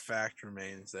favorite fact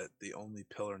remains that the only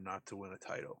pillar not to win a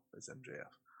title is MJF.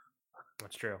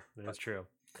 That's true. That's true.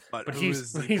 But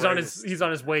he's on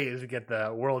his way to get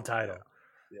the world title.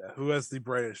 Yeah. Who has the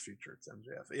brightest future? It's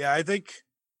MJF. Yeah, I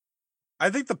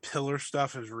think the pillar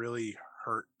stuff has really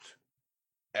hurt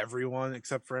everyone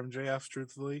except for MJF.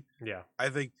 Truthfully, yeah. I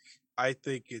think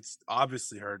it's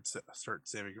obviously hurt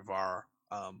Sammy Guevara.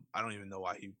 I don't even know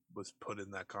why he was put in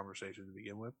that conversation to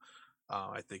begin with.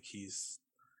 I think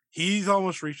he's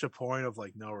almost reached a point of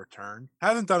like no return.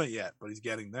 Hasn't done it yet, but he's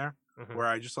getting there. Where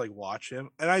I just like watch him,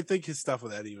 and I think his stuff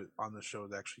with Eddie on the show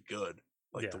is actually good,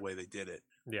 like the way they did it.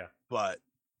 Yeah, but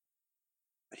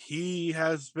he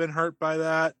has been hurt by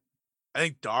that. I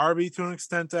think Darby, to an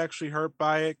extent, actually hurt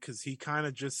by it because he kind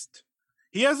of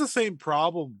he has the same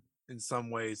problem in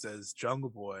some ways as Jungle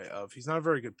Boy. Of he's not a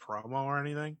very good promo or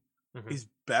anything. He's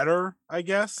better, I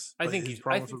guess. I think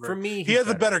for me, he has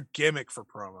a better gimmick for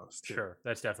promos too. Sure,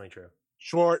 that's definitely true.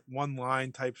 Short, one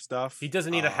line type stuff. He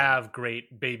doesn't need to have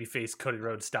great babyface Cody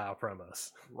Rhodes style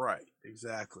promos. Right,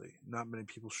 exactly. Not many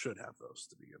people should have those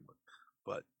to begin with.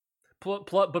 But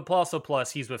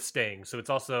plus he's with Sting, so it's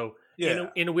also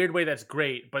in a weird way that's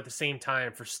great. But at the same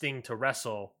time, for Sting to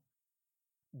wrestle,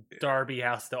 Darby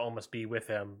has to almost be with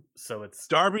him. So it's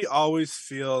Darby always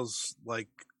feels like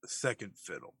second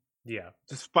fiddle. Yeah.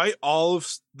 Despite all of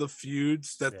the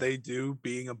feuds that they do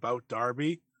being about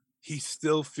Darby, he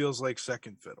still feels like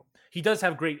second fiddle. He does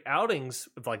have great outings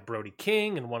with like Brody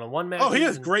King and one-on-one matches. Oh, he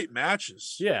has great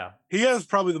matches. Yeah. He has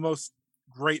probably the most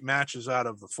great matches out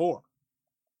of the four.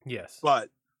 Yes. But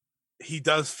he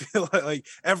does feel like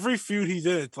every feud he's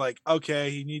in, it's like,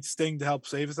 okay, he needs Sting to help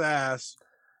save his ass.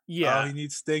 Yeah. He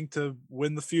needs Sting to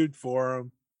win the feud for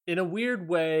him. In a weird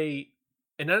way,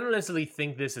 and I don't necessarily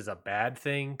think this is a bad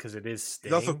thing because it is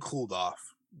Sting. He's also cooled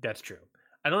off. That's true.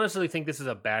 I don't necessarily think this is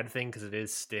a bad thing because it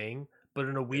is Sting, but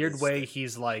in a weird way,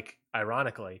 he's like,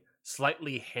 ironically,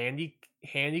 slightly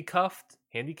handicuffed.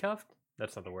 Handicuffed?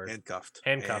 That's not the word. Handcuffed.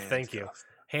 Thank you.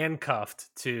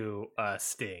 Handcuffed to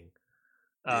Sting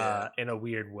in a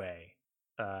weird way.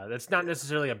 That's not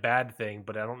necessarily a bad thing,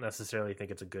 but I don't necessarily think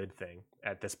it's a good thing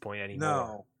at this point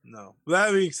anymore. No.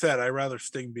 That being said, I'd rather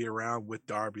Sting be around with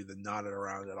Darby than not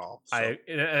around at all. So.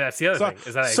 That's the other thing.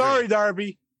 Is that sorry,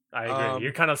 Darby. I agree.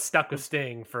 You're kind of stuck with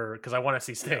Sting because I want to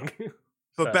see Sting. Yeah.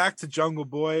 But back to Jungle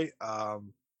Boy.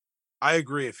 I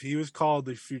agree. If he was called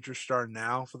the future star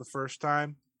now for the first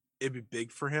time, it'd be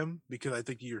big for him because I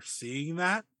think you're seeing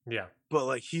that. Yeah. But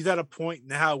like he's at a point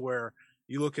now where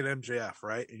you look at MJF,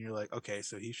 right? And you're like, okay,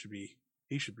 so he should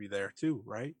be there too,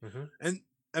 right? Mm-hmm. And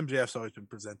MJF's always been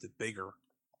presented bigger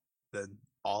than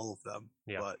all of them.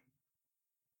 Yeah. But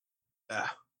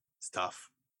it's tough.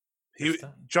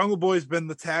 Jungle Boy's been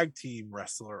the tag team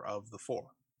wrestler of the four.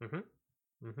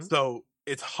 Mm-hmm. Mm-hmm. So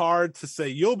it's hard to say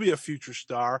you'll be a future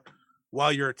star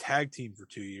while you're a tag team for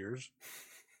 2 years.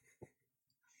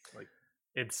 Like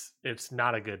it's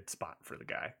not a good spot for the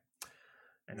guy.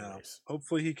 Anyways. No.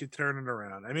 Hopefully he could turn it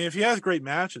around. I mean, if he has great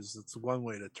matches, it's one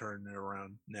way to turn it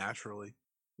around naturally.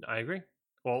 I agree.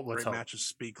 Well, let's hope. Great matches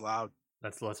speak loud.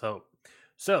 Let's hope.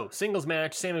 So, singles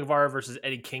match, Sammy Guevara versus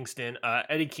Eddie Kingston.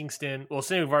 Sammy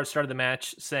Guevara started the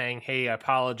match saying, "Hey, I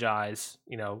apologize,"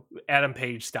 Adam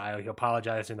Page style. He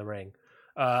apologized in the ring.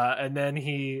 And then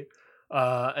he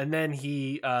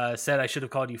said, "I should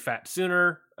have called you fat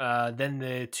sooner." Then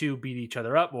the two beat each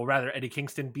other up. Well, rather, Eddie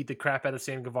Kingston beat the crap out of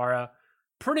Sammy Guevara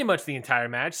pretty much the entire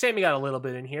match. Sammy got a little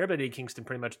bit in here, but Eddie Kingston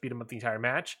pretty much beat him up the entire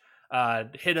match.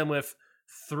 Hit him with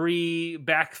 3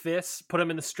 back fists, put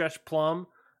him in the stretch plum,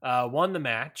 won the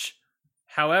match.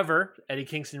 However, Eddie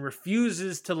Kingston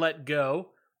refuses to let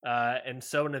go. And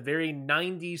so in a very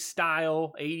 90s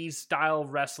style, 80s style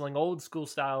of wrestling, old school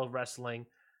style of wrestling,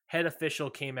 head official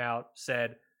came out,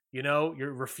 said,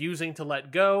 you're refusing to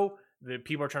let go. The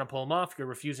people are trying to pull him off. You're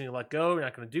refusing to let go. You're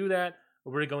not going to do that.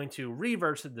 We're going to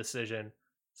reverse the decision.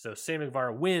 So Sammy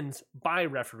Guevara wins by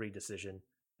referee decision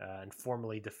and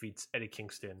formally defeats Eddie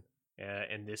Kingston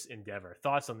in this endeavor.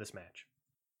 Thoughts on this match?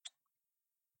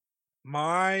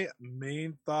 My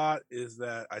main thought is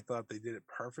that I thought they did it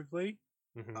perfectly.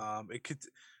 Mm-hmm.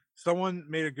 Someone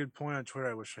made a good point on Twitter.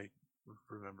 I wish I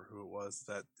remember who it was,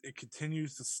 that it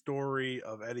continues the story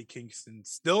of Eddie Kingston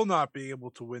still not being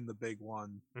able to win the big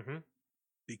one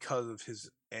because of his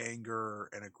anger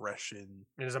and aggression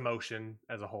and his emotion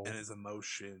as a whole.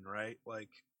 Right? Like,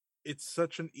 it's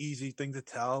such an easy thing to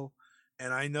tell.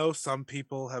 And I know some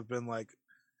people have been like,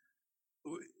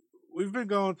 we've been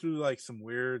going through like some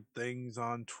weird things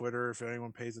on Twitter, if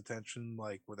anyone pays attention,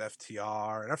 like with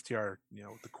FTR and FTR,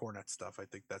 with the Cornette stuff. I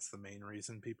think that's the main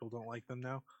reason people don't like them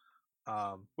now.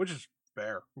 Which is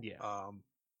fair. Yeah.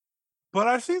 But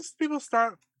I've seen people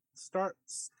start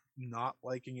not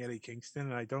liking Eddie Kingston,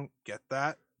 and I don't get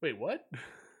that. Wait, what?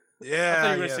 Yeah, I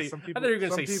thought you were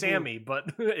going to say Sammy,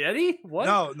 but Eddie? What?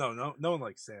 No one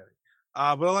likes Sammy.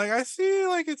 But like I see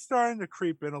like it's starting to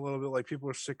creep in a little bit. Like people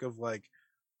are sick of like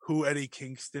who Eddie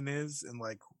Kingston is and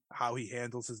like how he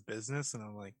handles his business, and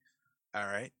I'm like, all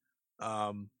right.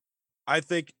 I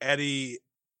think Eddie,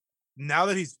 now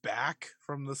that he's back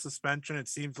from the suspension, it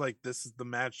seems like this is the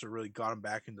match that really got him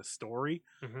back into story.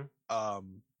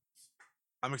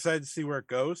 I'm excited to see where it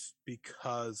goes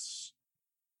because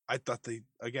I thought they,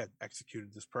 again,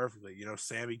 executed this perfectly.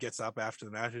 Sammy gets up after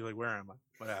the match. He's like, where am I?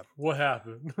 What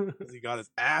happened? He got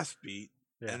his ass beat,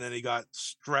 and then he got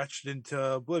stretched into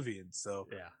oblivion. So,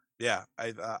 yeah,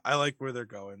 I like where they're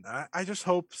going. I just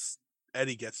hope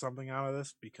Eddie gets something out of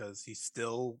this because he's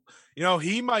still,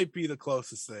 he might be the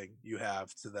closest thing you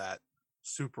have to that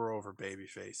super over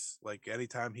babyface. Like,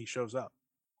 anytime he shows up,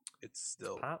 it's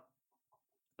still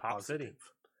Pop City.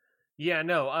 Yeah,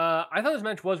 no, I thought this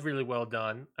match was really well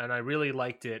done, and I really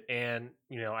liked it. And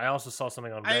I also saw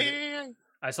something on Reddit.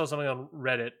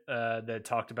 That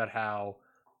talked about how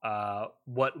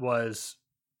what was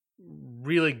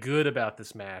really good about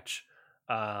this match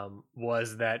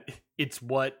was that it's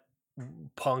what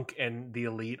Punk and the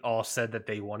Elite all said that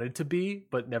they wanted to be,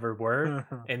 but never were,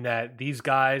 and that these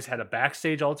guys had a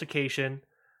backstage altercation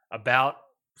about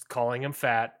calling him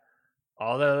fat.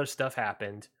 All the other stuff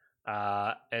happened.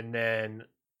 And then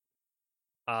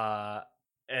they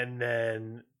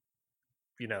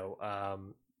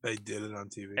did it on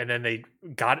TV, and then they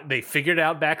figured it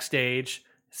out backstage,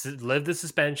 lived the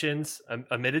suspensions,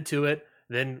 admitted to it,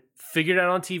 then figured it out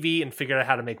on TV and figured out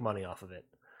how to make money off of it.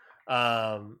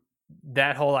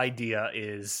 That whole idea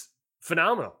is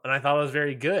phenomenal, and I thought it was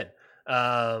very good.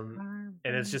 And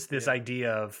it's just this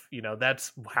idea of,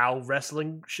 that's how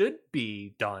wrestling should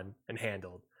be done and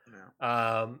handled.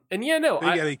 Big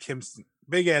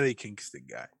Eddie Kingston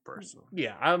guy, personally.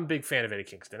 Yeah, I'm a big fan of Eddie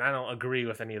Kingston. I don't agree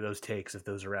with any of those takes if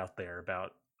those are out there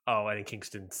about, Eddie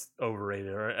Kingston's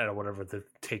overrated or whatever the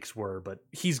takes were, but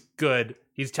he's good.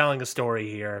 He's telling a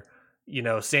story here.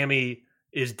 Sammy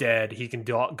is dead. He can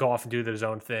go off and do his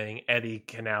own thing. Eddie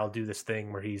can now do this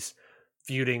thing where he's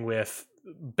feuding with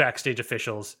backstage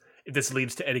officials. If this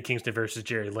leads to Eddie Kingston versus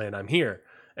Jerry Lynn, I'm here.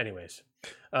 Anyways,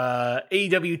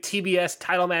 AEW TBS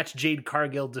title match, Jade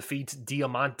Cargill defeats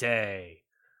Diamante.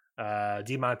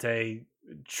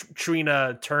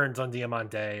 Trina turns on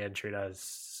Diamante, and Trina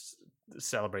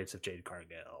celebrates with Jade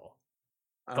Cargill.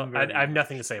 I have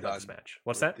nothing to say about this match.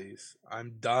 What's that?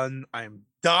 I'm done. I'm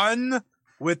done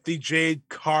with the Jade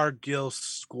Cargill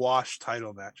squash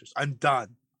title matches. I'm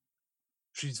done.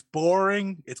 She's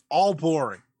boring. It's all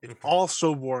boring. It's all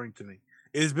so boring to me.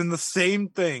 It has been the same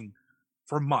thing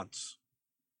for months.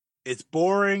 It's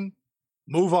boring.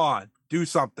 Move on. Do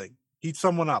something. Heat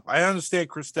someone up. I understand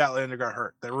Chris Statlander got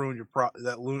hurt. That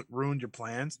ruined your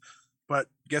plans. But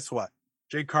guess what?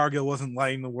 Jade Cargill wasn't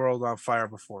lighting the world on fire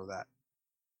before that.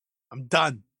 I'm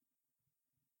done.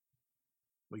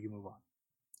 We can move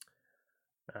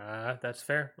on. That's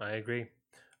fair. I agree.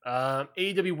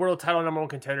 AEW World Title #1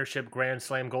 contendership Grand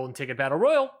Slam Golden Ticket Battle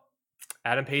Royal.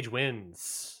 Adam Page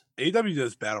wins. AEW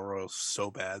does battle royals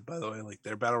so bad, by the way. Like,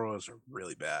 their battle royals are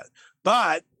really bad.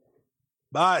 But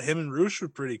him and Roosh were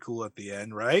pretty cool at the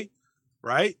end, right?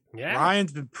 Right? Yeah.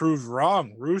 Ryan's been proved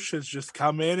wrong. Roosh has just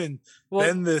come in and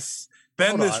been this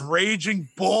raging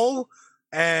bull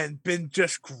and been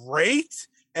just great.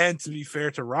 And to be fair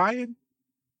to Ryan,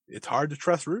 it's hard to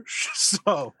trust Roosh.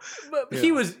 So, but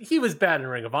he was bad in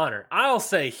Ring of Honor. I'll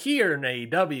say here in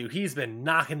AEW, he's been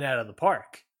knocking it out of the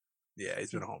park. Yeah,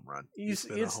 he's been a home run. It's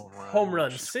home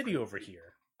run city over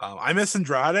here. I miss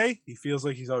Andrade. He feels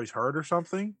like he's always hurt or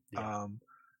something. Yeah.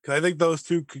 Because I think those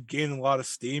two could gain a lot of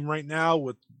steam right now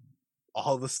with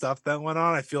all the stuff that went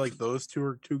on. I feel like those two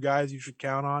are two guys you should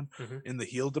count on in the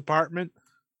heel department.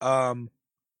 But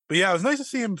yeah, it was nice to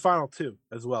see him final two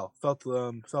as well. Felt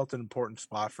an important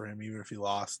spot for him, even if he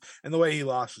lost. And the way he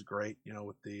lost was great. You know,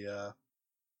 with the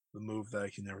move that I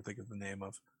can never think of the name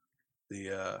of.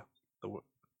 The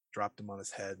dropped him on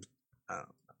his head. I don't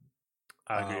know.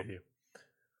 I agree with you.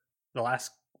 The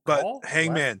last but call?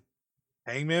 Hangman,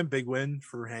 big win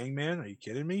for Hangman. Are you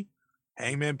kidding me?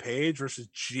 Hangman Page versus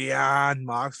Jon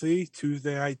Moxley,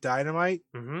 Tuesday Night Dynamite.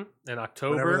 In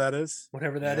October. Whatever that is.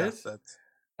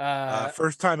 That's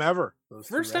first time ever.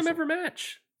 First time ever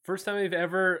match. First time they've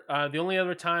ever, the only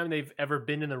other time they've ever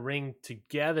been in the ring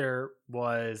together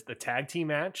was the tag team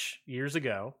match years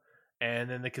ago. And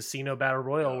then the Casino Battle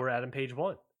Royal where Adam Page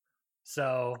won.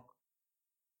 So,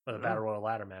 the Battle Royal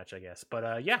ladder match, I guess.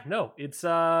 But it's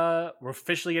we're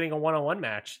officially getting a 1-on-1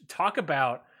 match. Talk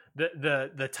about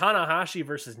the Tanahashi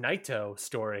versus Naito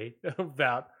story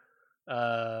about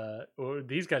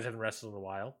these guys haven't wrestled in a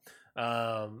while.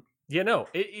 I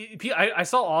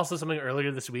saw also something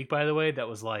earlier this week, by the way, that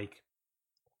was like,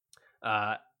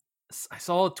 I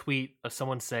saw a tweet of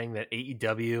someone saying that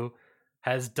AEW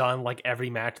has done like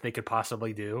every match they could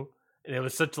possibly do. And it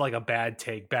was such like a bad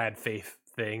faith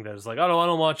thing that was like, I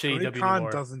don't watch Tony AEW Khan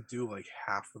anymore. Doesn't do like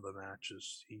half of the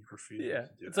matches. He refuses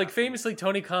to do. It's like famously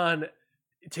Tony Khan,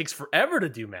 it takes forever to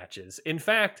do matches. In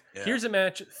fact, here's a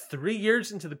match 3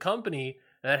 years into the company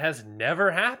that has never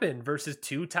happened versus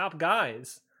two top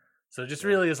guys. So it just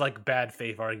really is like bad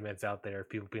faith arguments out there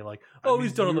of people being like,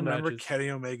 he's done all the matches. Remember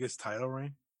Kenny Omega's title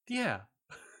reign? Yeah.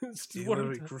 He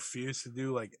refused to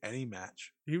do like any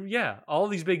match. All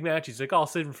these big matches. Like, I'll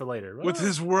save them for later. With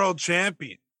his world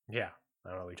champion. Yeah. I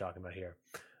don't know what you're talking about here.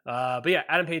 But yeah,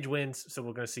 Adam Page wins. So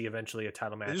we're going to see eventually a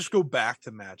title match. They just go back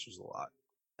to matches a lot.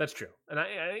 That's true. And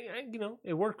I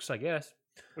it works, I guess.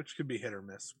 Which could be hit or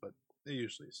miss, but it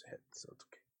usually is a hit. So it's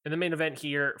okay. And the main event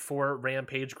here for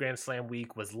Rampage Grand Slam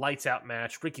Week was Lights Out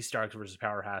match. Ricky Starks versus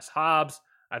Powerhouse Hobbs.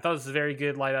 I thought this was a very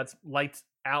good lights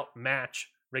out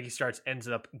match. Ricky Starks ends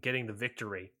up getting the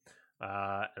victory.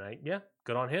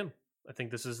 Good on him. I think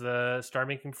this is the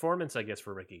star-making performance, I guess,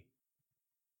 for Ricky.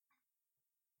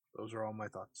 Those are all my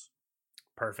thoughts.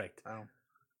 Perfect.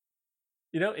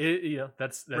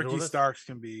 That's Ricky Starks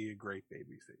can be a great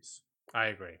babyface. I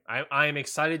agree. I am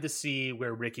excited to see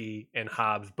where Ricky and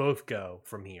Hobbs both go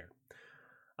from here.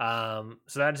 So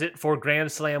that's it for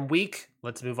Grand Slam Week.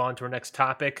 Let's move on to our next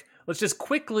topic. Let's just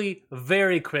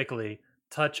very quickly,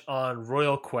 touch on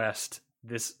Royal Quest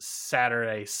this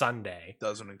Sunday.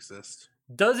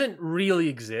 Doesn't really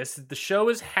exist. The show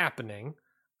is happening,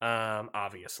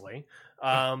 obviously.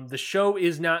 The show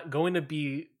is not going to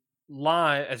be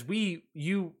live as you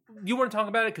want to talk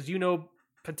about it because you know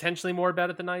potentially more about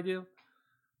it than I do.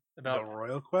 About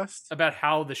Royal Quest? About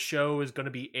how the show is going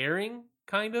to be airing,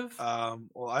 kind of?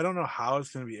 Well, I don't know how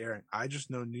it's going to be airing. I just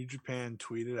know New Japan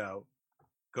tweeted out,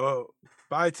 go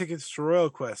buy tickets to Royal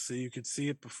Quest so you could see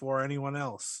it before anyone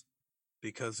else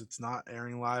because it's not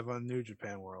airing live on New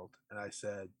Japan World. And I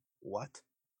said, what?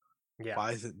 Yeah.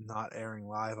 Why is it not airing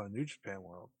live on New Japan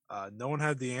World? No one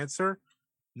had the answer.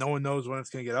 No one knows when it's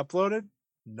going to get uploaded.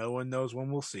 No one knows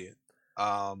when we'll see it.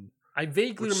 I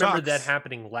vaguely remember that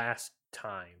happening last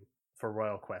time for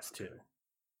Royal Quest 2.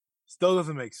 Still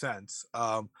doesn't make sense.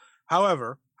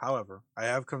 However, I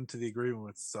have come to the agreement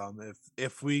with some.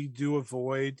 If we do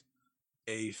avoid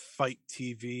a Fight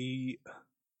TV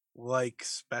like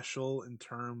special in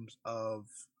terms of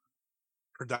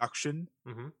production,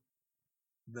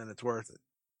 then it's worth it.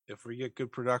 If we get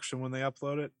good production when they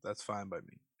upload it, that's fine by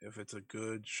me. If it's a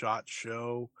good shot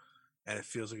show and it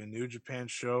feels like a New Japan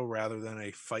show rather than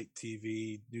a Fight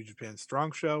TV New Japan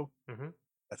Strong show,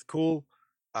 that's cool.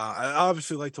 I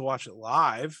obviously like to watch it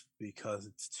live because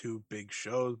it's 2 big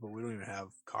shows, but we don't even have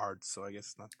cards, so I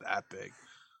guess it's not that big.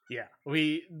 Yeah,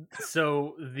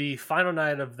 so the final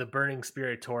night of the Burning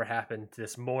Spirit Tour happened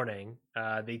this morning.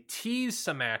 They teased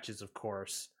some matches, of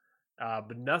course,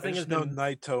 but nothing has been.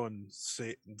 Naito and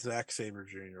Zack Sabre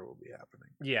Jr. will be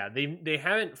happening. Yeah, they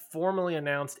haven't formally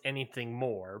announced anything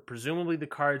more. Presumably, the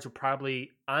cards will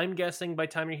probably. I'm guessing by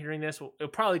the time you're hearing this, it'll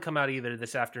probably come out either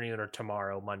this afternoon or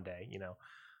tomorrow, Monday.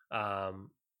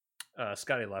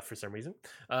 Scotty left for some reason.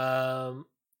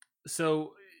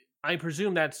 So I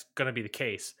presume that's going to be the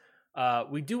case.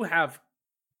 We do have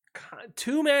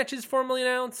 2 matches formally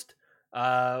announced.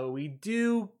 We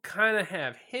do kind of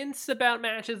have hints about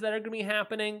matches that are going to be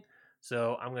happening.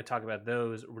 So I'm going to talk about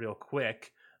those real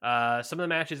quick. Some of the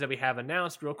matches that we have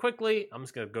announced real quickly, I'm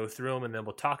just going to go through them and then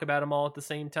we'll talk about them all at the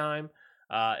same time.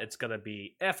 It's going to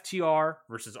be FTR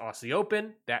versus Aussie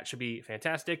Open. That should be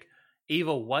fantastic.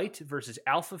 Ava White versus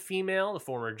Alpha Female, the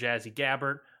former Jazzy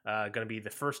Gabbert. Going to be the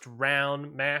first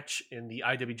round match in the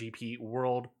IWGP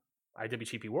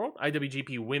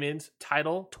Women's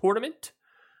Title Tournament.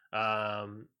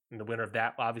 And the winner of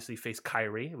that will obviously face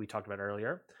Kairi, we talked about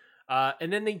earlier.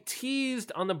 And then they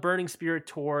teased on the Burning Spirit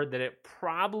Tour that it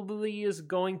probably is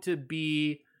going to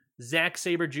be Zack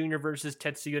Sabre Jr. versus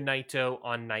Tetsuya Naito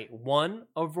on night 1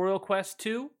 of Royal Quest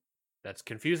 2. That's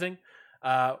confusing.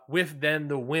 With then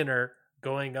the winner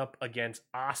going up against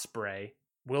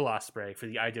Will Ospreay for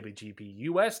the IWGP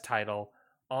US title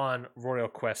on Royal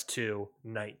Quest 2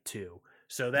 night 2.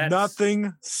 So that's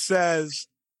nothing says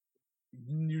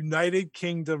United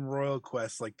Kingdom Royal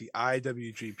Quest like the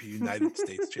IWGP United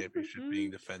States Championship being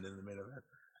defended in the main event.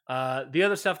 The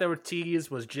other stuff that were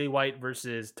teased was Jay White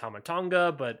versus Tama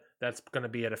Tonga, but that's going to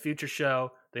be at a future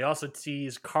show. They also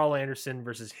teased Carl Anderson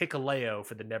versus Hikuleo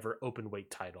for the Never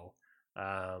Openweight title.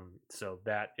 So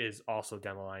that is also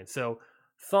down the line. So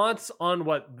thoughts on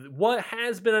what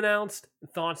has been announced,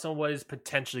 thoughts on what is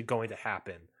potentially going to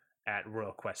happen at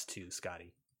Royal Quest 2,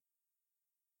 Scotty.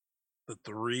 The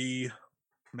 3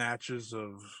 matches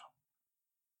of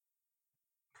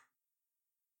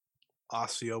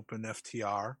Aussie Open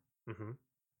FTR,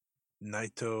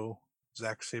 Naito,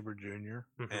 Zack Sabre Jr.,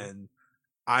 and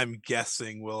I'm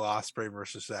guessing Will Ospreay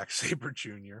versus Zack Sabre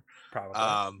Jr.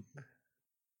 Probably.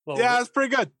 Yeah, it's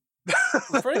pretty good.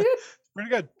 Pretty good? Pretty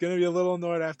good. Gonna be a little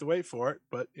annoyed I have to wait for it,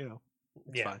 but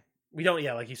it's fine. We don't.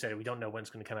 Yeah, like you said, we don't know when it's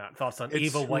going to come out. Thoughts on It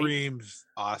Ava White? Screams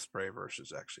Ospreay versus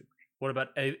Zack Sabre. What about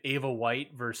Ava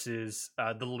White versus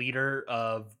the leader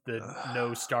of the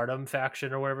No Stardom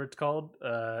faction or whatever it's called,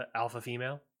 Alpha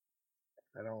Female?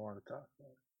 I don't want to talk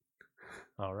about it.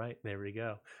 All right, there we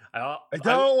go. I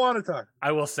don't want to talk.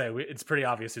 I will say it's pretty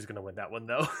obvious who's going to win that one,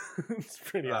 though. It's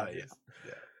pretty obvious.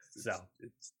 Yeah.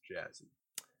 It's Jazzy.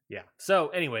 Yeah. So,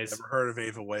 anyways, never heard of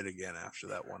Ava White again after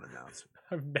that one announcement.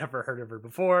 I've never heard of her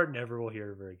before. Never will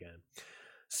hear of her again.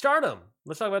 Stardom.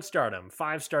 Let's talk about Stardom.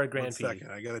 5-star Grand Prix. 1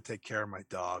 second. I got to take care of my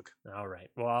dog. All right.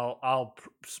 Well, I'll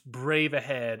brave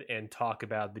ahead and talk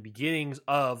about the beginnings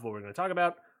of what we're going to talk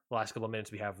about. The last couple of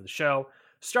minutes we have for the show.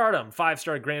 Stardom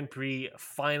 5-star Grand Prix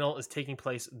final is taking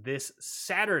place this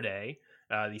Saturday.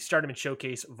 The Stardom and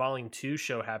Showcase Volume 2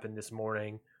 show happened this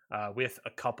morning. With a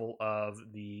couple of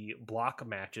the block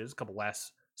matches, a couple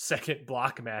last second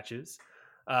block matches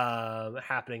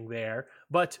happening there.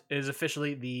 But it is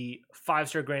officially the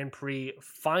 5-star Grand Prix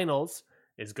finals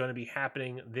is going to be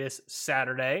happening this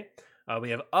Saturday.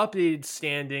 We have updated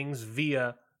standings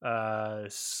via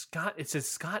Scott. It says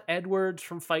Scott Edwards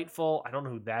from Fightful. I don't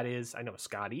know who that is. I know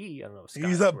Scotty. I don't know Scott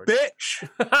He's Edwards. a bitch.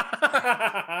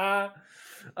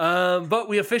 But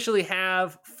we officially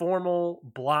have formal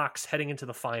blocks heading into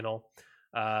the final.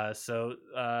 So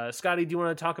Scotty, do you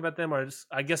want to talk about them, or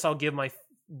I guess I'll give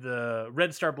the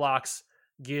Red Star blocks,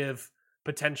 give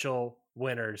potential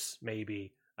winners.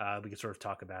 Maybe we can sort of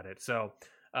talk about it. So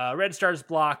Red Star's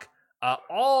block,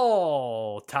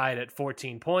 all tied at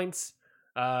 14 points.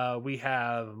 We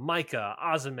have Maika,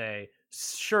 Azumi,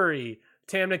 Shuri,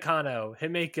 Tam Nakano,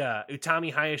 Himeka,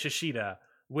 Utami Hayashishida,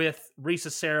 with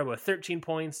Risa Sera with 13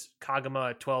 points, Kagama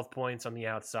at 12 points on the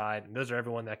outside. And those are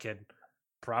everyone that could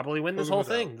probably win this whole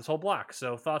thing, this whole block.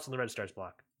 So thoughts on the Red Stars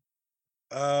block?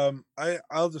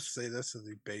 I'll just say this is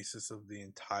the basis of the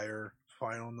entire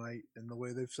final night and the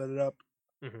way they've set it up.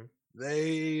 Mm-hmm.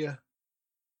 They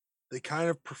kind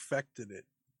of perfected it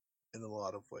in a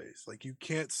lot of ways. Like, you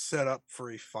can't set up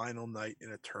for a final night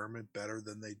in a tournament better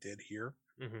than they did here.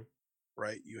 Mm-hmm.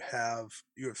 Right? You have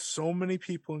so many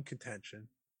people in contention.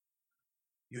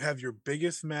 You have your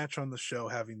biggest match on the show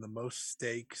having the most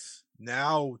stakes.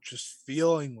 Now just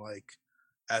feeling like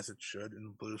as it should in the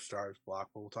Blue Stars block,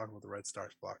 but we'll talk about the Red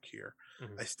Stars block here.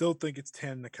 Mhm. I still think it's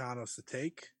Tam Nakano's to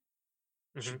take.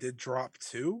 She Mhm. did drop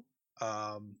 2.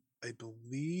 I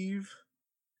believe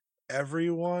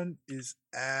everyone is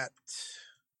at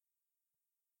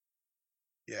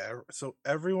so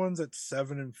everyone's at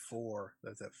 7-4.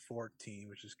 That's at 14,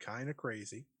 which is kind of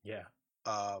crazy. Yeah.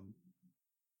 But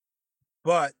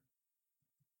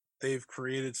they've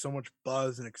created so much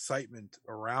buzz and excitement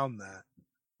around that.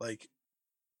 Like,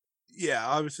 yeah,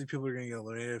 obviously people are going to get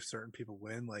eliminated if certain people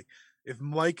win. Like, if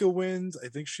Micah wins, I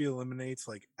think she eliminates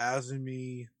like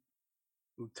Azumi,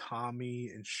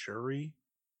 Utami, and Shuri.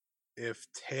 If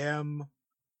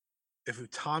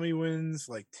Utami wins,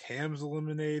 like Tam's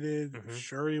eliminated. Mhm. If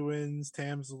Shuri wins,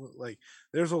 Tam's like.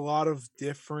 There's a lot of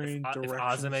different If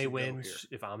directions. Azame to go wins, here.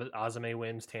 if Azame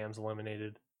wins, Tam's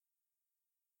eliminated.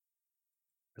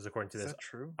 Because according to Is this, that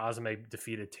true? Azame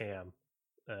defeated Tam.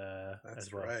 That's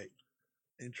as well. right.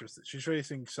 Interesting. She's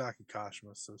facing Saki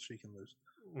Kashima, so she can lose.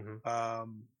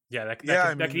 Mhm. Yeah, that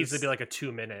I could mean, easily be like a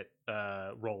 2-minute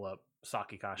roll up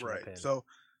Saki Kashima right. pin. So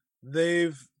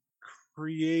they've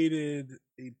created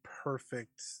a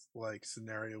perfect like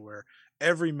scenario where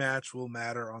every match will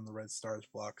matter on the Red Stars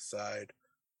block side.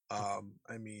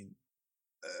 I mean,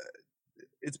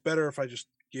 it's better if I just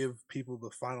give people the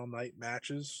final night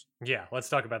matches. Yeah, let's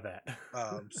talk about that.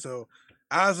 So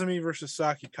Azumi versus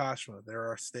Saki Kashima, there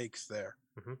are stakes there.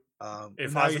 Mhm.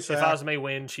 If Unagi Sayaka- Azame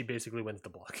wins, she basically wins the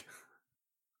block.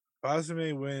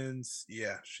 Azumi wins,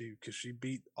 because she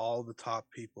beat all the top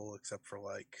people except for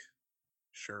like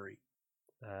Shuri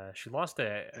She lost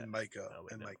to and Micah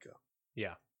no. Micah.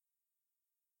 Yeah.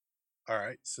 All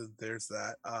right, so there's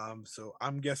that. So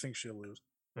I'm guessing she'll lose.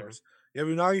 Of Mhm. course, you have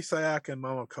Unagi Sayaka and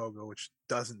Momo Kogo, which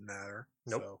doesn't matter.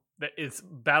 Nope. So It's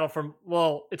battle from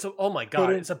oh my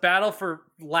god, it's a battle for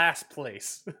last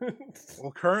place.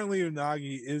 well, currently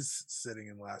Unagi is sitting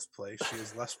in last place. She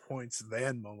has less points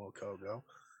than Momo Kogo,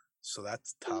 so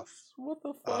that's tough. What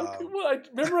the fuck? Um,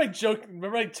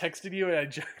 Remember I texted you and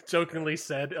I jokingly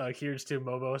said, "Here's to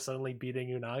Momo suddenly beating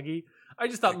Unagi." I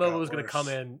just thought It Momo got was going to come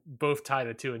worse. in both tied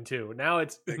at 2-2. Now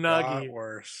it's It Unagi. got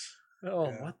worse. Oh,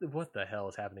 Yeah. what the hell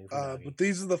is happening for Unagi? But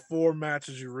these are the 4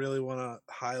 matches you really want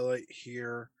to highlight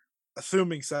here.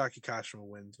 Assuming Saki Kashima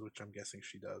wins, which I'm guessing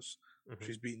she does. Mhm.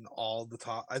 She's beaten all the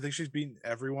top. I think she's beaten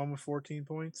everyone with 14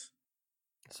 points.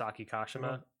 Saki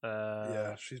Kashima.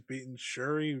 Yeah, she's beaten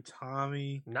Shuri,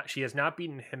 Utami. She has not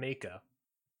beaten Himeka.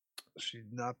 She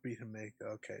did not beat Himeka.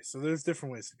 Okay, so there's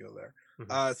different ways to go there.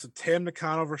 Mhm. So Tam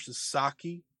Nakano versus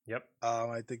Saki. Yep.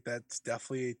 I think that's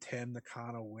definitely a Tam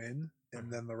Nakano win. And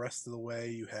then the rest of the way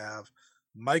you have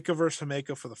Micah versus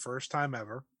Himeka for the first time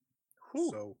ever. Whew.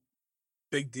 So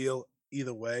big deal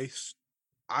either way.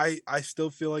 I still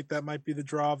feel like that might be the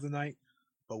draw of the night,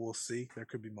 but we'll see. There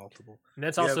could be multiple. And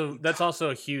that's also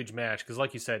a huge match because,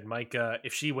 like you said, Micah,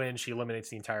 if she wins, she eliminates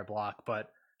the entire block.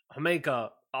 But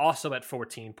Himeka also at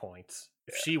 14 points.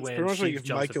 If she wins, she if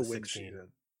jumps Micah up to wins, 16. she's in.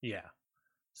 Yeah.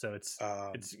 So it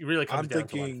really I'm comes down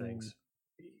to a lot thinking, of things.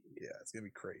 yeah, it's gonna be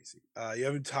crazy. You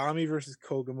have Utami versus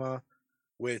Koguma,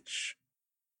 which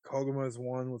Koguma has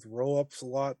won with roll ups a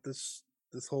lot this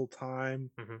whole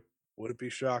time. Mhm. Would it be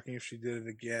shocking if she did it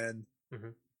again?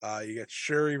 Mhm. You got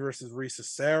Shuri versus Risa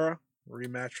Sarah,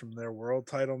 rematch from their world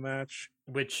title match.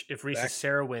 Which, if Risa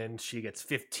Sarah wins, she gets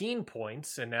 15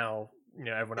 points, and now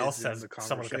everyone else Is in says the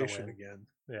someone's going to conversation win. again.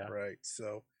 Yeah, Right.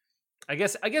 So I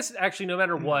guess actually, no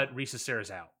matter what, Risa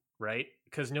Sarah's out, right?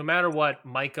 Because no matter what,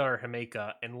 Micah or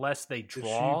Himeka, unless they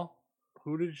draw,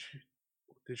 who did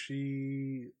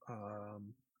she?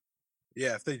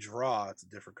 Yeah, if they draw, it's a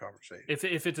different conversation.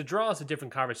 if it's a draw, it's a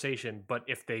different conversation. But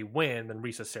if they win, then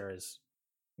Risa Sarah's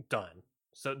done.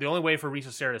 So the only way for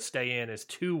Risa Sarah to stay in is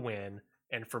to win,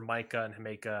 and for Micah and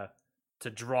Himeka to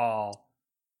draw.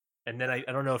 And then I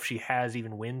don't know if she has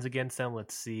even wins against them.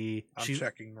 Let's see. I'm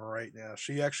checking right now.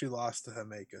 She actually lost to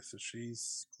Himeka, so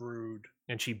she's screwed.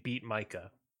 And she beat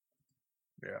Micah.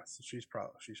 Yeah, so she's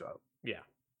out. Yeah.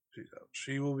 She's out.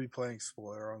 She will be playing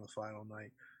spoiler on the final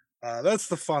night. That's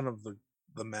the fun of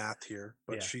the math here,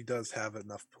 but Yeah. she does have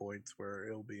enough points where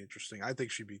it'll be interesting. I think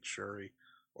she beats Shuri,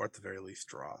 or at the very least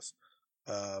draws.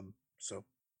 So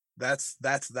that's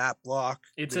that block.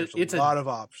 It's a lot of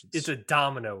options. It's a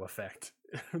domino effect.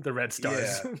 The Red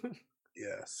Stars.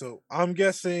 Yeah. So I'm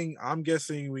guessing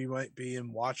we might be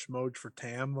in watch mode for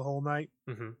Tam the whole night.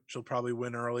 Mm-hmm. She'll probably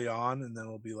win early on, and then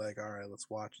we'll be like, all right, let's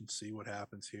watch and see what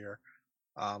happens here.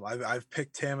 I've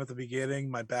picked Tam at the beginning.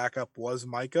 My backup was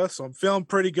Micah, so I'm feeling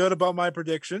pretty good about my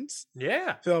predictions.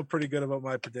 Yeah. And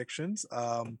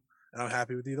I'm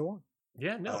happy with either one.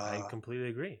 Yeah, no, I completely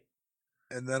agree.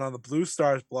 And then on the Blue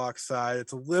Stars block side,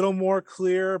 it's a little more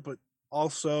clear, but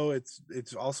also it's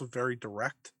also very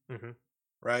direct,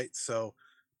 right? So,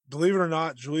 believe it or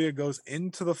not, Julia goes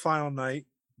into the final night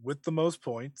with the most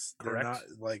points. Correct. They're not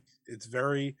like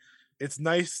it's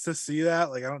nice to see that.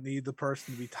 Like I don't need the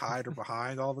person to be tied or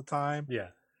behind all the time. Yeah.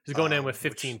 She's going in with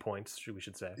 15 points, we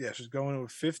should say. Yeah, she's going in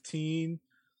with 15.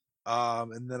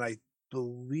 And then I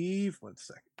believe 1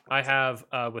 second. I have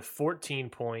with 14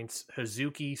 points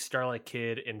Hazuki, Starlight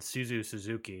Kid, and Suzu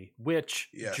Suzuki, which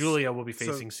Julia will be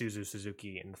facing Suzu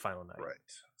Suzuki in the final night. Right.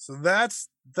 So that's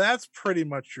pretty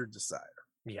much your decider.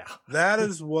 Yeah. That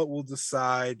is what will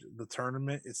decide the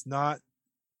tournament. It's not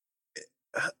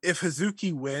if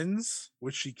Hazuki wins,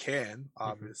 which she can,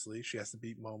 obviously, she has to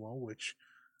beat Momo, which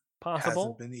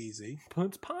hasn't been easy.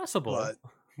 It's possible. But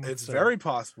it's very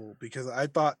possible because I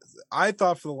thought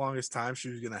for the longest time she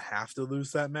was going to have to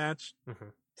lose that match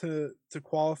to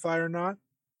qualify or not.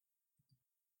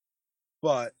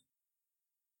 But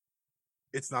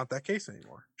it's not that case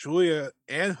anymore. Julia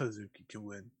and Hazuki can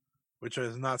win, which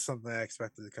is not something I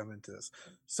expected to come into this.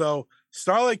 So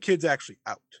Starlight Kid's actually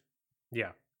out.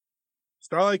 Yeah.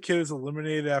 Starlight Kid is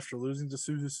eliminated after losing to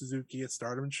Suzu Suzuki at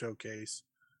Stardom and Showcase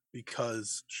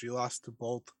because she lost to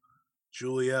both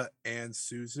Julia and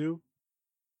Suzu,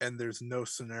 and there's no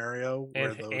scenario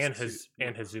where and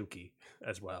Hazuki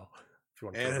as well. If you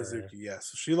want to and Hazuki, yes.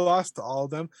 So she lost to all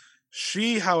of them.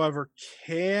 She, however,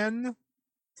 can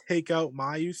take out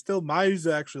Mayu still. Mayu's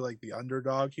actually like the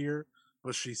underdog here,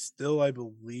 but she still, I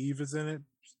believe, is in it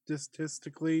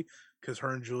statistically because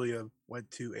her and Julia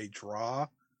went to a draw,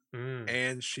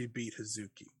 and she beat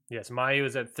Hazuki. Yes, Mayu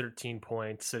is at 13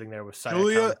 points, sitting there with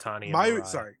Sayaka Utani and Mayu, Mirai.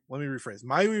 sorry, let me rephrase.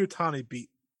 Mayu Utani beat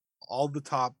all the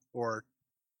top, or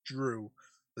drew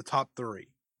the top 3,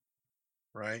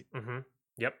 right?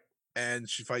 Yep. And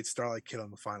she fights Starlight Kid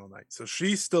on the final night. So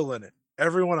she's still in it.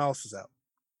 Everyone else is out.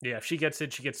 Yeah, if she gets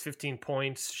it, she gets 15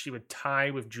 points. She would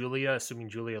tie with Julia, assuming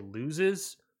Julia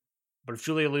loses. But if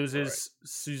Julia loses,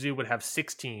 Suzu would have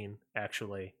 16,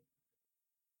 actually.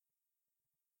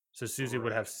 So Suzu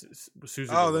would have Suzu.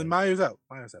 Oh, then Mayu's out.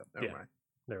 Mayu's out. Never mind.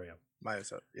 There we go.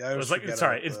 Mayu's out. Yeah, I was like,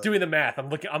 sorry, it's doing the math.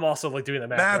 I'm also like doing the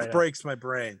math. Math breaks my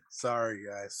brain. Sorry,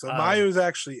 guys. So Mayu's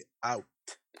actually out.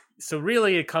 So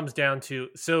really, it comes down to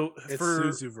it's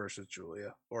Suzu versus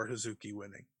Julia or Hazuki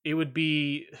winning. It would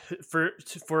be for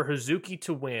Hazuki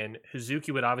to win.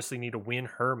 Hazuki would obviously need to win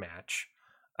her match.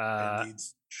 It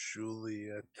needs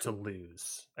Julia to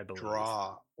lose, I believe.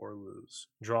 Draw or lose.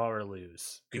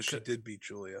 Because she did beat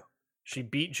Julia. She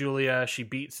beat Julia. She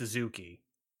beat Suzuki.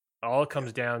 All it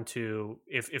comes down to,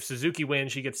 if Suzuki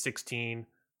wins, she gets 16.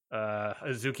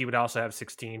 Hazuki would also have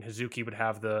 16. Hazuki would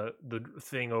have the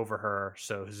thing over her,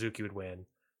 so Hazuki would win.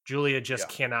 Julia just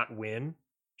cannot win.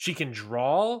 She can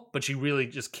draw, but she really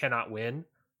just cannot win,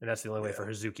 and that's the only way for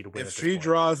Hazuki to win. If she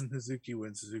draws and Hazuki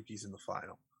wins, Suzuki's in the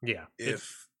final. Yeah.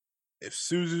 If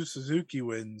Suzu Suzuki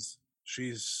wins,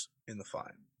 she's in the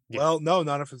final. Yeah. Well, no,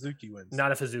 not if Hazuki wins.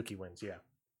 Not if Hazuki wins, yeah.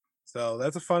 So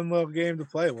that's a fun little game to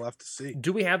play. We'll have to see.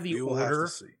 Do we have the order?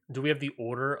 Do we have the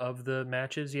order of the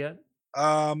matches yet?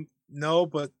 No,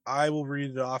 but I will read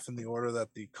it off in the order that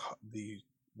the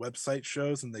website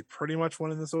shows, and they pretty much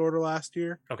went in this order last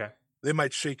year. Okay. They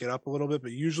might shake it up a little bit,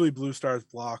 but usually Blue Stars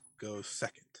block goes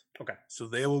second. Okay. So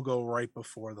they will go right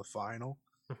before the final.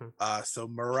 So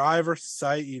Mirai versus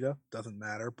Saida doesn't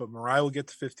matter, but Mirai will get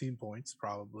to 15 points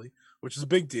probably, which is a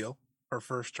big deal. Her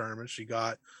first tournament,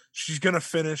 she's gonna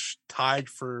finish tied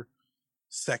for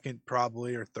second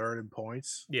probably or third in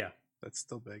points. Yeah, that's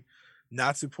still big.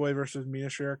 Natsupoi versus Mina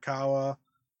Shirakawa,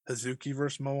 Hazuki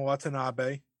versus Momo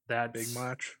Watanabe. That's big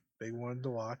match, big one to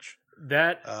watch.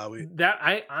 I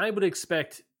would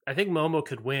expect. I think Momo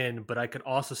could win, but I could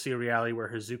also see a reality where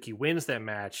Hazuki wins that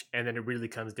match, and then it really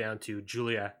comes down to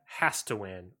Julia has to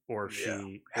win, or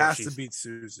she has to beat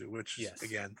Suzu, which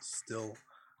again, still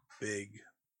big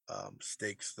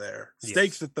stakes there.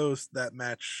 Stakes that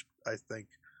match, I think,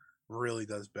 really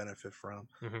does benefit from.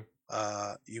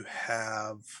 You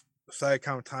have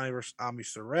Sayaka Utani versus Ami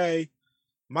Sourei,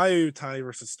 Mayu Utani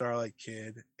versus Starlight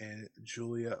Kid, and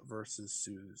Julia versus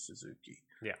Suzu Suzuki.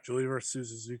 Yeah, Julia versus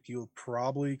Suzuki will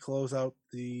probably close out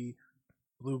the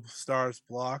Blue Stars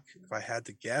block, if I had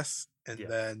to guess, and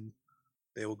then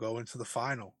they will go into the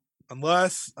final.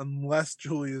 Unless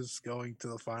Julia's going to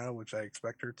the final, which I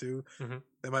expect her to,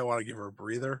 they might want to give her a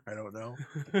breather. I don't know.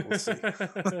 We'll see.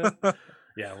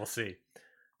 Yeah, we'll see.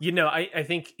 I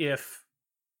think if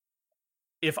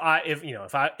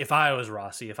I was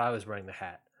Rossi, if I was wearing the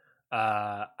hat,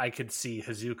 I could see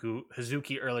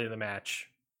Hazuki early in the match,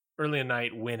 early in the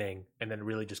night winning, and then it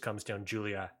really just comes down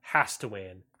Julia has to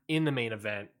win in the main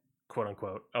event, quote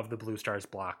unquote, of the Blue Stars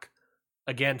block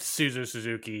against Suzu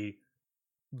Suzuki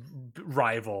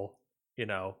rival,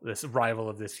 this rival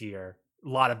of this year. A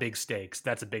lot of big stakes.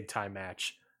 That's a big time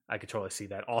match. I could totally see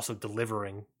that. Also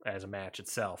delivering as a match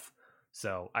itself.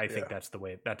 So I think that's the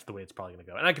way it's probably going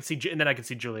to go. And I could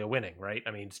see Julia winning, right?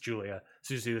 I mean, it's Julia.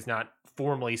 Suzu is not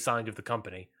formally signed with the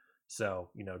company. So,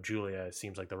 Julia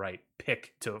seems like the right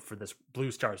pick for this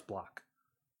Blue Stars block.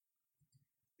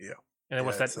 Yeah. And then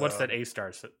what's that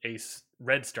Ace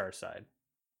Red Star side?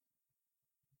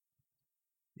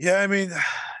 Yeah, I mean,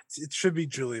 it should be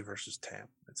Julia versus Tam.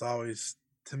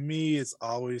 To me, it's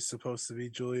always supposed to be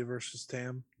Julia versus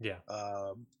Tam. Yeah.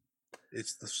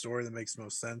 It's the story that makes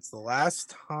most sense. The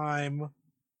last time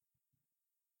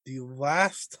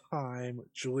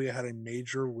Julia had a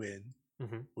major win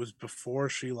was before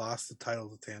she lost the title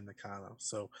to Tam Nakano.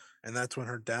 So, and that's when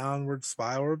her downward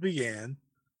spiral began.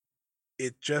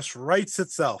 It just writes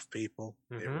itself, people.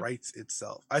 It writes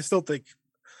itself. I still think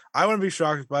I wouldn't be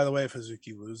shocked, by the way, if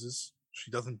Hazuki loses. She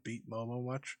doesn't beat Momo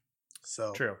much.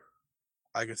 So true.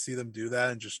 I could see them do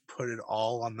that and just put it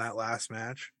all on that last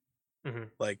match.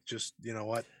 Like, just,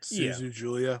 Suzu,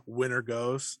 Julia, winner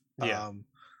goes. Yeah.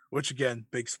 Which, again,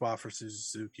 big spot for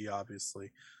Suzuki, obviously.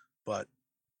 But,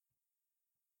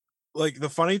 like, the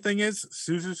funny thing is,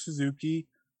 Suzu Suzuki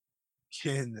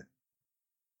can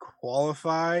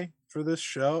qualify for this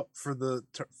show, for the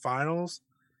finals,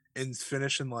 and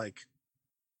finish in, like,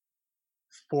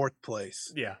 4th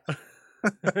place. Yeah.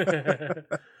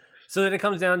 So then it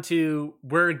comes down to,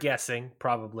 we're guessing,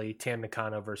 probably Tam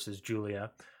Nakano versus Julia.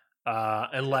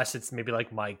 Unless it's maybe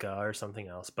like Micah or something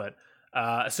else. But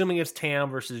assuming it's Tam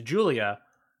versus Julia,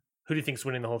 who do you think's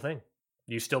winning the whole thing?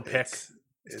 You still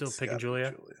picking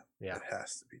Julia? Yeah. It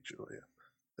has to be Julia.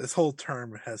 This whole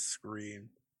term has screamed,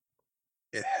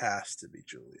 it has to be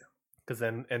Julia. Because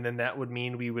then that would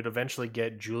mean we would eventually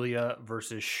get Julia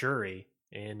versus Shuri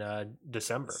in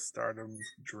December. Stardom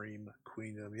Dream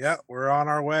Queendom. Yeah, we're on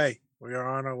our way. We are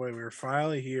on our way. We are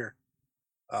finally here.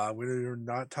 We're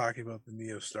not talking about the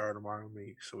Neo Stardom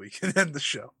Army, so we can end the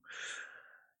show.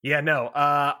 Yeah, no.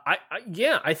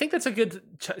 I think that's a good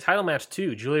title match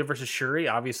too. Julia versus Shuri.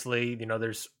 Obviously,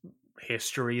 there's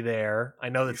history there. I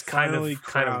know that's kind of weird.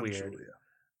 Julia.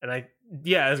 And I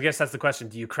guess that's the question.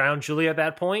 Do you crown Julia at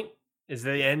that point? Is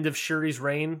the end of Shuri's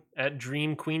reign at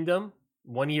Dream Queendom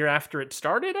 1 year after it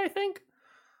started? I think,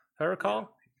 if I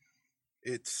recall.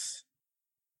 Yeah. It's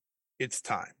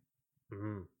time.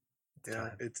 Mm-hmm.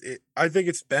 I think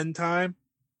it's been time,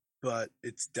 but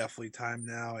it's definitely time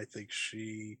now. I think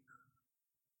she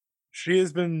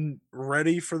has been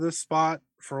ready for this spot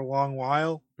for a long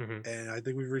while, and I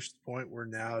think we've reached the point where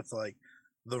now it's like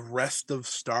the rest of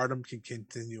Stardom can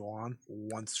continue on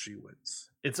once she wins.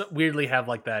 It's weirdly have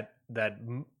like that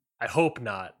I hope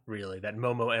not really that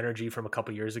Momo energy from a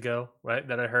couple years ago, right?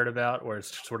 That I heard about, where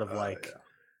it's sort of like,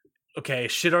 okay,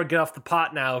 shit, or get off the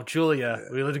pot now, Julia.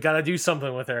 Yeah. We got to do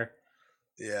something with her.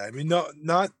 Yeah, I mean,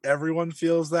 not everyone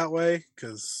feels that way,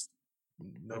 because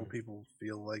people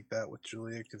feel like that with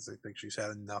Julia because they think she's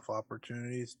had enough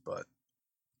opportunities. But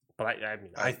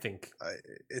I think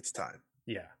it's time.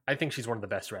 Yeah, I think she's one of the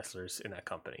best wrestlers in that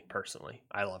company. Personally,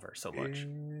 I love her so much.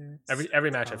 Every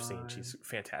match I've seen, she's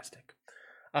fantastic.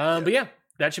 But yeah,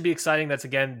 that should be exciting. That's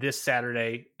again this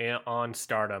Saturday on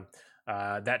Stardom.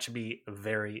 That should be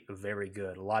very, very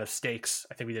good. A lot of stakes.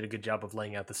 I think we did a good job of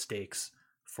laying out the stakes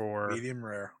for medium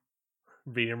rare.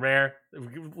 We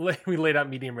laid out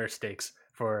medium rare stakes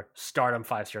for Stardom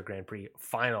 5-Star Grand Prix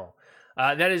final.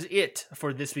 That is it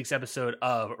for this week's episode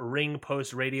of Ring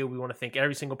Post Radio. We want to thank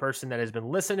every single person that has been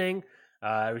listening,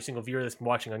 every single viewer that's been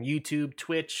watching on YouTube,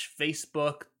 Twitch,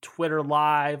 Facebook, Twitter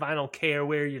Live. I don't care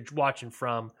where you're watching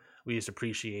from. We just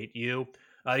appreciate you.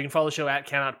 You can follow the show at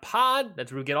Cannot Pod.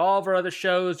 That's where we get all of our other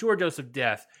shows. Your Dose of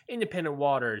Death, Independent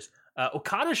Waters.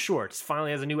 Okada Shorts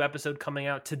finally has a new episode coming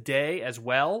out today as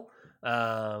well.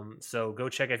 So go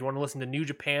check it. If you want to listen to New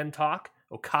Japan talk,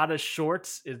 Okada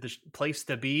Shorts is the place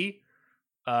to be.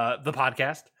 The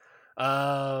podcast.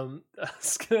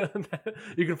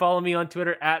 You can follow me on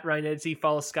Twitter at Ryan Edsey.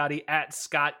 Follow Scotty at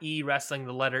Scott E Wrestling,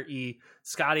 the letter E.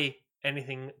 Scotty,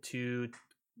 anything to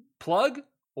plug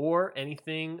or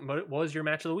anything? What was your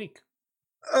match of the week?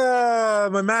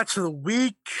 My match of the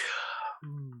week.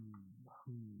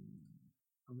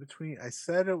 I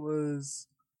said it was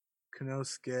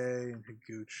Konosuke and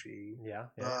Higuchi. Yeah.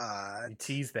 But he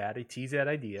teased that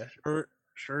idea.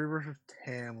 Shuri versus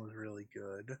Tam was really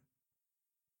good.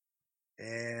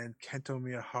 And Kento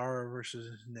Miyahara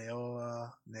versus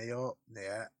Naoya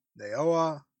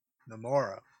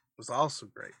Nomura was also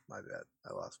great. My bad.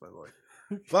 I lost my voice.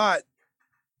 But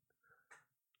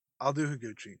I'll do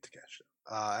Higuchi and Takeshita.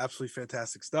 Absolutely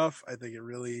fantastic stuff. I think it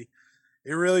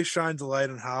really shines a light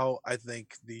on how I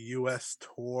think the U.S.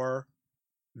 tour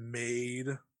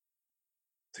made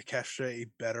Takeshita a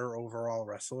better overall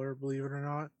wrestler, believe it or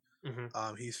not.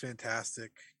 Mm-hmm. He's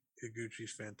fantastic.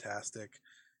 Higuchi's fantastic.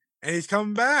 And he's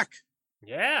coming back.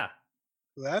 Yeah.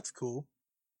 So that's cool.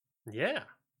 Yeah.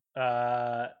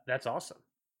 That's awesome.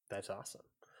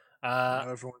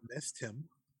 Everyone missed him.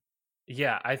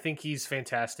 Yeah, I think he's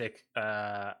fantastic.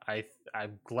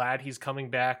 I'm glad he's coming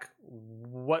back.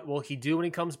 What will he do when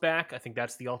he comes back? I think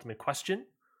that's the ultimate question.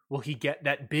 Will he get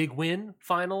that big win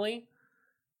finally?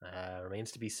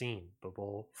 Remains to be seen, but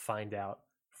we'll find out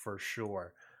for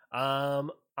sure.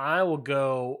 I will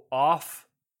go off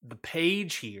the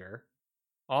page here,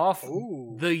 off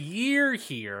the year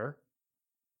here.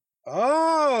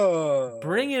 Oh,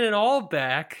 bringing it all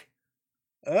back.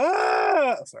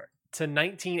 Sorry. To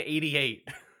 1988.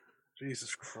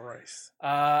 Jesus Christ.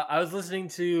 I was listening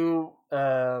to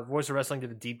Voice of Wrestling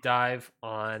did a deep dive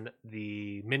on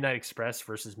the Midnight Express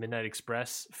versus Midnight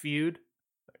Express feud,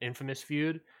 infamous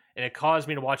feud, and it caused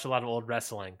me to watch a lot of old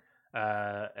wrestling.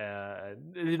 I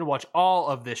didn't watch all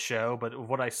of this show, but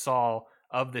what I saw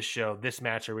of this show, this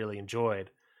match I really enjoyed.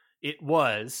 It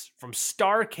was from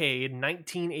Starrcade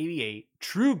 1988,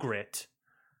 True Grit,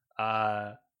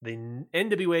 the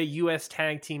NWA US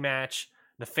Tag Team match,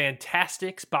 the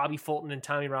Fantastics, Bobby Fulton and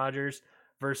Tommy Rogers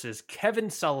versus Kevin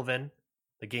Sullivan,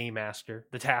 the Game Master,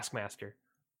 the Taskmaster,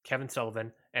 Kevin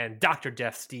Sullivan, and Dr.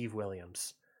 Death Steve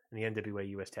Williams in the NWA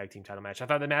US Tag Team title match. I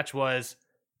thought the match was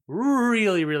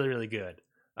really, really, really good.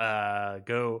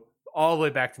 Go all the way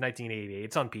back to 1988.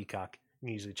 It's on Peacock. You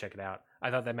can usually check it out. I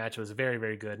thought that match was very,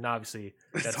 very good. And obviously,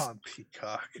 it's on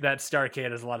Peacock. That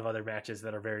Starrcade has a lot of other matches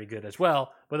that are very good as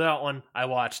well. But that one I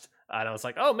watched, and I was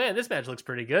like, oh man, this match looks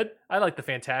pretty good. I like the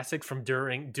Fantastics from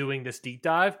during doing this deep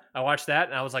dive. I watched that,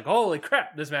 and I was like, holy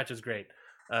crap, this match is great.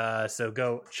 So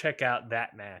go check out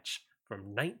that match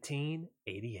from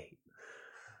 1988.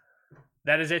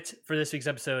 That is it for this week's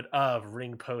episode of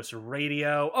Ring Post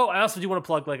Radio. Oh, I also do want to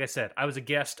plug, like I said, I was a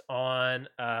guest on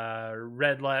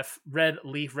Red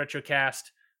Leaf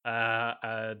Retrocast,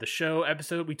 the show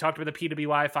episode. We talked about the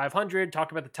PWI 500,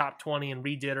 talked about the top 20, and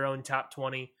redid our own top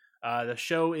 20. The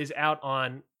show is out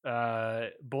on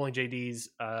Bowling JD's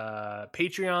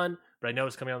Patreon, but I know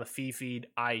it's coming on the feed,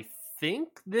 I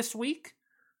think, this week.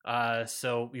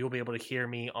 So you'll be able to hear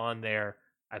me on there,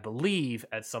 I believe,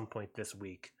 at some point this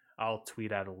week. I'll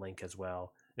tweet out a link as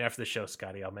well. And after the show,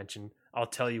 Scotty, I'll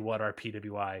tell you what our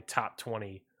PWI top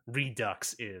 20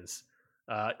 redux is.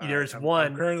 There's one.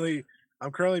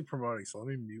 I'm currently promoting, so let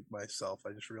me mute myself.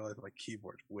 I just realized my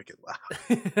keyboard's wicked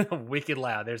loud. Wicked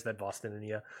loud. There's that Boston in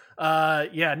you.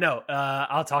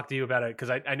 I'll talk to you about it because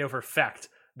I know for a fact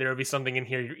there will be something in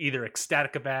here you're either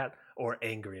ecstatic about or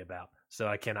angry about. So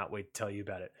I cannot wait to tell you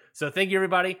about it. So thank you,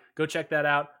 everybody. Go check that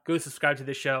out. Go subscribe to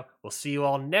this show. We'll see you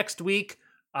all next week.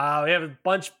 We have a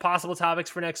bunch of possible topics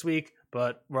for next week,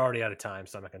 but we're already out of time,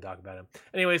 so I'm not going to talk about them.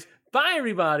 Anyways, bye,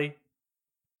 everybody.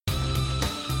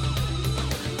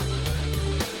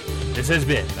 This has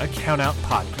been a Count Out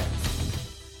Podcast.